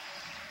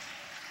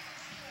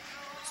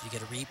 So you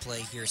get a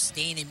replay here.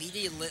 Stain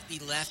immediately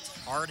left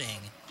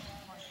Harding.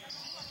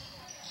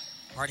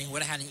 Harding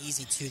would have had an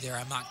easy two there.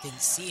 Imaz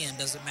didn't see him.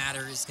 Doesn't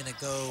matter. He's going to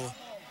go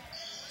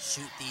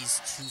shoot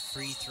these two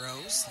free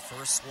throws. The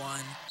first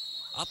one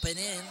up and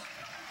in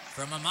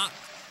from Imaz.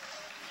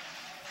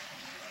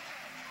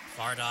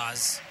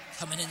 Fardaws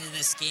coming into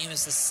this game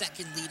as the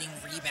second leading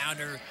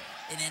rebounder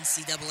in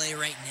NCAA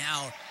right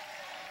now.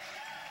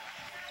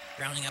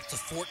 Rounding up to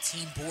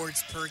 14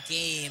 boards per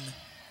game,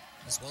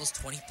 as well as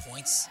 20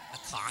 points a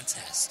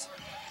contest.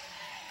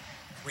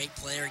 Great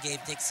player,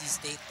 gave Dixie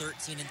State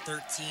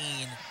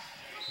 13-13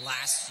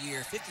 last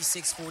year.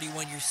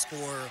 56-41 your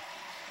score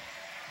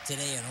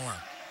today in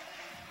Orem.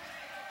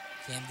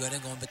 Cam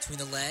Gooden going between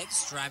the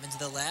legs, driving to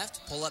the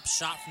left, pull-up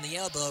shot from the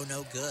elbow,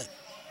 no good.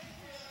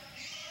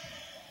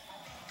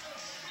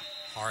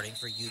 Harding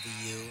for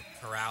UVU,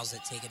 corrals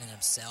it, taking it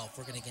himself,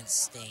 working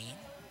against Stain.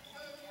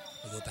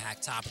 We go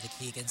back top of the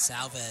key against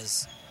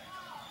Salvez,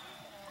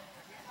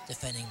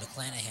 defending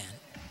McClanahan.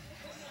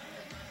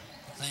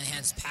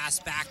 McClanahan's pass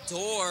back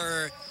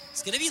door.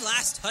 It's going to be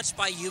last touch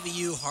by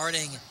UVU.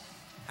 Harding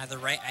had the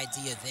right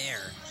idea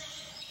there.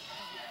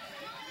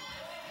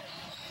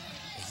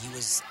 But he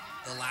was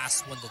the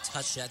last one to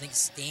touch it. I think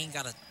Stain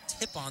got a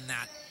tip on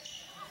that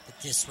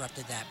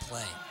disrupted that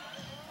play.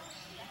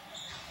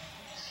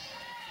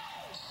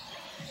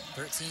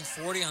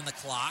 13:40 on the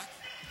clock.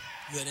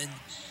 Gooden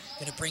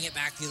going to bring it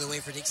back the other way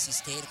for Dixie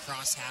State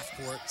across half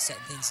court,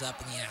 setting things up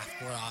in the half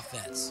court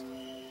offense.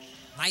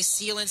 Nice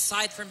seal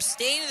inside from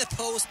Stain in the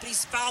post, but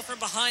he's fouled from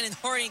behind, and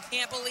Harding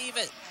can't believe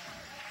it.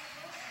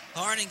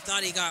 Harding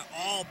thought he got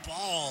all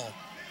ball.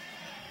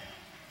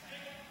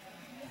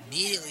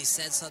 Immediately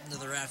said something to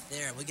the ref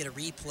there. We get a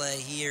replay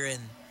here,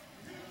 and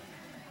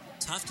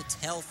tough to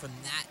tell from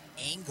that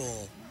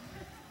angle.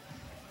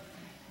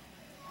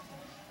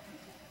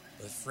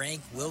 But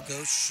Frank will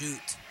go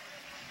shoot.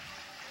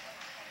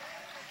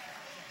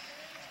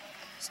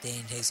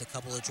 Stain takes a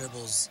couple of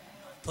dribbles,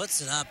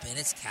 puts it up, and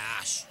it's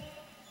cash.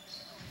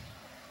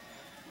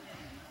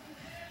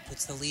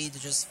 Puts the lead to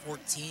just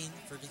 14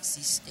 for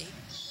Dixie State.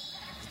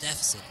 The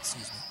deficit,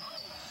 excuse me.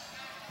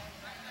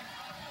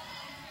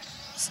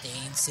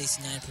 Stain,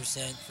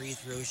 69% free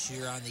throw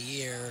shooter on the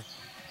year.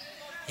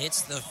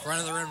 Hits the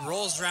front of the rim,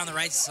 rolls around the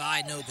right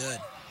side, no good.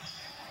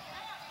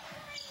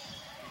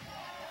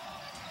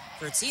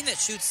 For a team that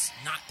shoots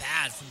not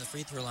bad from the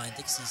free throw line,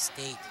 Dixie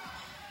State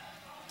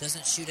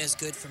doesn't shoot as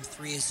good from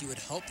three as you would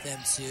hope them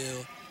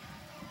to.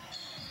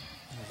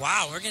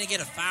 Wow, we're going to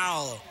get a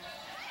foul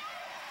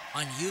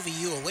on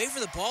UVU. Away for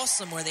the ball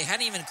somewhere. They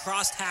hadn't even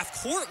crossed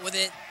half court with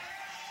it.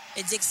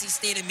 And Dixie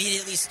State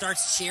immediately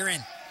starts cheering.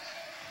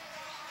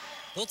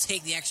 They'll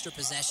take the extra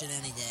possession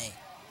any day.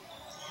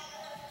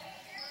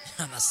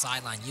 On the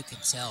sideline, you can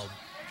tell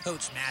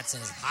Coach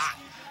Madsen is hot.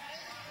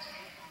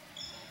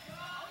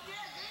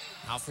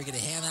 Alfrey going to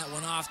hand that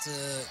one off to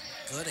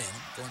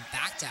Gooden. Going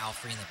back to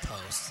Alfrey in the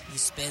post. He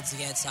spins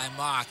against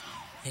Mock.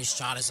 His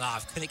shot is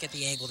off. Couldn't get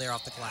the angle there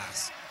off the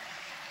glass.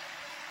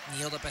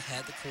 Kneeled up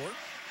ahead the court.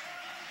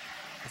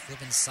 The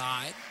flip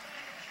inside.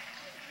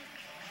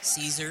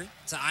 Caesar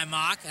to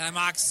Imok.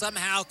 Imok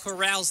somehow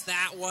corrals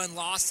that one.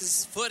 Lost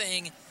his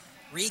footing.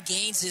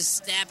 Regains his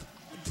step.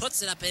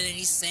 Puts it up in, and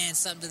he's saying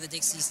something to the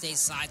Dixie State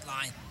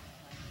sideline.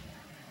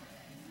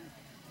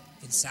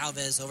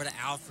 Gonsalves over to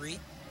Alfrey.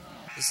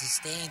 This is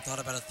Stain. Thought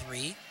about a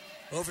three.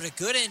 Over to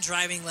Gooden,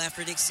 driving left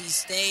for Dixie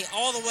State.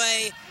 All the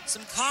way.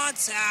 Some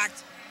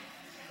contact.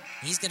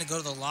 He's going to go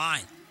to the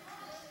line.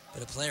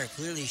 But a player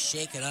clearly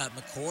shaken up.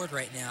 McCord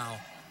right now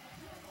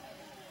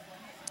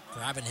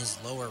grabbing his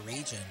lower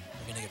region.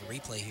 We're going to get a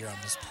replay here on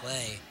this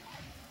play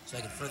so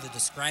I can further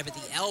describe it.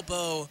 The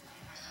elbow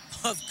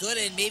of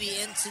Gooden maybe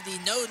into the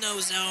no-no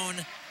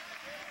zone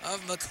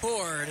of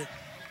McCord.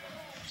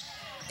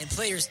 And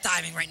players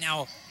diving right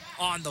now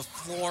on the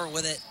floor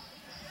with it.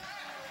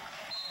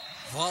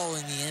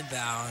 Following the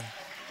inbound.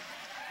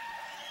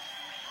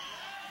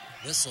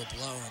 Whistle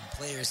blowing.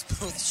 Players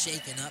both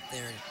shaken up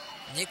there.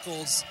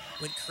 Nichols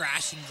went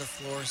crashing to the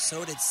floor.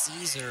 So did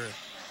Caesar.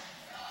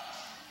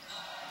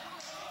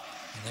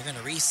 And they're going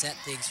to reset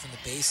things from the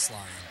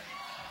baseline.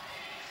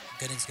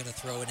 Gooden's going to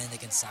throw it in to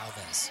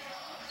Gonsalves.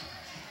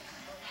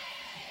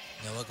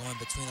 Noah going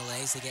between the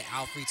legs. They get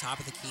Alfrey top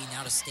of the key.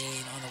 Now to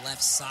Stain on the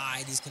left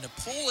side. He's going to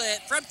pull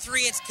it. From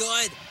three, it's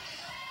good.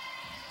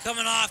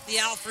 Coming off the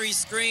Alfrey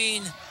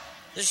screen.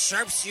 The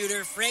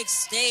sharpshooter, Frank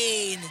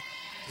Stain,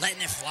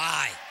 letting it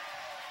fly.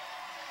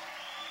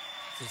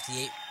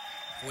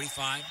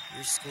 58-45,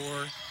 your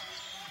score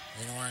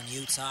in Orem,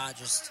 Utah,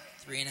 just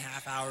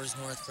 3.5 hours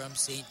north from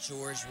St.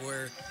 George,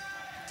 where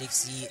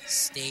Dixie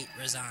State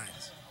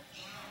resides.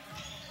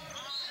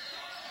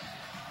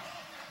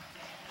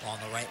 Ball on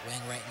the right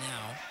wing right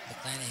now.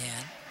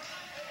 McClanahan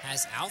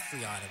has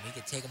Alfrey on him. He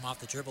can take him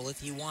off the dribble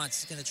if he wants.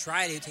 He's going to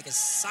try to take a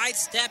side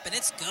step, and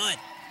it's good.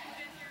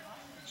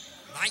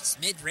 Nice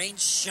mid-range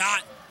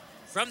shot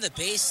from the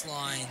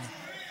baseline.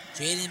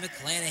 Jaden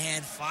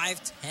McClanahan,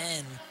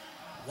 5'10",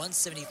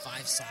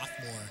 175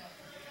 sophomore.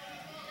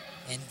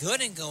 And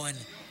Gooden going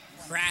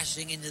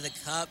crashing into the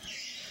cup.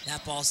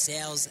 That ball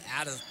sails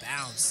out of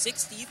bounds.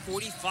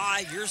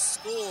 60-45, your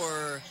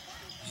score.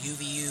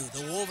 UVU,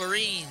 the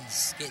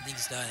Wolverines, getting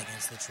things done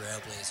against the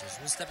Trailblazers.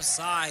 We'll step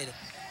aside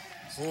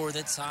for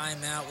the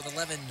timeout with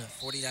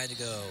 11:49 to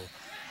go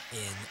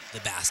in the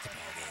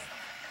basketball game.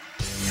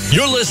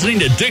 You're listening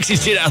to Dixie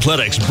State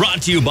Athletics,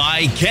 brought to you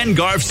by Ken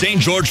Garff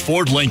St. George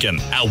Ford Lincoln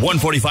at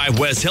 145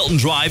 West Hilton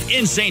Drive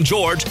in St.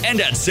 George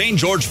and at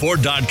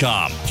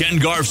stgeorgeford.com. Ken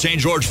Garff St.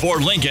 George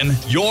Ford Lincoln,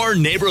 your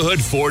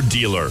neighborhood Ford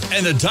dealer,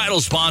 and the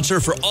title sponsor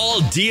for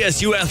all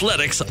DSU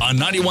athletics on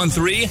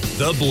 91.3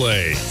 The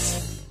Blaze.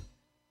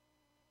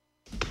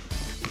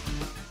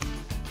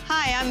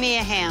 Hi, I'm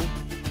Mia Hamm.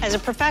 As a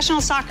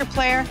professional soccer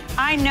player,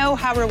 I know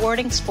how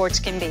rewarding sports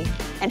can be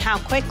and how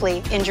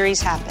quickly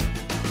injuries happen.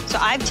 So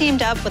I've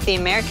teamed up with the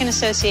American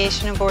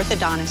Association of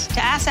Orthodontists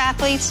to ask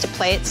athletes to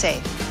play it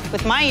safe.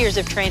 With my years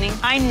of training,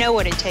 I know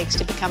what it takes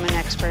to become an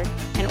expert,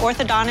 and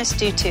orthodontists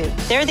do too.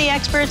 They're the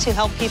experts who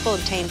help people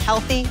obtain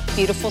healthy,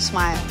 beautiful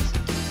smiles.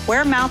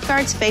 Wear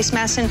mouthguards, face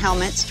masks, and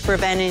helmets to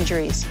prevent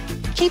injuries.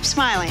 Keep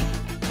smiling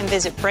and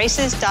visit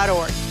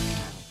braces.org.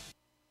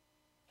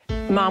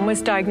 Mom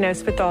was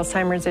diagnosed with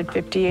Alzheimer's at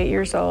 58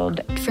 years old.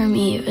 For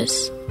me, it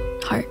was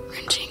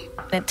heart-wrenching.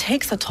 It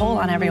takes a toll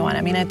on everyone.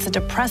 I mean, it's a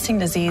depressing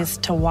disease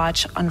to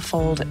watch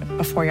unfold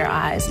before your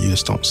eyes. You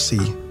just don't see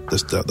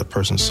the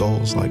person's soul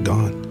is like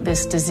gone.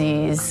 This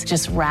disease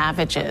just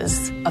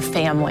ravages a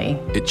family.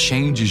 It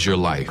changes your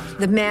life.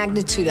 The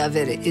magnitude of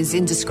it is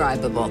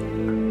indescribable.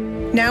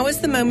 Now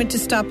is the moment to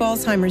stop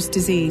Alzheimer's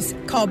disease.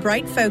 Call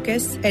Bright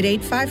Focus at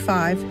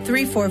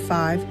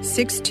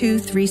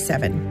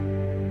 855-345-6237.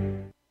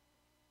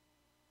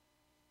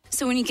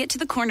 So when you get to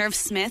the corner of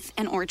Smith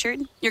and Orchard,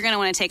 you're going to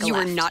want to take a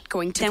left. You are not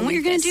going to. Then what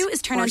you're going to do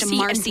is turn onto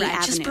Marcy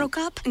Avenue. Just broke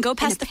up and go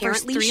past the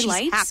first three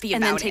lights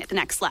and then take the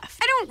next left.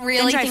 I don't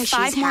really think she's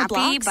happy, 5 more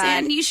blocks,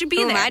 and you should be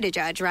there. Who am I to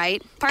judge,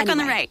 right? Park on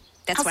the right.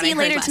 That's I'll what see I you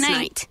heard later last tonight.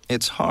 night.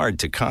 It's hard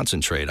to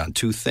concentrate on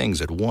two things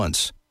at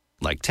once,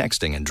 like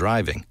texting and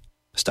driving.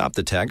 Stop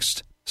the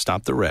text,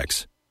 stop the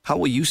wrecks. How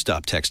will you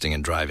stop texting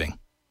and driving?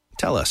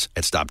 Tell us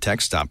at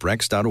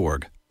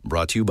stoptextstopwrecks.org.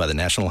 Brought to you by the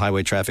National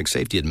Highway Traffic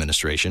Safety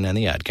Administration and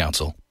the Ad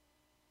Council.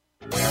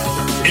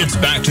 It's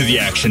back to the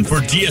action for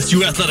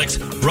DSU Athletics,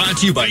 brought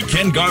to you by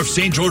Ken Garff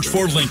St. George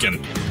Ford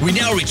Lincoln. We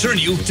now return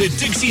you to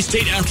Dixie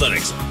State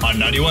Athletics on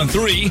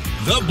 91.3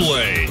 The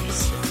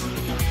Blaze.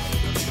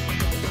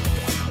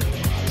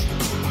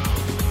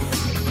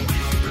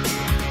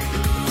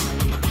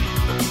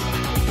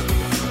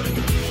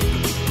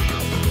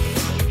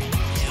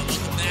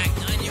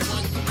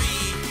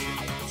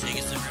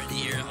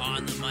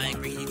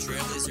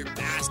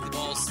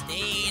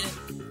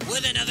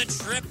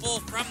 Triple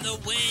from the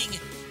wing.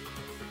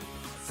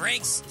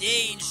 Frank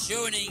Stain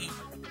showing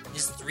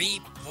his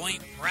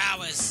three-point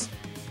prowess.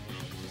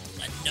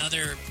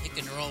 Another pick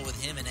and roll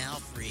with him and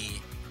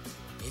Alfrey.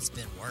 It's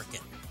been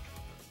working.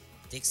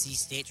 Dixie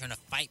State trying to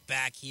fight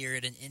back here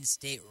at an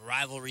in-state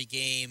rivalry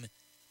game.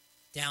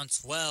 Down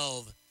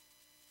 12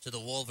 to the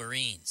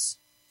Wolverines.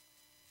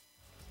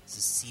 This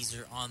is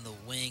Caesar on the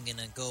wing.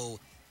 Gonna go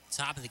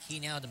top of the key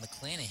now to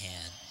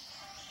McClanahan.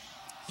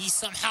 He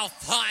somehow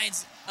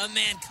finds a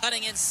man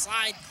cutting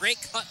inside. Great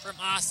cut from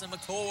Austin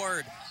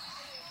McCord.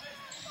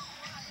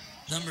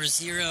 Number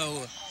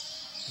 0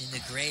 in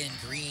the gray and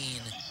green.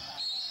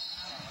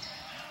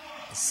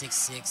 The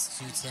 6'6",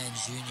 210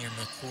 junior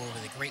McCord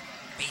with a great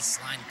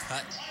baseline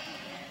cut.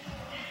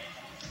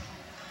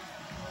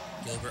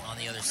 Gilbert on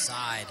the other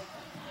side.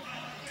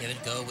 Give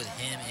and go with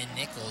him and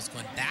Nichols.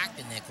 Going back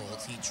to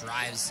Nichols. He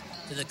drives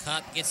to the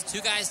cup. Gets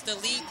two guys to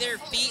lead their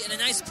feet. And a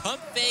nice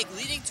pump fake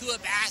leading to a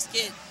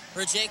basket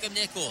for Jacob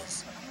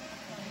Nichols.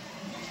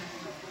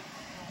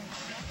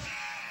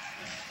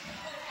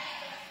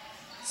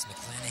 It's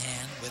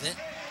McClanahan with it.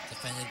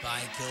 Defended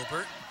by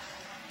Gilbert.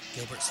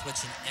 Gilbert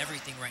switching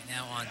everything right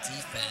now on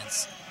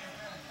defense.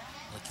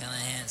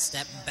 McClanahan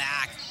stepping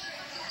back.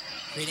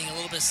 Creating a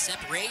little bit of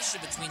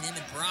separation between him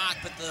and Brock.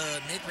 But the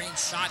mid-range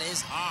shot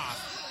is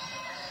off.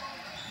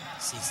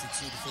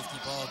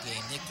 62-50 ball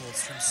game.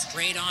 Nichols from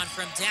straight on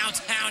from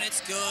downtown.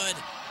 It's good.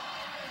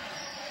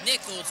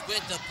 Nichols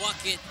with the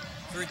bucket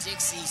for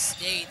Dixie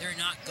State. They're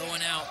not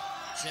going out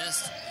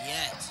just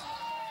yet.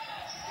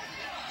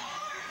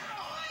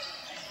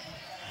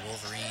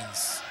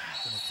 Wolverines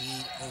going to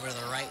feed over to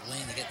the right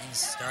wing to get things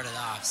started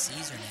off.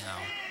 Caesar now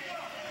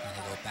going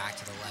to go back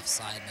to the left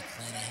side.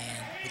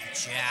 McClanahan with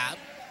the jab.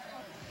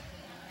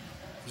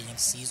 Feeding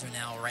Caesar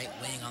now right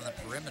wing on the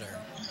perimeter.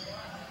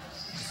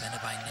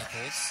 Defended by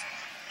Nichols.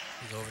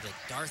 We go over to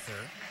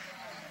Darther.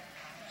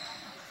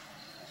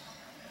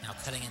 Now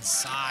cutting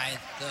inside.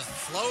 The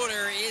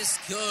floater is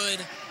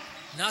good.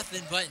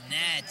 Nothing but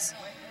net.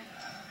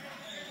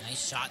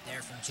 Nice shot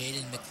there from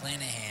Jaden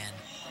McClanahan.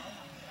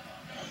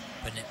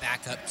 Putting it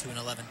back up to an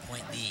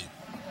 11-point lead.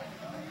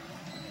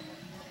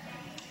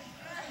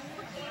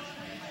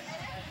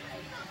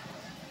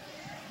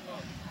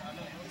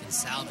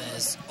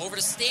 Gonsalves over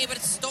to Stay, but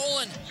it's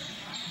stolen.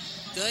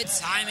 Good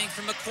timing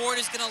from McCord,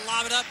 who's going to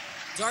lob it up.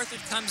 Darther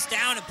comes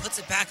down and puts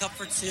it back up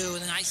for two.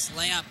 And a nice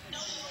layup.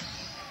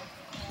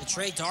 The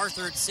Trey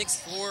Darther,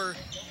 6'4",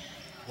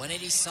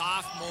 180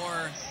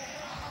 sophomore.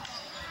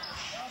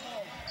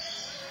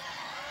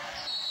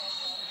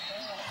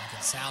 And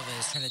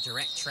Gonsalves trying to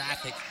direct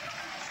traffic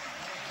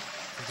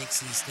for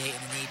Dixie State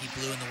in the navy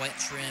blue and the white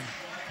trim.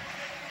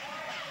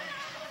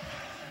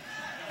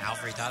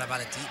 Alfrey thought about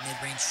a deep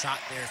mid-range shot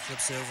there.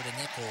 Flips it over to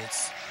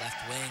Nichols.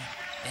 Left wing.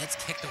 And it's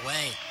kicked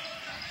away.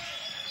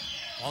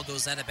 Ball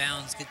goes out of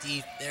bounds. Good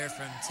deep there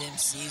from Tim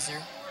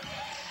Caesar.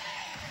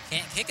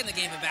 Can't kick in the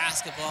game of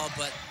basketball,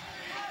 but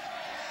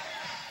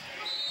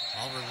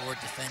I'll reward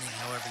defending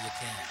however you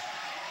can.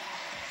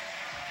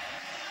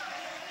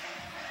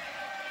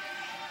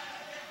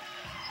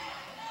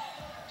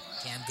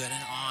 Cam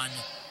Gooden on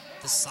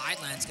the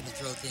sidelines, going to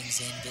throw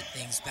things in, get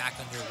things back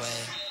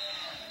underway.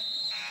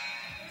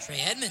 Trey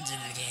Edmonds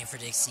into the game for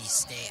Dixie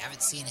State.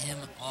 Haven't seen him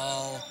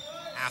all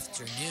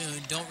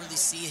afternoon. Don't really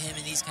see him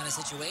in these kind of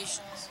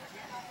situations.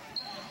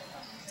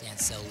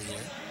 Dancel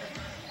leader.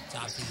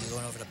 Top of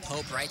going over to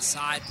Pope, right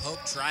side. Pope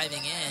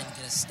driving in,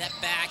 going to step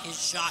back. His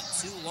shot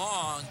too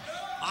long.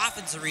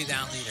 Offensive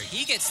rebound leader.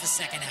 He gets the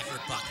second effort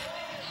bucket.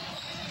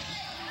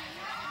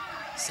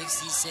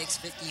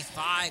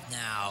 66-55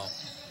 now.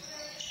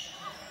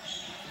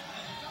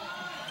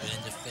 Good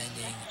in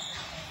defending.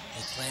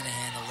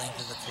 McClanahan the length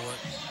of the court.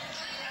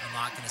 I'm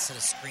not going to set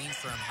a screen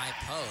for him high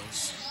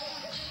post.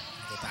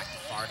 Go back to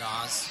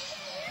Fardaws.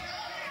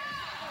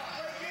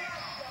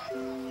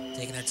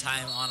 Taking their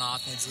time on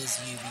offense is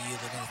UVU.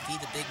 They're going to feed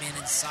the big man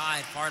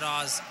inside.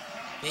 Fardaws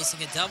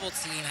facing a double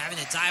team, having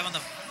to dive on the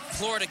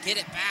floor to get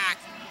it back.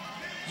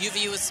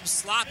 UVU with some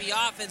sloppy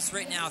offense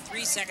right now.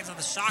 3 seconds on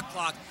the shot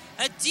clock.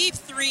 A deep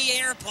three,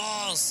 air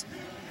balls.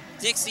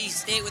 Dixie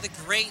State with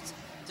a great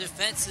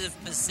defensive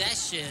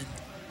possession.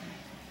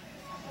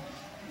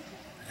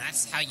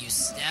 That's how you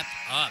step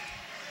up.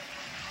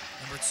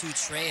 Number 2,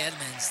 Trey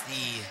Edmonds,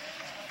 the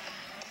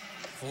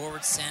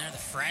forward center, the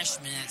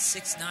freshman at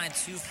 6'9",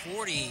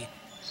 240.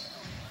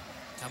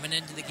 Coming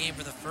into the game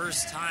for the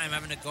first time,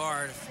 having to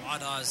guard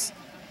Fardaws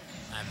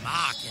and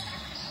mock, and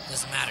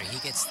doesn't matter. He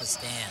gets the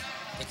stand.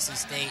 Dixie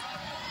State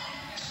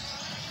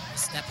will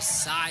step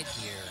aside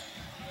here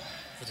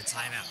with a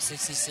timeout.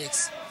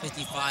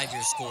 66-55,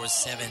 your score is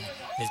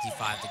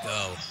 7:55 to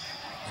go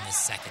in the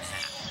second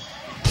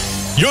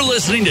half. You're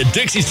listening to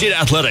Dixie State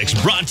Athletics,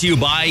 brought to you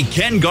by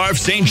Ken Garff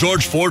St.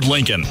 George Ford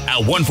Lincoln at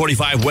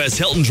 145 West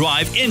Hilton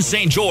Drive in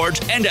St. George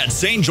and at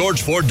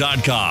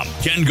stgeorgeford.com.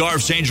 Ken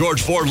Garff St.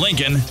 George Ford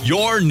Lincoln,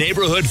 your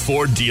neighborhood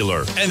Ford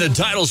dealer, and the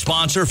title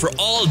sponsor for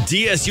all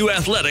DSU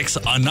athletics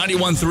on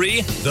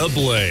 91.3 The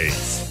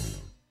Blaze.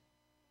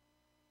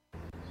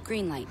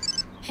 Green light.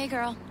 Hey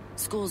girl,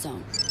 school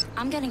zone.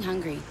 I'm getting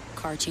hungry.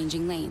 Car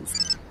changing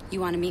lanes.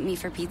 You want to meet me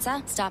for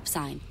pizza? Stop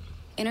sign.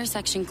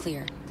 Intersection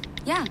clear.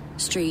 Yeah,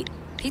 street.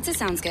 Pizza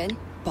sounds good.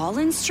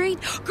 Ballin' Street?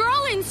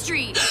 Girlin'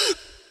 Street!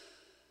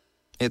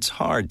 It's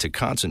hard to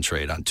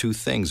concentrate on two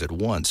things at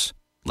once,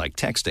 like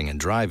texting and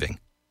driving.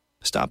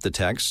 Stop the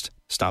text,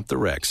 stop the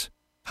wrecks.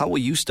 How will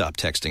you stop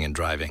texting and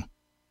driving?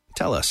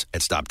 Tell us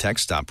at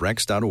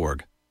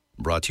stoptextstopwrecks.org.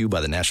 Brought to you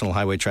by the National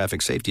Highway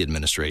Traffic Safety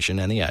Administration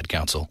and the Ad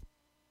Council.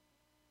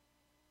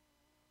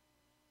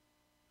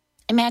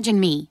 Imagine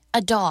me,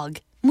 a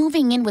dog,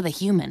 moving in with a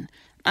human.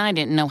 I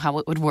didn't know how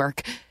it would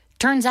work.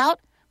 Turns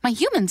out, my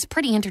human's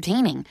pretty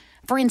entertaining.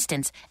 For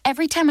instance,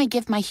 every time I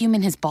give my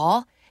human his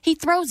ball, he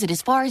throws it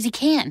as far as he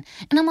can.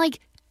 And I'm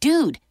like,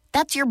 dude,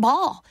 that's your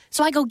ball.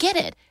 So I go get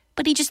it.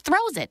 But he just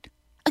throws it.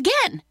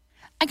 Again.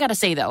 I gotta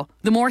say, though,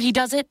 the more he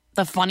does it,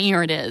 the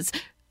funnier it is.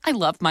 I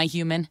love my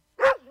human.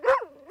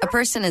 A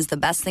person is the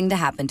best thing to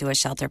happen to a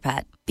shelter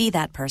pet. Be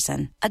that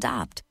person.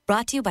 Adopt.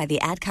 Brought to you by the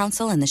Ad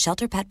Council and the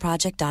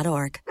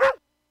ShelterPetProject.org.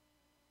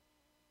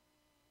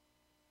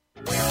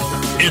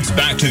 It's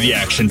back to the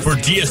action for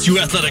DSU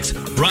Athletics,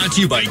 brought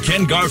to you by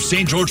Ken Garff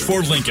St. George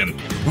Ford Lincoln.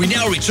 We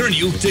now return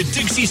you to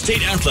Dixie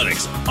State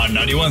Athletics on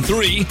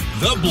 91.3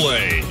 The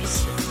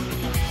Blaze.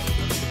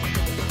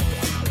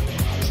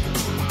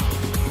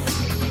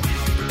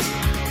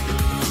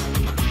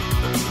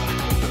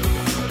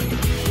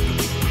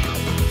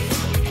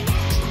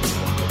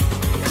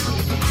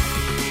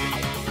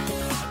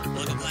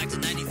 Welcome back to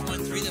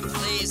 94.3 The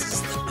Blaze. This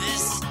is the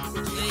best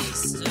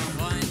place to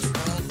find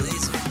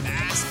Trailblazer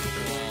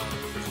basketball.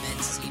 The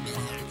men's team in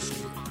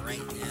action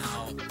right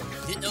now.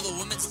 Didn't know the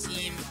women's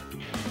team,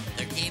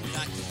 their game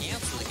got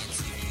canceled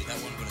against UVU. That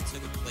one would have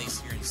taken place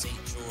here in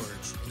St.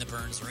 George in the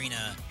Burns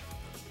Arena.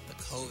 But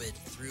COVID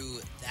threw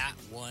that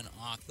one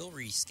off. They'll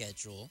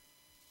reschedule.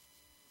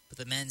 But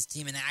the men's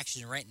team in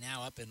action right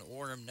now up in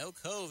Orem. No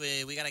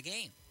COVID. We got a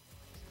game.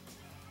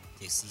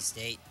 Dixie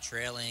State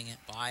trailing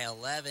by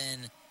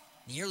 11.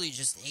 Nearly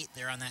just 8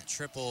 there on that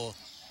triple.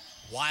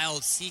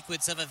 Wild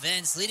sequence of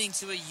events leading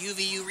to a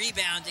UVU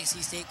rebound.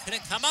 Dixie State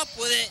couldn't come up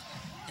with it.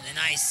 And a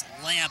nice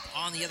layup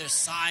on the other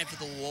side for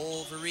the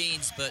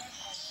Wolverines. But,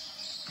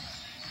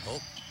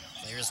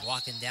 players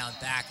walking down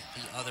back at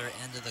the other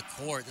end of the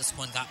court. This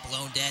one got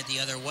blown dead the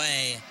other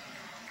way.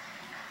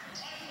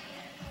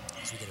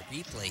 As we get a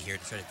replay here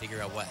to try to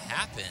figure out what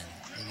happened.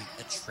 Maybe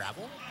a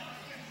travel?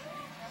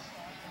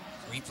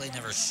 Replay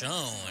never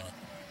shown.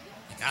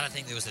 I gotta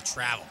think there was a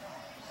travel.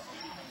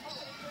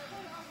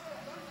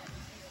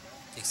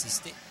 Dixie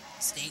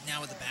State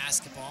now with the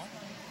basketball.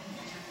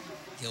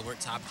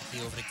 Gilbert top the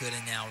key over to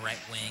Gooden now, right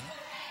wing.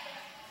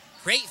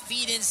 Great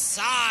feed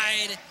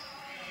inside.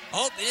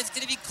 Oh, and it's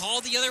going to be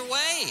called the other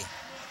way.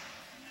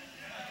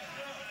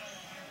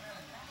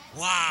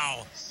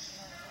 Wow.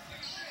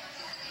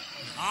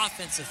 An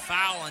offensive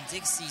foul on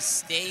Dixie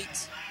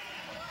State.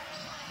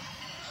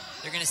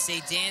 They're going to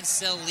say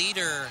Dancel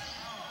Leader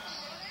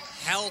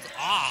held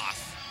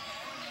off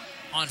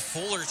on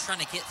Fuller trying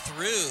to get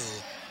through.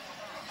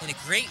 And a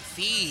great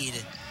feed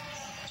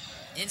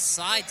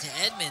inside to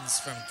Edmonds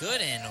from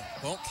Gooden.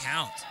 Won't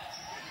count.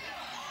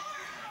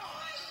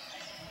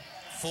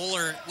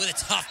 Fuller with a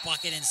tough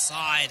bucket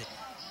inside.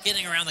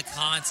 Getting around the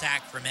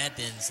contact from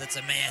Edmonds. That's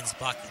a man's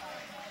bucket.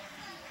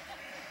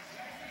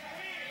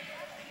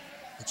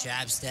 The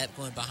jab step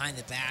going behind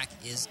the back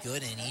is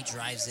Gooden. He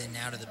drives in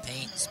now to the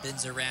paint.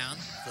 Spins around.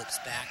 Flips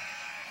back.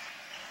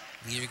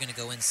 Leader going to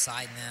go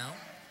inside now.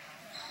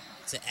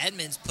 To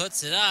Edmonds,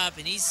 puts it up,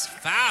 and he's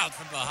fouled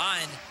from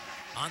behind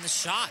on the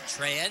shot.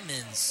 Trey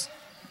Edmonds,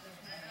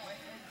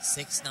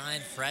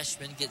 6'9"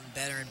 freshman, getting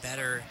better and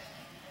better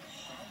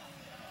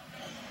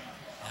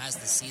as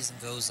the season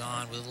goes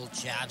on with a little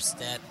jab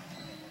step.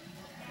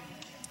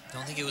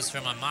 Don't think it was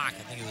from a mock.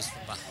 I think it was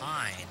from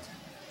behind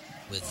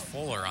with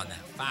Fuller on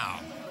that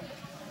foul.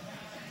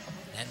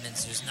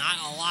 Edmonds, there's not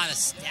a lot of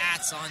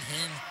stats on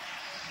him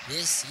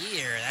this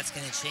year. That's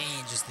going to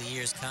change as the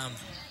years come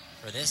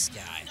for this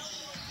guy.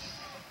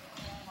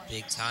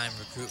 Big-time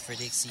recruit for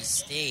Dixie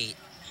State.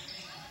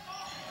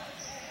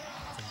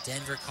 From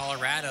Denver,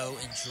 Colorado,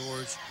 and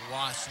George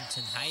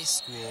Washington High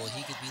School.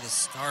 He could be the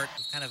start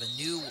of kind of a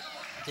new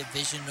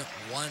Division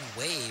I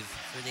wave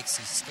for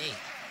Dixie State.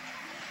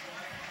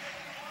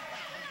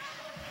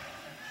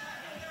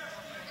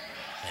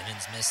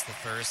 Evans missed the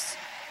first.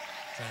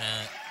 Trying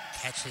to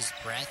catch his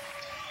breath.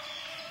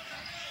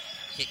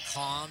 Get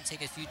calm,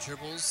 take a few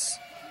dribbles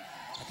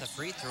at the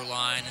free throw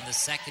line, and the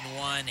second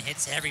one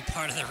hits every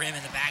part of the rim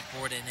and the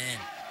backboard and in.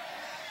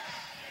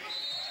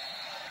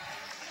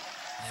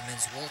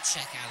 Emmons will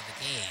check out of the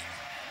game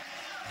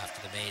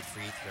after the made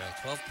free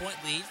throw. 12-point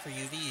lead for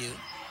UVU.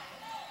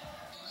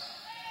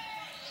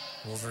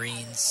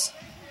 Wolverines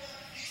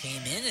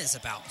came in as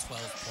about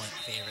 12-point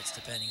favorites,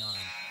 depending on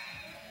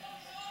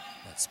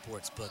what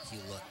sports book you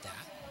looked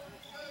at.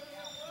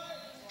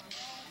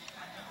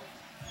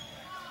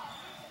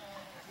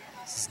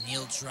 This is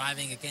Neal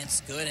driving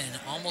against Gooden,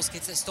 almost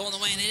gets it stolen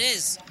away, and it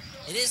is.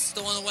 It is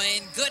stolen away,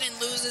 and Gooden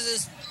loses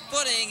his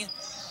footing,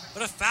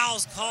 but a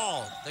foul's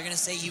called. They're going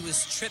to say he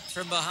was tripped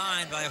from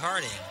behind by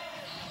Harding.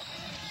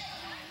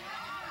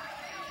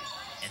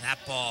 And that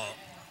ball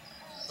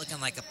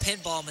looking like a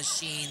pinball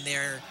machine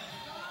there.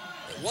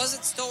 It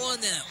wasn't stolen,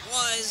 then it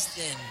was,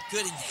 then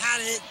Gooden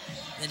had it,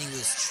 then he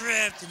was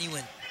tripped, and he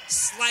went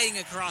sliding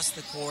across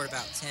the court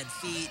about 10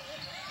 feet.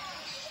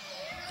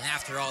 And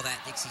after all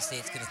that, Dixie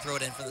State's going to throw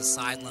it in from the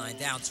sideline,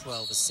 down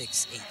 12 with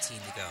 6:18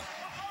 to go.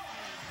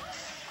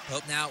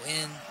 Pope now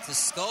in to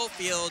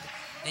Schofield,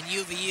 and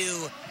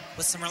UVU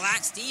with some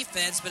relaxed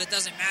defense, but it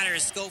doesn't matter.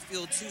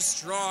 Schofield too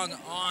strong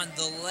on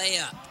the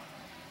layup.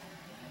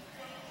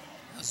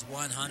 That was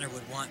one Hunter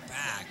would want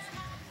back.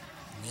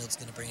 Neal's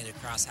going to bring it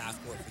across half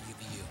court for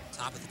UVU.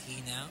 Top of the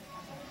key now.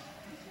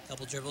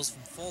 Couple dribbles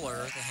from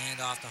Fuller, the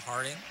handoff to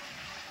Harding.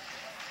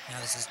 Now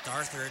this is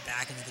Darthard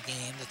back into the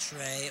game. The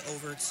tray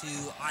over to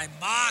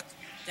Imok.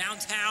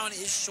 Downtown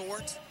is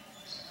short.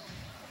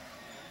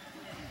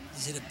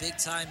 He's hit a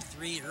big-time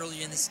three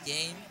earlier in this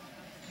game.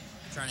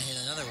 Trying to hit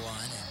another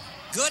one. And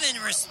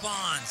Gooden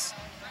responds.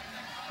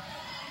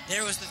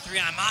 There was the three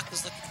Imok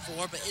was looking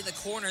for, but in the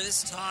corner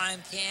this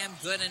time, Cam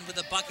Gooden with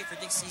a bucket for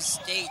Dixie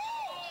State.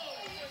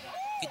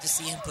 Good to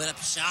see him put up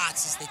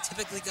shots as they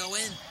typically go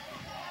in.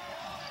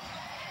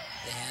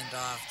 The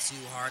handoff to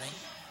Harding.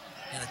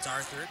 And a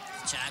Darthard,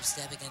 jab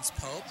step against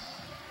Pope.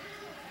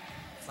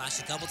 Flash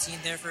a double team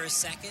there for a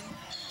second.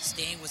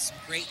 Staying with some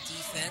great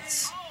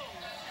defense.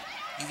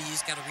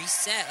 UVU's got to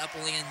reset, up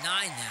only in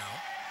 9 now.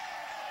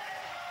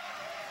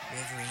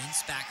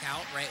 Wolverines back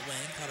out, right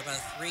wing, caught about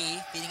a three.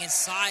 Feeding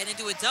inside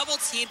into a double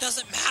team,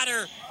 doesn't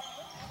matter.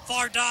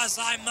 Fardas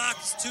Imok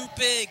is too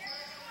big.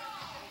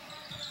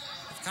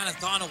 They've kind of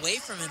gone away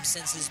from him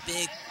since his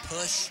big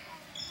push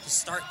to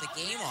start the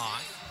game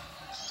off.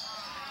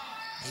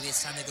 Maybe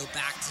it's time to go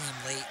back to him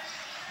late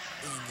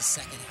in the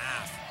second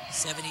half.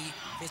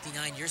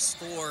 70-59, your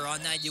score on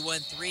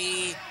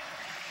 91-3.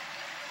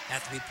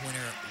 That three-pointer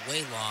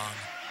way long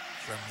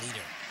from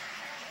Leader.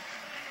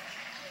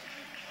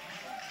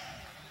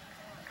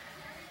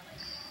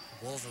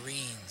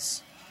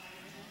 Wolverines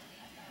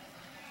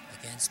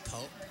against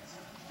Pope.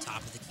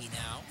 Top of the key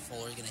now.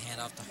 Fuller going to hand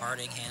off to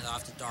Harding, hand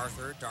off to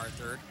Darthard.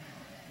 Darthard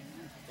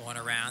going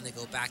around. They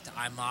go back to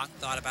Imok.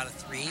 Thought about a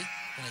three.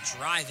 Going to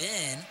drive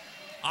in.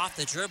 Off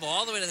the dribble,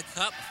 all the way to the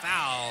cup,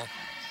 foul.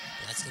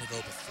 But that's going to go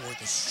before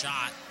the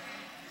shot.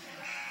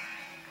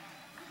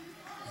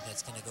 I think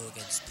that's going to go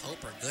against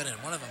Pope or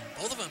Gooden.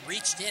 Both of them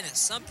reached in at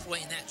some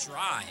point in that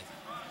drive.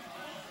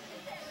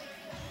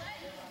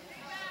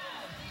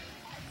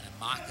 And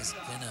Mock is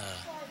going to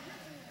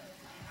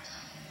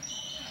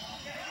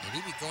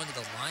maybe be going to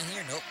the line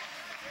here. Nope.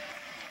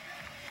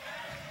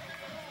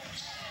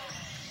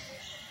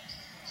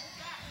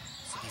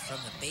 From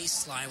the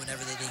baseline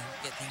whenever they didn't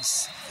get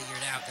things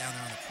figured out down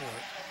there on the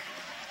court.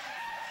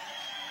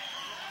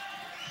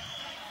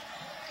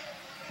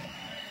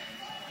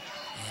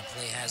 And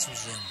play has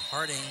resumed.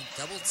 Harding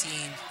double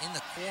teamed in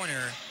the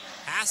corner,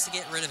 has to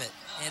get rid of it,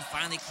 and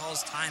finally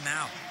calls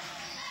timeout.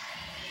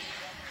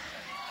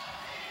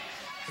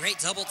 Great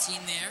double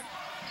team there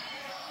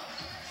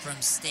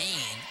from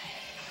Stain.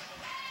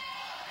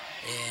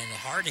 And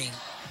Harding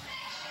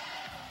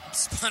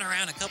spun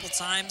around a couple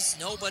times.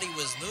 Nobody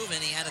was moving.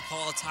 He had to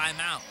call a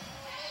timeout.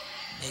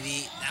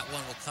 Maybe that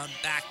one will come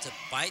back to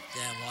bite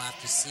them. We'll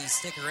have to see.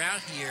 Stick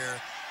around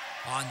here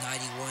on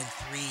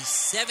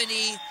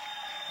 91-3.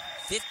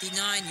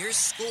 70-59, your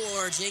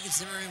score. Jacob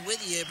Zimmerman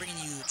with you, bringing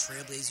you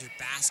Trailblazer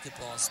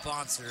basketball,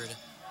 sponsored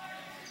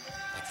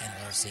by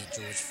Kenilworth St.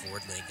 George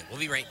Ford Lincoln. We'll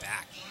be right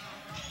back.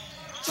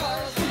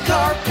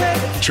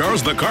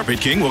 Charles the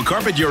Carpet King will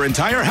carpet your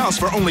entire house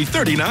for only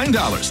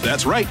 $39.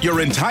 That's right, your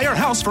entire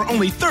house for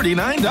only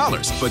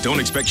 $39. But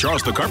don't expect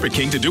Charles the Carpet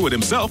King to do it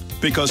himself,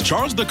 because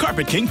Charles the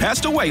Carpet King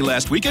passed away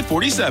last week at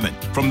 47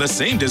 from the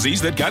same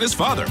disease that got his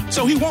father,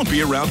 so he won't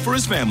be around for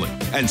his family.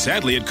 And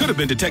sadly, it could have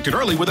been detected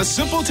early with a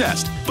simple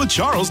test, but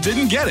Charles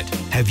didn't get it.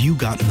 Have you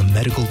gotten the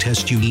medical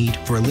test you need?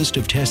 For a list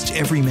of tests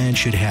every man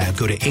should have,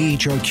 go to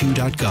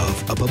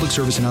ahrq.gov. A public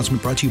service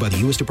announcement brought to you by the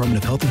U.S. Department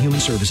of Health and Human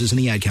Services and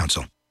the Ad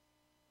Council.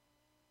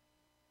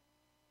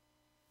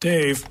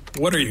 Dave,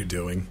 what are you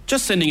doing?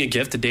 Just sending a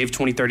gift to Dave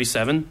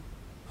 2037.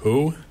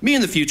 Who? Me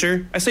in the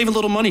future. I save a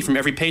little money from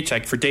every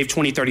paycheck for Dave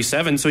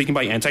 2037 so he can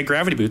buy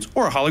anti-gravity boots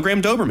or a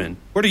hologram Doberman.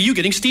 What are you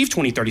getting Steve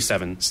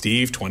 2037?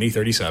 Steve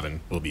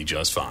 2037 will be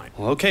just fine.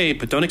 Well, okay,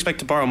 but don't expect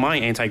to borrow my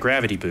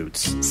anti-gravity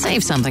boots.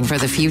 Save something for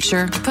the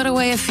future. Put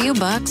away a few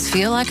bucks,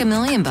 feel like $1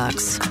 million.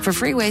 For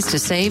free ways to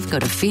save, go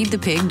to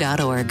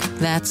feedthepig.org.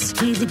 That's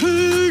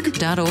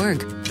feedthepig.org.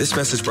 This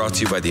message brought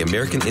to you by the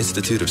American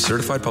Institute of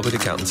Certified Public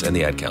Accountants and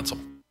the Ad Council.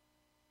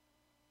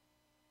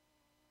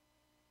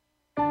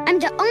 I'm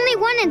the only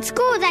one in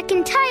school that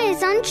can tie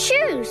his own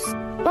shoes.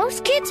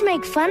 Most kids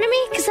make fun of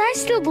me because I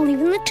still believe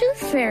in the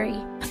tooth fairy.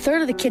 A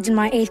third of the kids in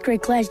my 8th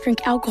grade class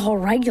drink alcohol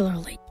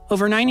regularly.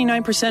 Over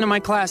 99% of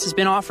my class has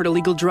been offered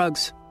illegal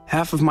drugs.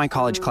 Half of my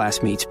college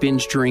classmates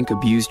binge drink,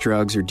 abuse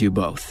drugs, or do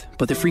both.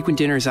 But the frequent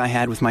dinners I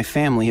had with my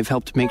family have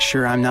helped make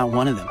sure I'm not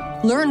one of them.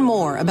 Learn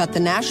more about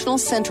the National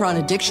Center on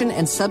Addiction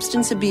and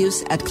Substance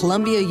Abuse at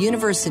Columbia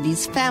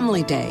University's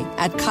Family Day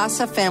at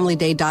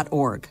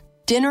casafamilyday.org.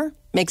 Dinner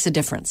makes a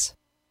difference.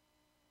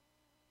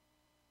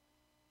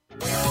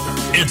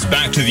 It's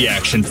back to the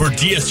action for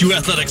DSU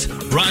Athletics,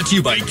 brought to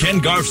you by Ken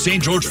Garff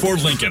St. George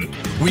Ford Lincoln.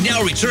 We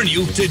now return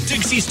you to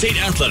Dixie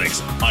State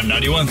Athletics on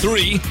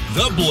 91.3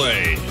 The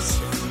Blaze.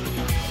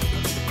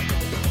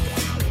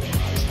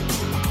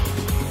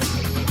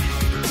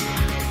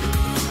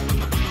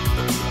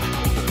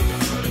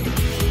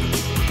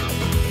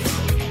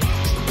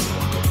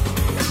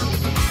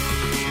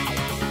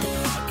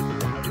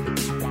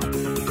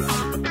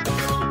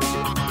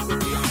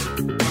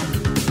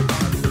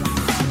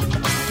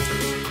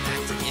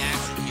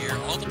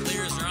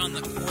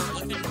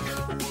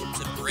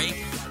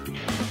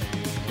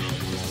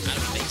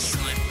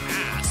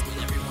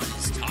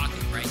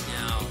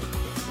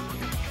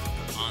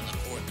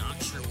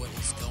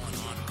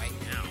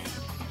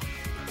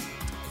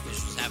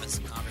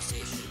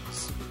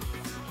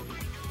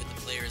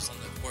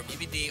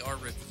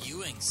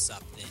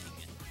 Something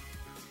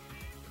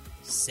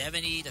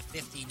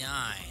 70-59.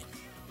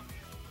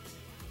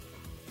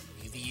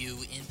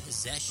 UVU in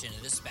possession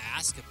of this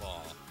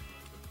basketball.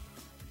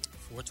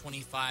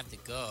 4:25 to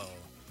go.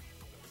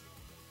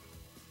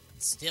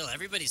 Still,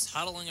 everybody's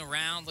huddling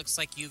around. Looks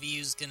like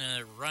UVU's going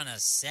to run a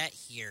set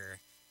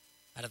here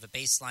out of a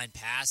baseline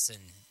pass, and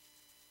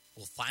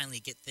we'll finally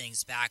get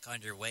things back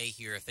underway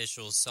here.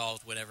 Officials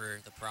solved whatever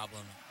the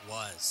problem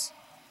was.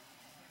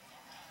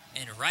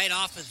 And right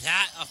off of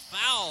that, a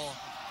foul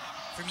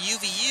from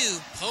UVU.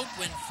 Pope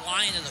went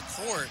flying to the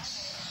court.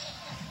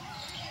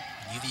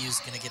 UVU's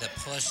going to get a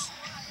push,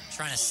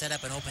 trying to set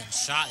up an open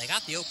shot. They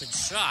got the open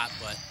shot,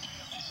 but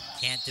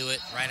can't do it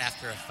right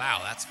after a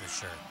foul, that's for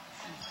sure.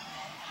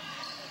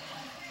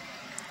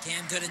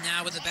 Cam Gooden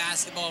now with the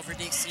basketball for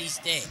Dixie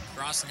State.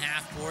 Crossing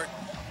half court,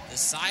 the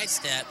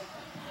sidestep.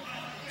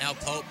 Now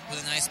Pope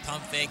with a nice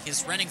pump fake.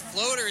 His running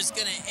floater is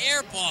going to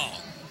air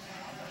ball.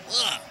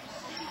 Ugh.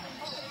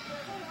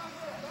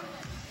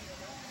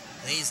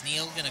 Blaze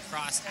Neal going to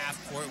cross half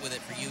court with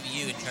it for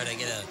UVU and try to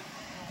get a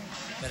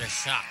better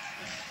shot.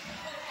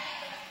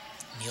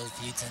 Neal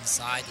feeds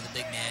inside to the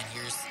big man.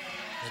 Here's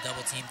the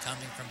double team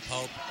coming from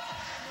Pope.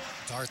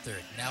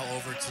 Darthard now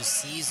over to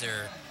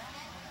Caesar.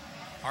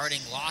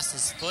 Harding lost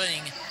his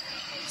footing.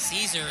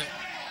 Caesar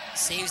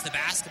saves the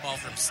basketball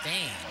from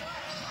staying.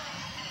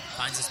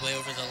 Finds his way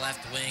over the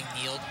left wing.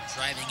 Neal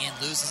driving in,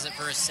 loses it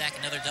for a sec.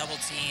 Another double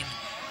team.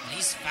 And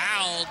he's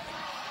fouled.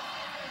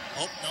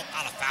 Oh, nope,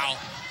 not a foul.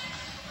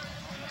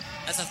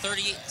 That's a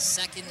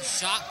 38-second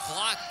shot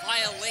clock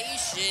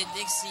violation.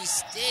 Dixie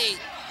State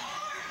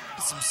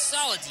with some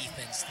solid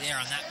defense there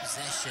on that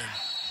possession.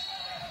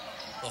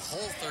 The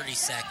whole 30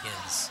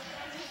 seconds.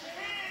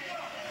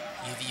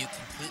 UVU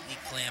completely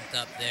clamped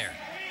up there.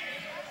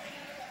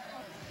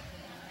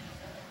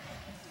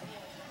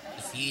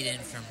 The feed in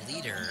from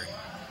Leader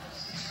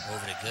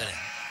over to Gooden.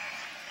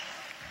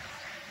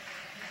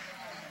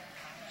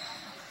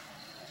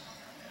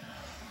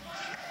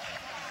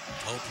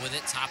 Pope with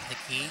it, top of the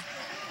key.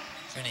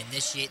 Trying to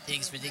initiate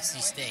things for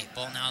Dixie State.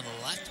 Ball now on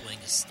the left wing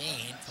to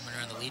Stain. Coming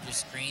around the Leader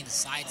screen, the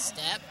side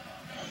step.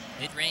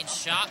 Mid-range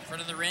shot, front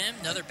of the rim.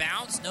 Another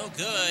bounce, no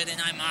good. And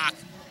Imach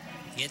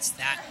gets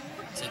that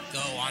to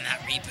go on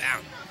that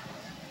rebound.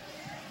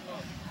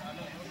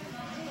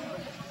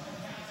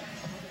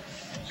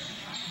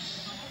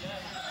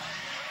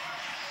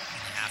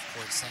 And the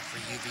half-court set for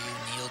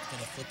UVU. Neal's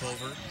going to flip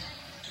over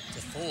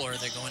to Fuller.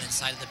 They're going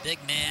inside of the big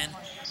man.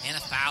 And a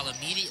foul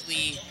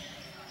immediately.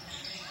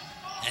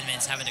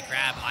 Edmonds having to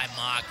grab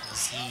Imach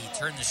as he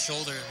turned the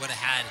shoulder and would have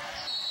had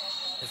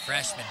the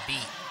freshman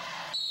beat.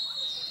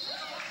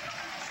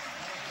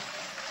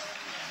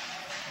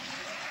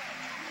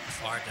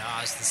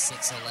 Fardaws, the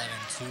 6'11",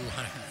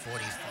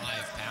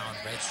 245-pound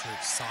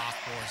redshirt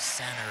sophomore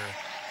center.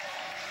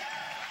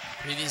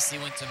 Previously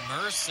went to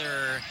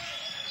Mercer.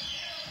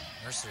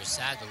 Mercer is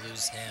sad to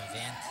lose him.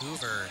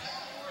 Vancouver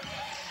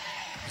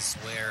is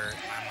where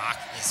Imach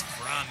is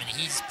from, and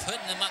he's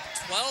putting them up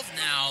 12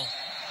 now.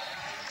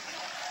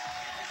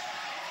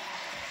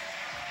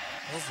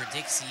 Over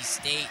Dixie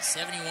State,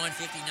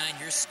 71-59,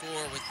 your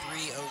score with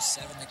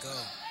 3:07 to go.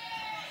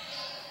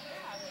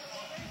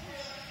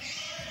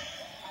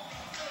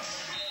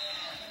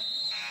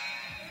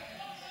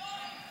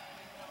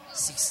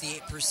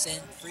 68%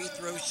 free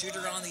throw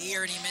shooter on the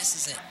year, and he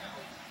misses it.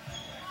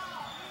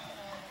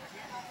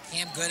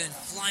 Cam Gooden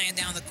flying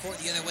down the court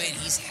the other way, and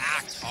he's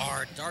hacked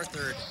hard.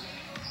 Darthard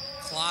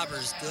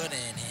clobbers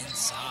Gooden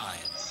inside.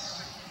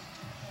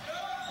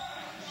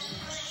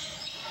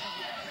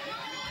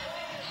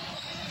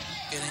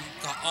 Gooden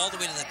got all the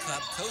way to the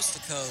cup, coast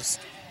to coast.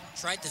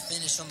 Tried to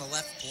finish on the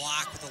left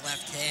block with the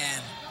left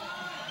hand.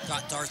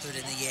 Got Darthard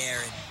in the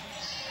air, and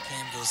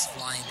Cam goes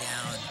flying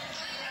down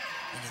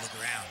into the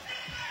ground.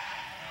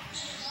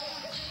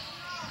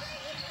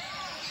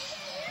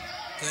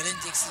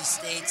 Gooden, Dixie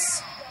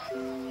State's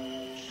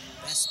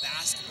best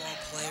basketball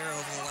player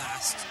over the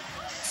last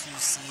 2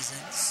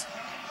 seasons.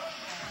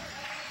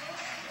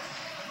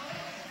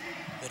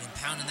 Gooden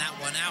pounding that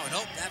one out, and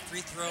that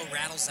free throw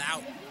rattles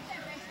out.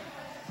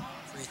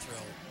 Free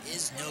throw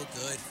is no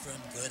good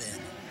from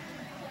Gooden.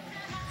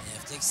 And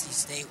if Dixie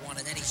State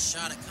wanted any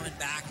shot at coming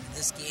back in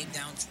this game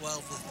down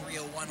 12 with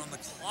 3:01 on the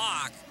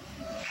clock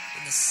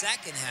in the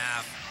second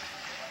half,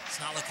 it's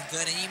not looking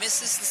good. And he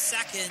misses the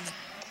second.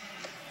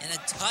 And a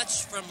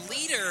touch from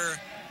Leader.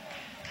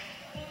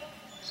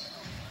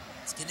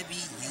 It's going to be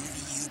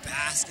UVU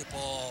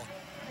basketball.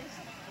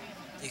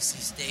 Dixie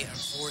State,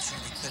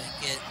 unfortunately, couldn't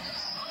get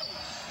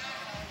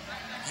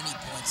any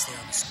points there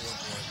on the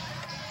scoreboard.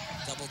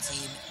 Double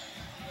team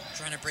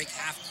trying to break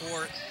half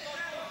court.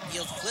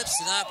 Yield flips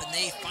it up, and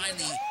they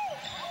finally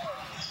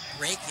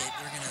break it.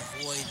 We're going to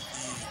avoid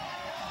the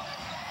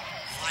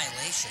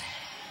violation.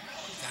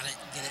 Got to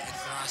get it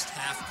across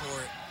half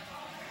court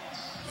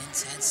in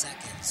 10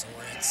 seconds,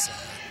 or it's a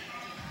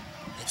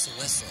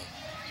whistle.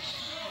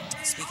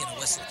 Speaking of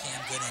whistle,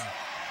 Cam Gooden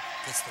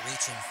gets the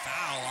reach and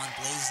foul on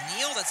Blaze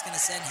Neal. That's going to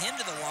send him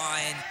to the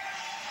line.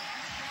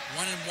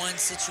 1-and-1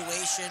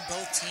 situation.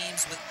 Both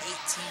teams with 18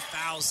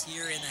 fouls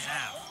here in the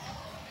half.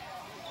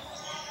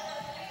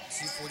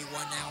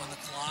 2:41 now on the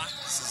clock.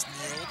 This is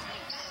Neal.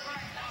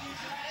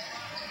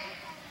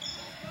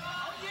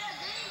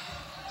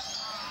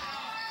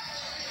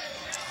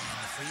 And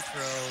the free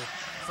throw.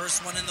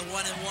 First one in the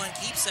 1-and-1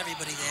 keeps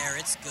everybody there.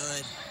 It's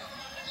good.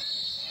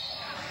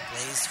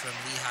 Blaze from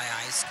Lehigh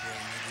High School in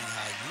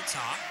Lehigh,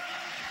 Utah.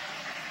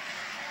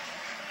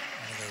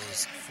 One of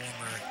those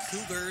former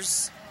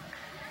Cougars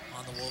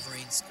on the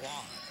Wolverine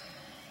squad.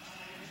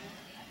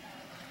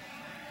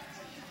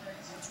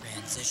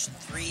 Transition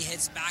 3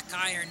 hits back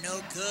iron,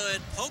 no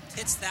good. Pope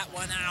hits that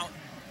one out.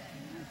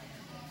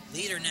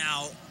 Leader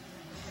now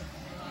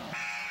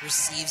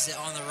receives it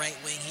on the right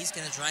wing. He's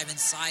going to drive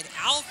inside.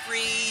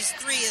 Alfree's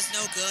 3 is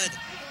no good.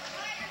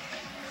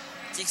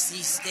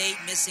 Dixie State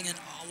missing a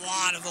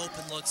lot of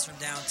open looks from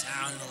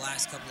downtown in the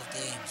last couple of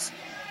games.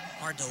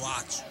 Hard to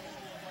watch.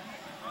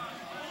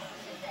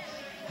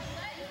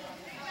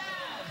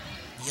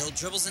 Neal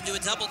dribbles into a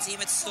double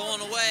team. It's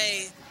stolen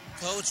away.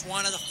 Coach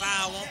wanted the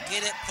foul, won't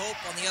get it. Pope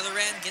on the other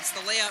end gets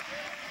the layup.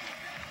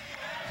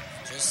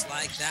 Just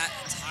like that,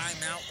 a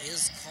timeout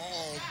is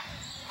called.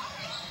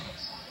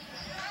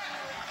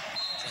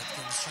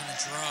 Judkins trying to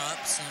draw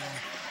up some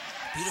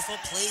beautiful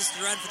plays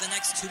to run for the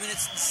next 2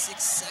 minutes and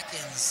 6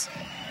 seconds.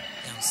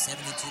 Down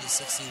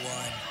 72-61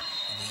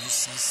 in the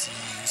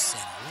UCCU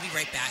Center. We'll be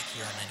right back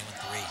here on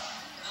 91.3.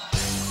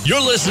 You're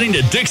listening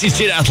to Dixie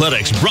State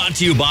Athletics, brought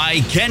to you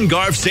by Ken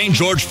Garff St.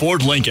 George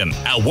Ford Lincoln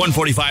at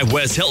 145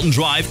 West Hilton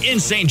Drive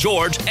in St.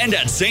 George and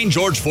at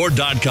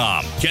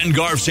stgeorgeford.com. Ken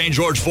Garff St.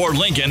 George Ford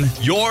Lincoln,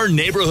 your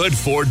neighborhood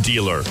Ford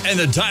dealer, and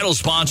the title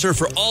sponsor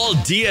for all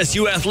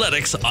DSU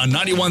athletics on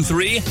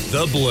 91.3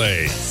 The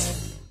Blaze.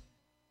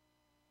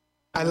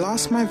 I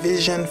lost my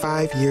vision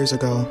 5 years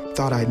ago.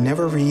 Thought I'd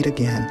never read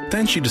again.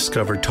 Then she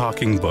discovered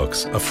Talking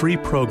Books, a free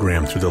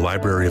program through the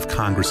Library of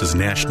Congress's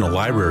National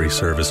Library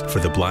Service for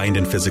the blind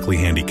and physically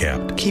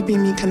handicapped.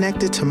 Keeping me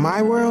connected to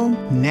my world?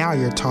 Now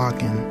you're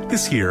talking.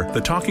 This year, the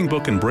Talking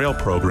Book and Braille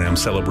program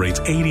celebrates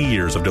 80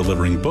 years of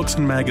delivering books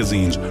and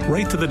magazines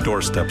right to the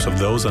doorsteps of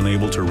those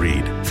unable to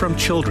read, from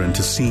children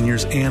to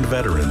seniors and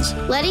veterans.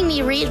 Letting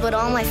me read what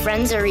all my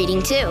friends are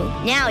reading too.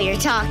 Now you're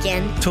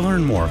talking. To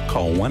learn more,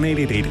 call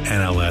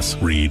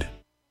 1-888-NLS-READ.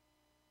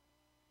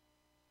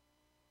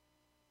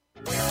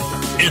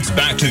 It's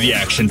back to the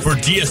action for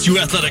DSU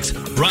Athletics,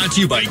 brought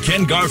to you by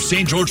Ken Garff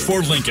St. George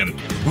Ford Lincoln.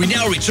 We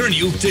now return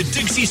you to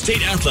Dixie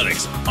State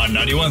Athletics on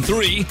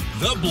 91.3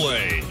 The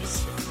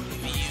Blaze.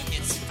 UVU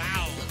gets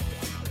fouled.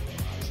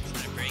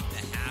 Trying to break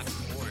the half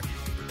court.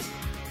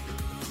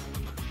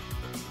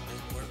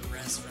 Full court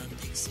press from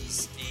Dixie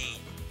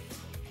State.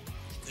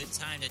 Good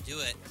time to do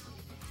it.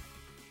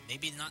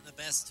 Maybe not the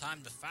best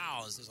time to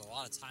foul, as there's a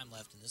lot of time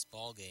left in this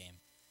ball game.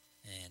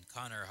 And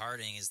Connor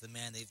Harding is the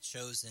man they've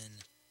chosen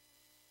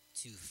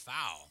to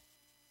foul.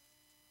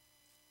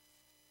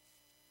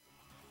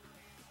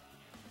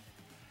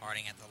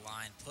 Harding at the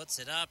line puts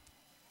it up,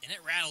 and it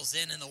rattles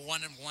in the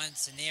 1-and-1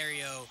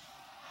 scenario.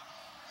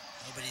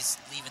 Nobody's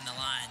leaving the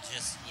line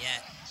just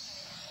yet.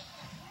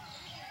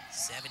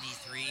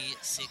 73-61.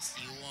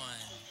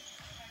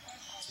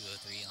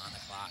 2:03 on the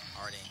clock.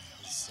 Harding,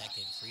 his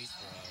second free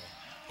throw.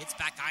 Hits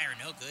back iron,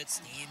 no good.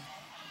 Steen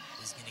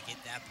is going to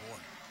get that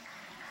board.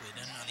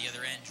 Gooden on the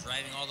other end,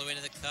 driving all the way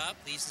to the cup,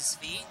 leaves his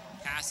feet,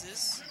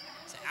 passes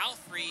to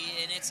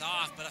Alfrey, and it's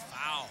off, but a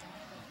foul.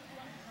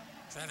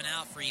 Trevin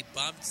Alfrey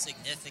bumped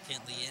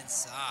significantly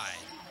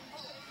inside.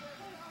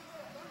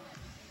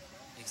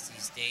 Dixie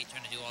State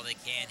trying to do all they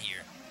can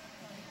here.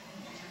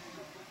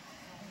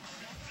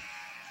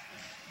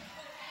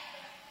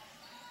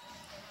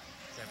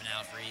 Trevin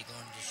Alfrey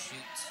going to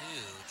shoot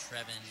two.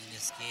 Trevin in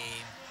this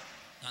game,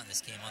 not in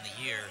this game, on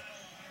the year,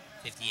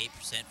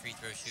 58% free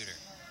throw shooter.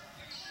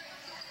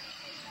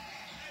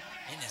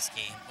 In this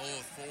game, 0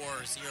 of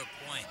 4, 0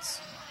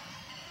 points.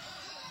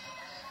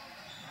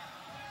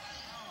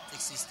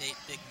 Dixie State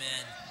big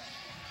men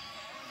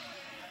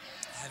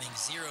having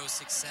zero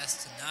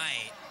success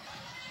tonight.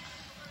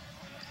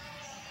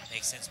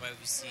 Makes sense why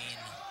we've seen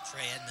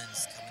Trey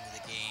Edmonds come into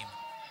the game.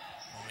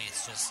 Normally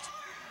it's just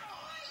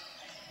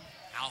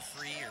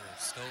Alfrey or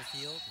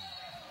Schofield.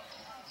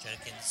 And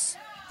Judkins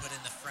put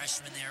in the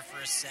freshman there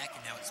for a sec,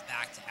 and now it's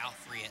back to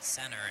Alfrey at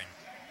center. And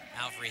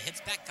Alfrey hits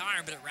back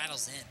iron, but it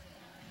rattles in.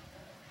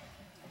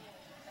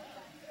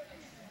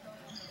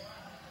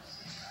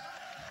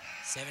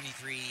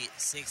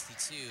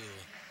 (73-62).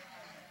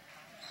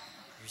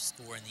 Your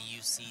score in the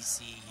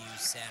UCCU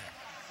Center.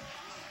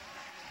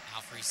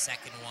 Alfrey's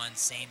second one,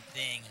 same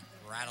thing,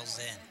 rattles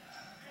in.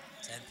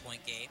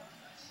 10-point game.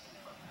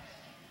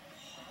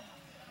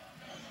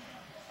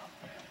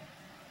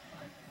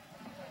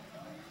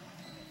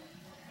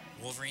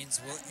 Wolverines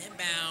will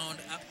inbound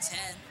up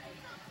 10.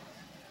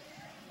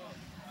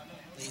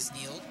 Blaze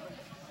Neal.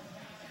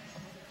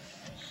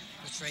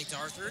 With Trey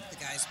Darthard, the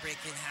guys break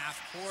in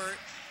half court,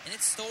 and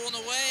it's stolen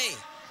away.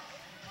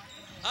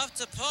 Up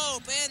to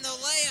Pope, and the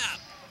layup.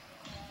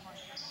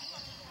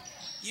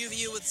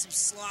 UVU with some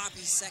sloppy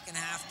second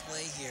half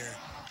play here.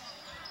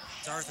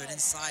 Darthard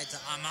inside to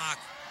Amak.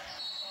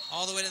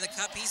 All the way to the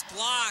cup, he's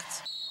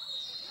blocked.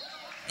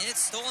 And it's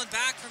stolen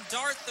back from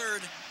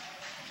Darthard.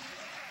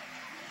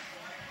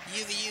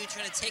 UVU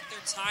trying to take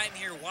their time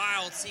here.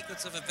 Wild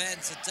sequence of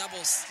events, a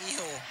double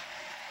steal.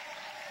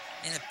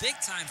 And a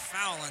big-time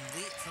foul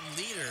from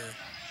Leader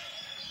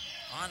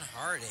on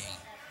Harding.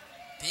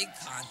 Big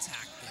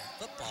contact there,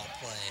 football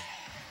play.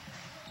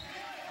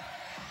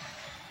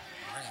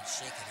 Harding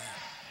shaking up.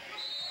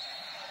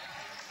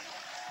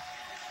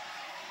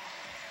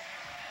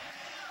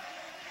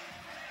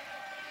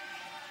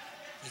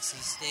 Dixie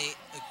State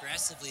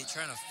aggressively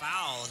trying to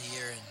foul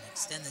here and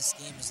extend this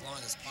game as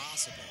long as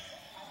possible.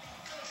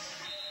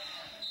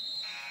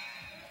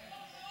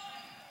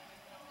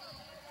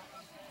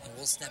 And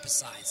we'll step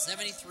aside.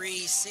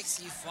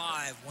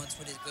 73-65,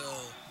 1:20 to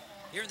go.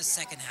 Here in the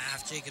second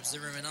half, Jacob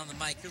Zimmerman on the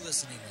mic. You're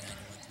listening to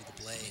 91 Through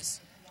the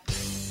Blaze.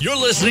 You're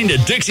listening to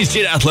Dixie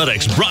State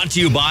Athletics, brought to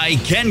you by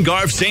Ken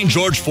Garff St.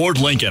 George Ford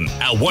Lincoln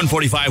at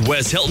 145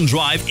 West Hilton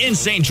Drive in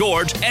St.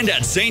 George and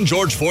at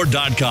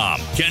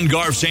stgeorgeford.com. Ken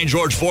Garff St.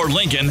 George Ford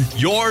Lincoln,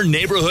 your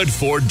neighborhood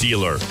Ford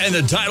dealer, and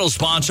the title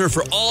sponsor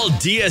for all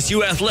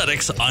DSU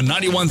athletics on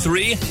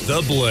 91.3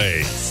 The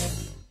Blaze.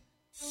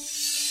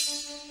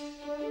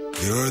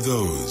 There are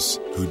those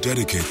who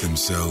dedicate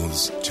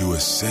themselves to a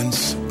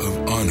sense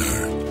of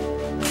honor,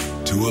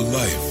 to a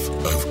life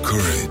of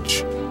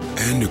courage,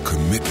 and a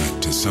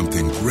commitment to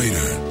something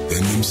greater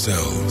than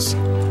themselves.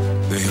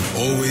 They have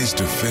always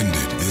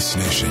defended this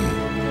nation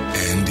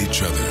and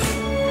each other.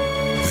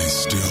 They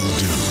still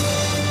do.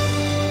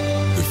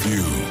 The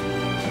few,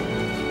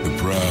 the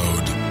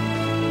proud,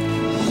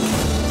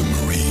 the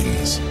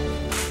Marines.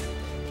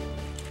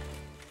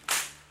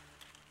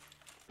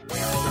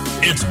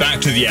 It's back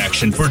to the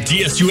action for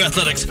DSU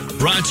Athletics,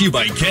 brought to you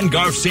by Ken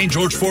Garff St.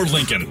 George Ford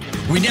Lincoln.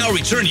 We now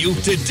return you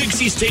to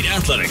Dixie State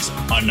Athletics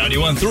on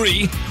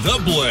 91.3 The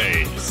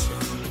Blaze.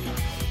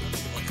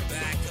 Welcome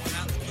back. Coming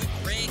out the quick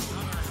break,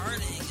 Hunter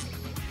Harding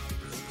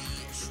will be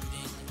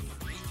shooting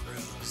free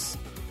throws.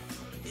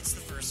 It's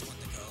the first one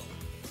to go.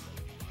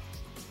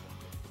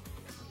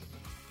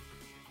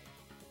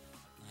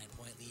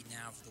 9-point lead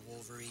now for the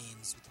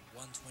Wolverines with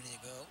 1:20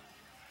 to go.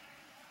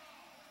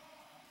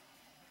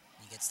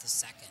 He gets the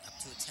second, up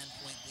to a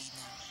 10-point lead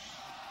now.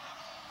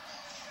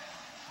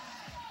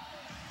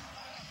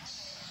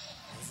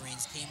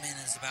 Wolverines came in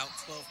as about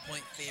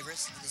 12-point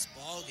favorites into this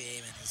ball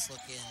game, and it's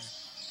looking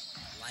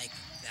like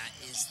that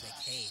is the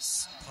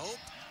case.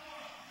 Pope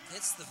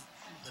hits the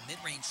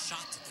mid-range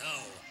shot to go.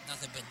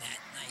 Nothing but net.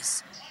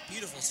 Nice,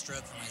 beautiful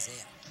stroke from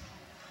Isaiah.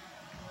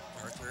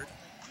 Darthard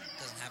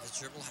doesn't have his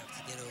dribble, have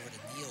to get over to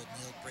Neal.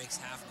 Neal breaks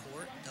half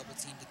court, double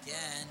teamed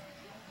again.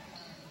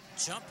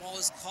 Jump ball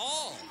is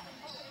called.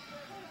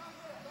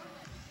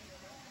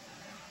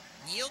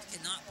 Neal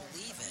cannot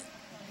believe it.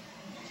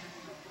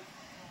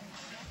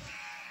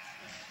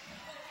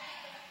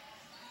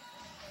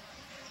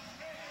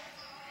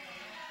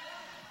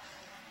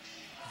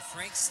 And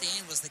Frank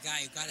Stain was the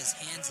guy who got his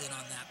hands in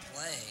on that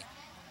play.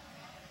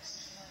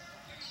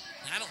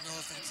 And I don't know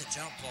if that's a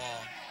jump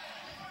ball.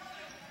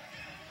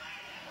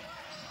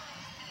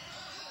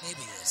 Maybe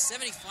it is.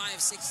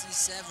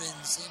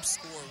 75-67, same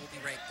score. We'll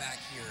be right back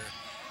here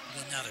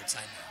with another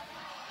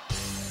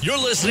timeout. You're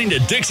listening to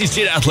Dixie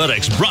State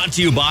Athletics, brought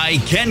to you by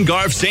Ken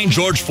Garff St.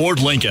 George Ford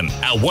Lincoln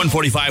at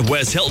 145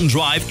 West Hilton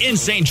Drive in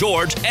St.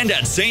 George and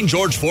at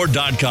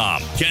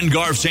stgeorgeford.com. Ken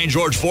Garff St.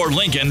 George Ford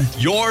Lincoln,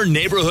 your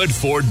neighborhood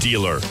Ford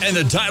dealer, and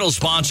the title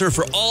sponsor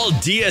for all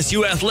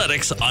DSU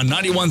athletics on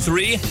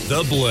 91.3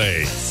 The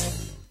Blaze.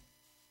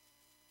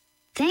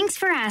 Thanks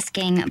for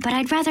asking, but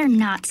I'd rather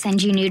not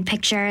send you nude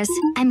pictures.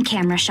 I'm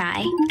camera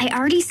shy. I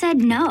already said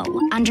no.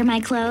 Under my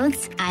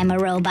clothes, I'm a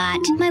robot.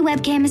 My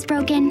webcam is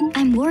broken.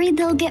 I'm worried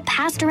they'll get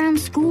passed around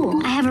school.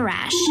 I have a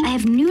rash. I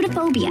have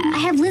nudophobia. I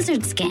have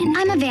lizard skin.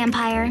 I'm a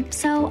vampire,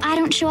 so I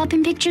don't show up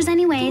in pictures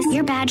anyways.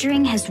 Your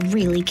badgering has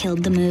really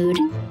killed the mood.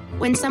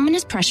 When someone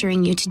is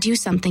pressuring you to do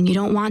something you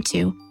don't want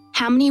to,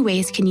 how many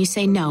ways can you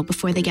say no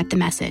before they get the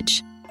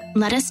message?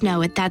 Let us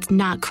know at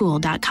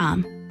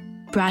that'snotcool.com.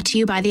 Brought to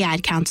you by the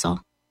Ad Council.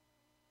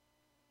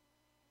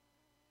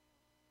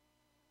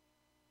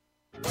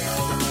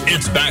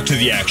 It's back to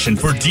the action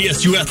for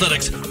DSU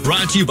Athletics,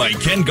 brought to you by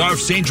Ken Garff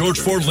St. George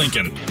Ford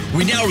Lincoln.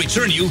 We now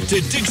return you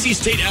to Dixie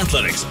State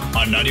Athletics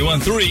on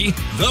 91.3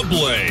 The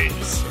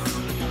Blaze.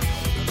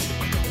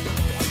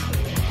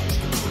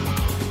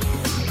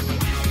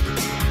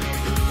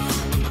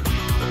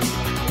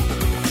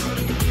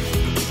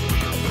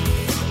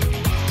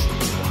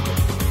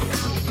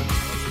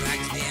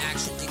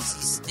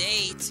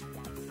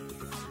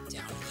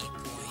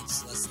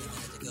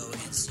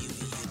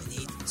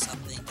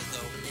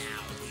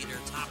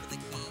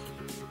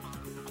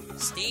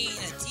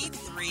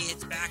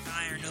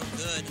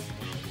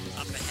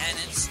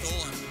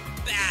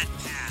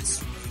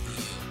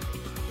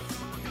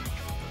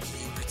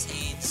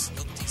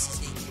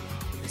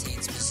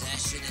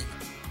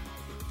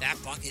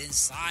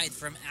 Inside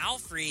from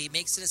Alfrey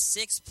makes it a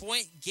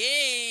 6-point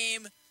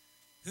game.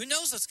 Who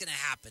knows what's going to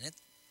happen?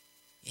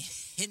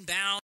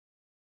 Inbound.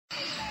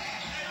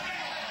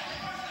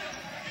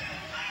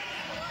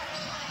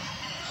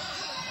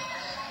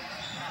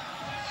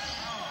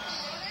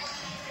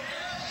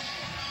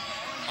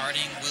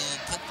 Harding will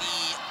put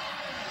the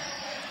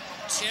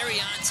cherry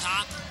on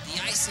top,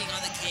 the icing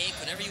on the cake,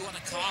 whatever you want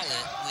to call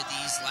it, with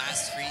these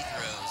last free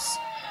throws.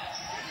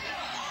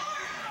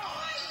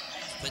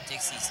 Put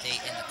Dixie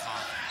State in the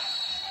coffin.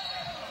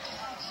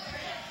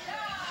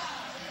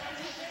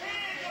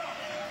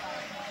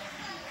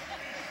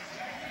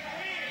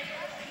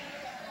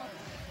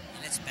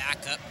 And it's back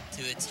up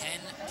to a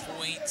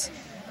 10-point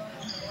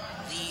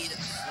lead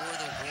for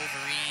the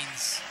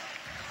Wolverines.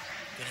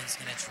 Gooden's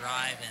going to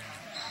drive and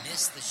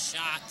miss the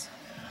shot.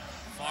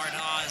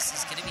 Fardaws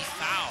is going to be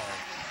fouled.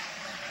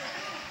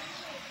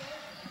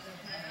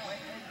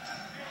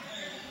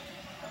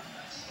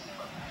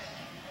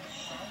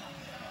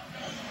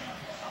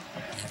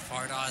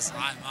 Fardaws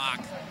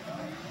Mock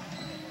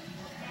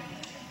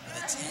with a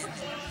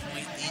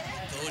 10-point lead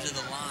will go to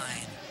the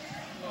line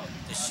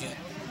to shoot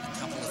a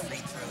couple of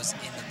free throws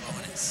in the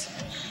bonus.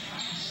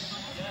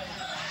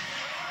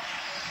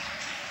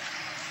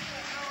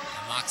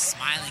 Mock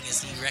smiling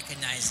as he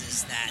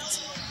recognizes that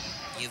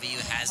UVU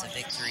has a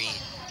victory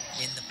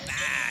in the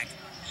bag.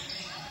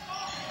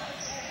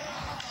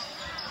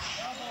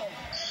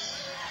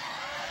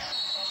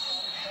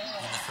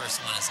 And the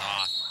first one is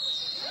off.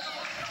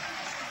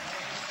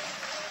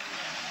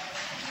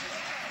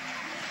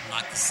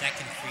 Mock the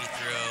second free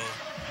throw.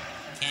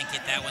 Can't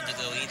get that one to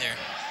go either.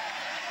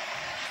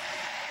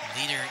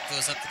 Leader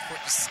goes up the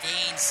court to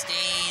Stain.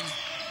 Stain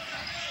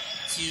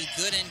to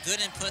Gooden.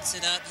 Gooden puts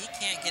it up. He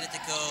can't get it to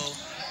go.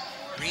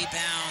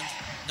 Rebound.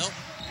 Nope.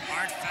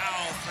 Hard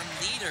foul from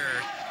Leader.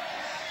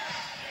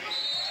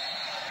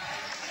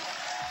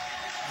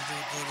 Leader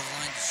will go to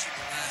lunch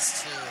the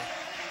last two.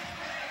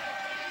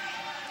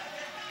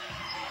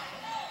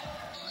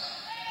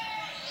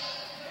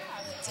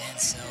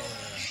 Denso,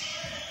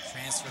 the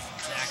transfer from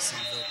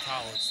Jacksonville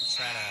College, will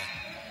try to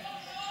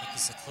make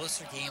this a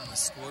closer game on the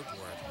scoreboard.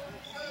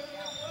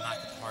 I'm not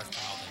going to hard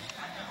foul there.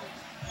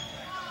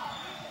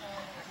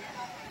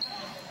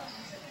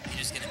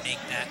 Leader's going to make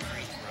that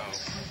free throw.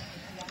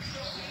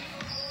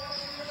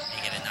 They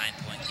get a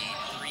 9-point game.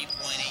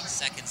 3.8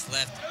 seconds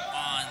left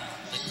on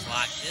the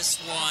clock. This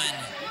one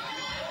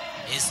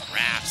is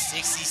wrapped.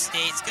 Dixie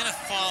State's going to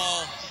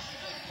fall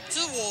to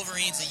the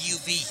Wolverines at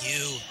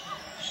UVU.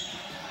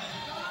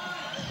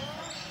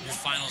 Your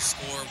final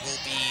score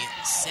will be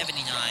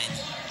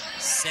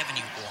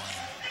 79-71.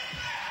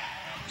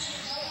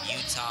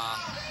 Utah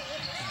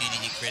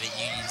Community Credit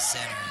Union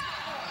Center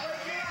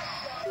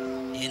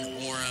in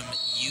Orem,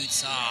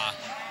 Utah.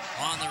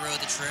 On the road,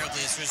 the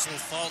Trailblazers will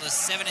fall to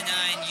 7-9.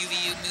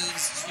 UVU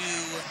moves to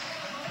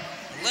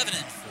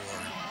 11-4.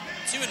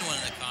 2-1 in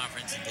the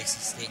conference, and Dixie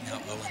State now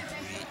 0-3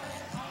 in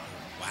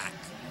WAC.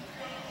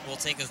 We'll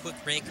take a quick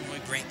break, and we'll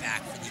be right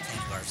back for the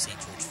Ken Garff St.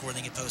 George Ford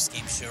Lincoln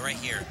post-game show right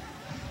here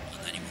on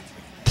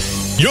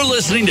 91.3. You're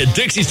listening to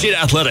Dixie State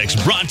Athletics,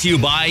 brought to you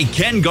by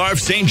Ken Garff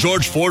St.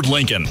 George Ford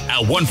Lincoln at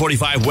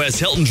 145 West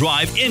Hilton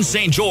Drive in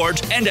St.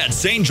 George and at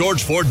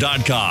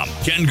stgeorgeford.com.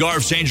 Ken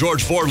Garff St.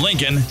 George Ford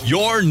Lincoln,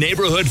 your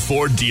neighborhood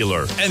Ford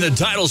dealer, and the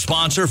title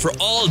sponsor for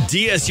all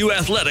DSU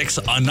athletics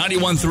on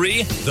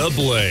 91.3 The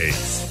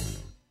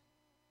Blaze.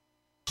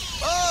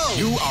 Oh!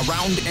 You are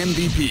round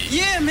MVP.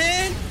 Yeah,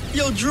 man.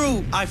 Yo,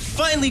 Drew, I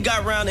finally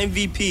got round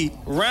MVP.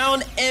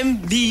 Round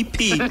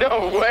MVP.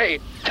 No way.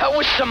 That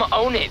was some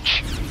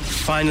ownage.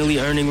 Finally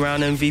earning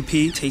round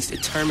MVP takes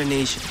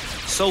determination.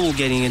 So will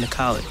getting into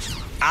college.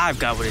 I've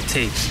got what it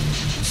takes.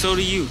 So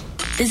do you.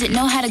 Visit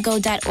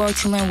knowhowtogo.org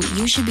to learn what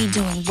you should be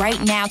doing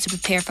right now to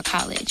prepare for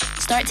college.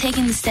 Start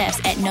taking the steps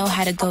at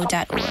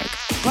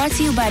knowhowtogo.org. Brought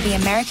to you by the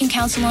American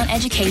Council on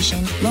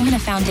Education, Lumina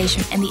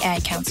Foundation, and the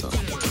Ad Council.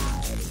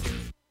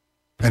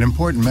 An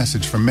important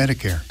message from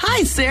Medicare.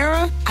 Hi,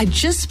 Sarah. I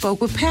just spoke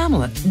with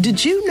Pamela.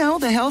 Did you know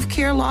the health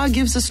care law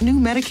gives us new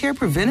Medicare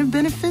preventive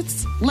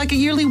benefits? Like a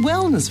yearly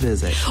wellness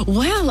visit.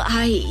 Well,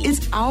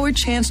 It's our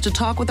chance to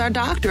talk with our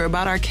doctor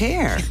about our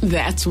care.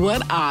 That's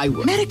what I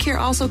would. Medicare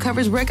also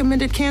covers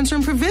recommended cancer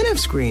and preventive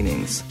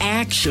screenings.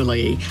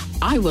 Actually,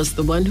 I was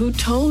the one who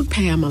told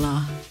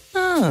Pamela.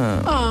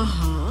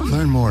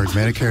 Learn more at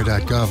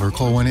Medicare.gov or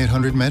call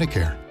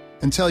 1-800-MEDICARE.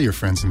 And tell your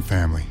friends and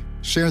family.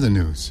 Share the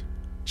news.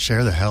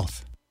 Share the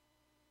health.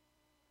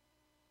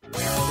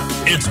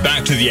 It's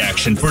back to the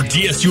action for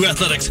DSU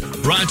Athletics,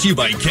 brought to you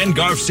by Ken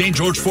Garff St.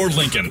 George Ford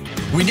Lincoln.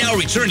 We now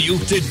return you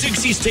to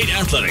Dixie State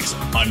Athletics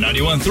on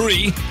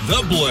 91.3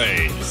 The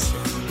Blaze.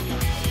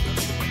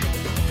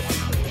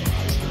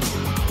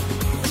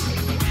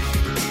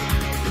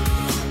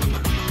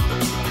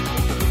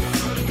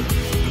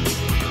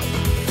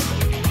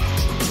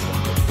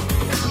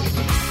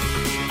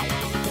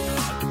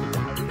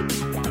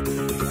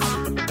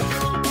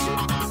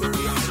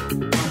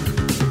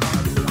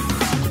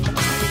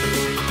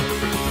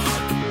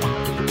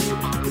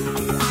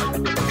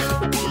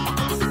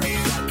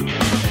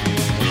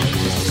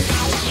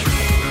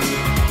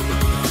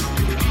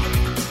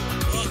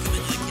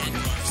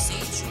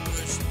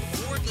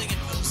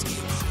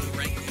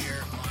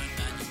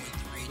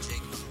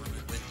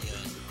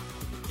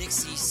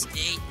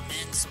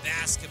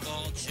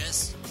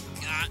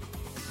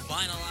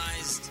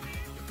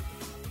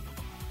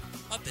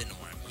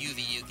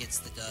 UVU gets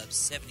the dub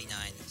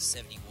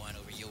 79-71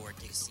 over your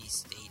Dixie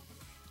State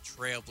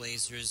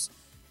Trailblazers.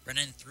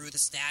 Running through the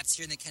stats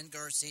here in the Ken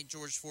Garff St.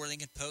 George Ford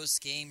Lincoln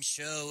post-game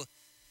show.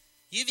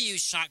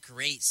 UVU shot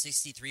great,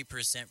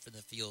 63% from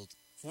the field,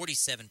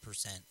 47%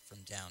 from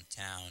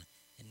downtown,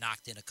 and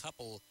knocked in a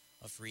couple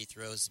of free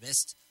throws.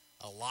 Missed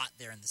a lot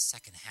there in the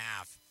second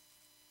half,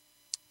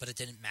 but it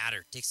didn't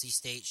matter. Dixie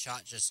State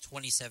shot just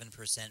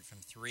 27% from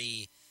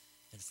three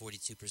and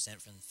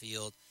 42% from the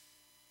field.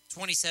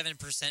 27%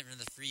 from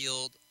the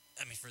field,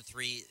 from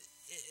three,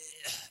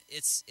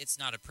 it's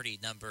not a pretty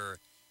number.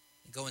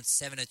 Going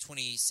 7 of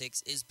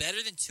 26 is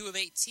better than 2 of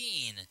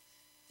 18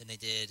 than they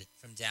did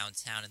from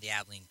downtown in the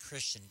Abilene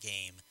Christian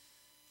game.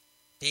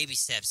 Baby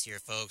steps here,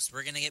 folks.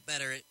 We're going to get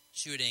better at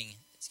shooting.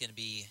 It's going to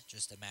be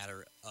just a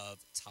matter of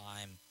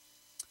time.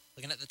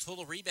 Looking at the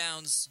total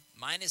rebounds,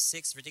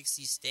 -6 for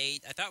Dixie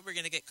State. I thought we were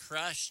going to get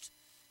crushed.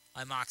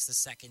 Mock's the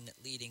second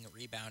leading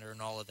rebounder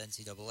in all of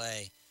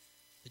NCAA.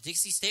 But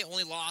Dixie State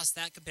only lost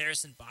that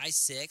comparison by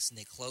 6, and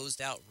they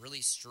closed out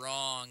really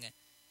strong.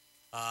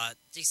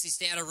 Dixie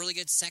State had a really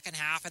good second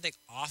half. I think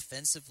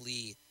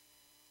offensively,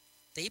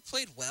 they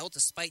played well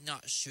despite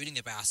not shooting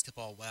the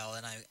basketball well.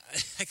 And I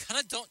kind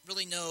of don't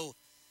really know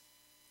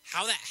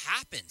how that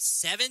happened.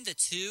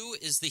 7-2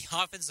 is the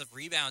offensive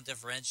rebound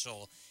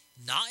differential,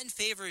 not in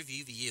favor of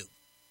UVU,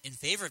 in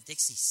favor of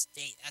Dixie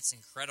State. That's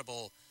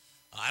incredible.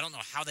 I don't know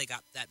how they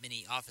got that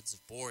many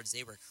offensive boards.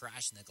 They were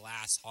crashing the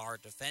glass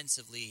hard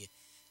defensively.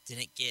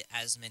 Didn't get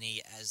as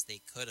many as they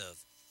could have.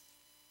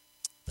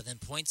 But then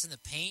points in the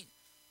paint,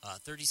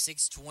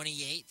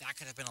 36-28, that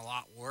could have been a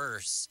lot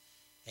worse.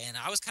 And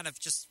I was kind of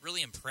just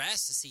really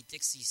impressed to see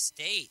Dixie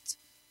State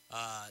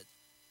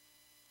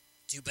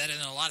do better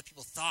than a lot of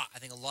people thought. I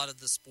think a lot of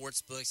the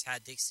sports books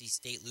had Dixie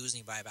State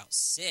losing by about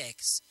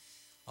 6.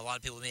 A lot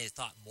of people may have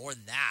thought more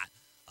than that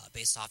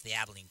based off the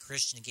Abilene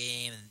Christian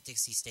game. And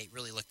Dixie State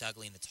really looked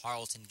ugly in the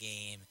Tarleton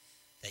game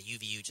that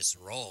UVU just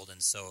rolled.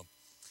 And so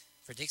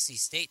for Dixie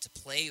State to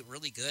play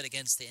really good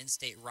against the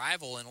in-state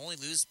rival and only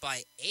lose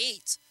by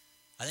 8,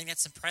 I think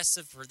that's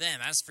impressive for them.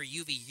 As for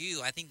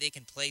UVU, I think they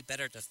can play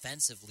better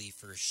defensively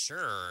for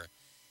sure.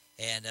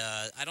 And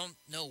I don't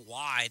know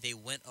why they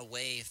went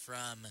away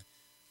from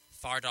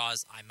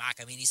Fardaz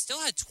Aimaq. I mean, he still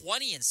had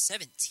 20 and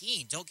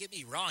 17. Don't get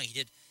me wrong. He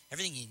did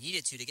everything he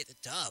needed to get the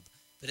dub.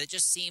 But it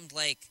just seemed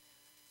like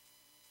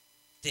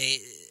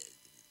they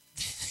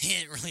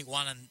didn't really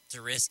want him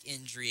to risk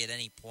injury at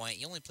any point.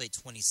 He only played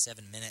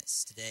 27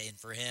 minutes today. And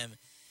for him,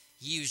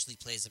 he usually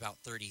plays about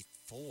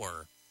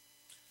 34.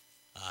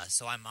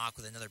 So I'm Mock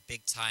with another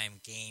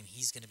big-time game.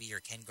 He's going to be your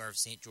Ken Garff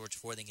St. George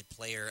Ford Lincoln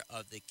player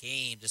of the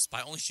game,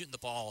 despite only shooting the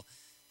ball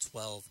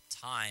 12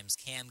 times.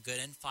 Cam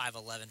Gooden,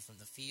 5-11 from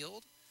the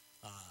field,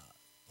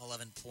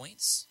 11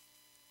 points,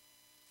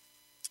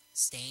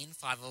 Stain,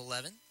 5 of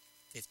 11,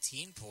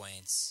 15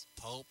 points.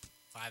 Pope,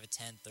 5 of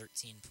 10,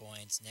 13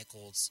 points.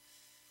 Nichols,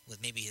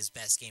 with maybe his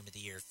best game of the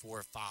year, 4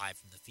 of 5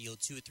 from the field,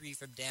 2 of 3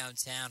 from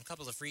downtown. A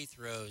couple of free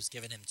throws,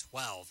 giving him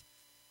 12.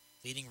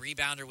 Leading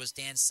rebounder was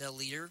Dan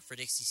Leader for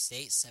Dixie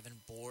State, 7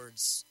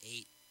 boards,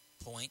 8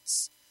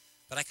 points.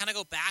 But I kind of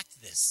go back to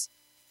this.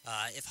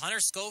 If Hunter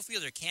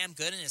Schofield or Cam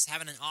Gooden is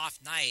having an off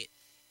night,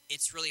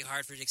 it's really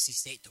hard for Dixie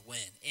State to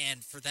win.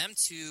 And for them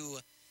to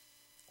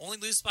only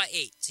lose by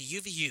 8 to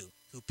UVU,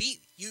 who beat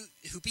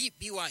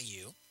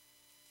BYU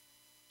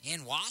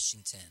and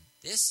Washington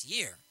this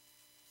year,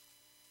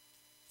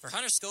 for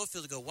Hunter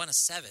Schofield to go 1 of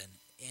 7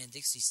 and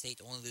Dixie State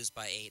to only lose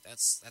by 8,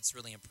 that's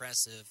really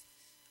impressive.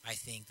 I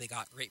think they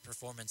got great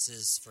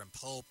performances from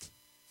Pope,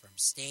 from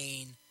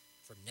Stain,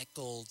 from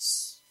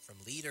Nichols, from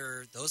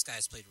Leader. Those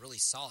guys played really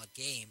solid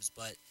games,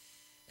 but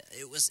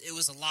it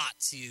was a lot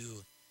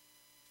to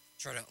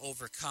try to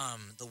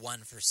overcome the 1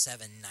 for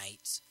 7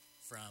 night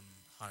from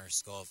Hunter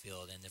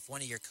Schofield. And if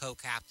one of your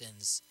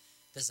co-captains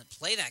doesn't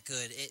play that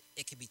good,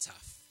 it can be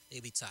tough. It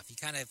can be tough. You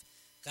kind of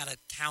got to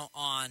count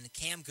on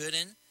Cam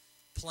Gooden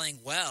playing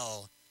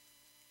well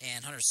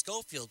and Hunter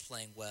Schofield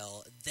playing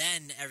well,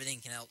 then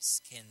everything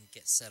else can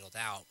get settled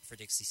out for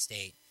Dixie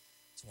State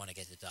to want to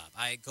get the dub.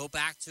 I go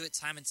back to it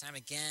time and time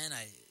again.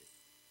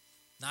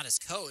 Not as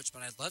coach,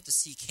 but I'd love to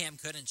see Cam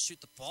Gooden shoot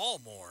the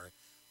ball more.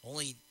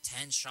 Only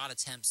 10 shot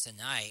attempts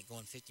tonight,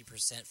 going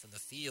 50% from the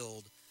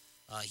field.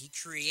 He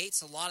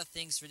creates a lot of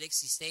things for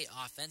Dixie State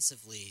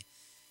offensively,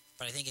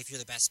 but I think if you're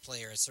the best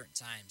player at certain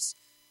times,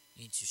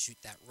 you need to shoot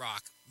that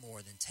rock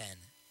more than 10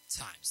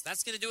 times.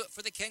 That's going to do it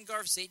for the Ken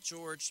Garff St.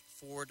 George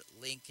Ford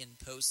Lincoln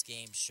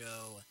postgame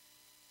show.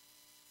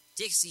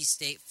 Dixie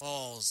State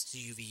falls to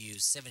UVU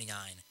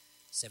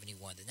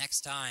 79-71. The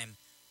next time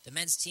the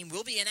men's team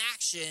will be in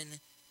action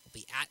will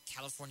be at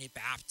California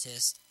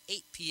Baptist,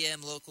 8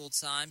 p.m. local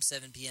time,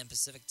 7 p.m.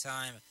 Pacific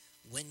time,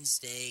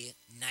 Wednesday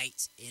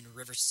night in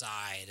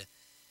Riverside.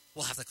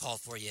 We'll have the call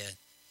for you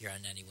here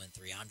on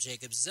 91.3. I'm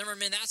Jacob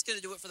Zimmerman. That's going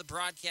to do it for the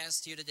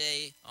broadcast here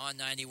today on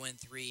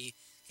 91.3.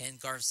 Ken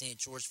Garff St.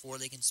 George Ford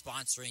Lincoln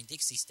sponsoring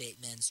Dixie State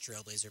men's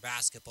Trailblazer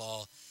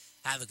basketball.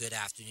 Have a good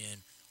afternoon.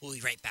 We'll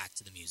be right back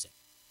to the music.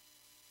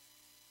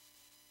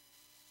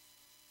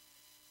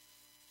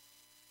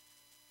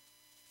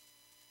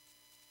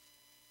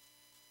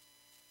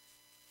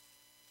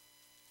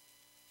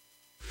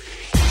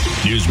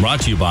 News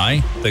brought to you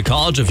by the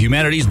College of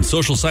Humanities and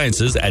Social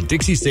Sciences at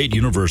Dixie State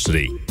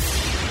University.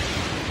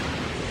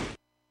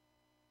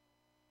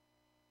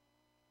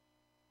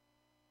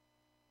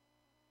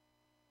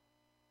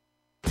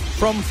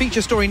 From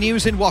Feature Story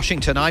News in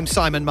Washington, I'm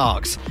Simon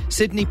Marks.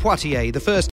 Sidney Poitier, the first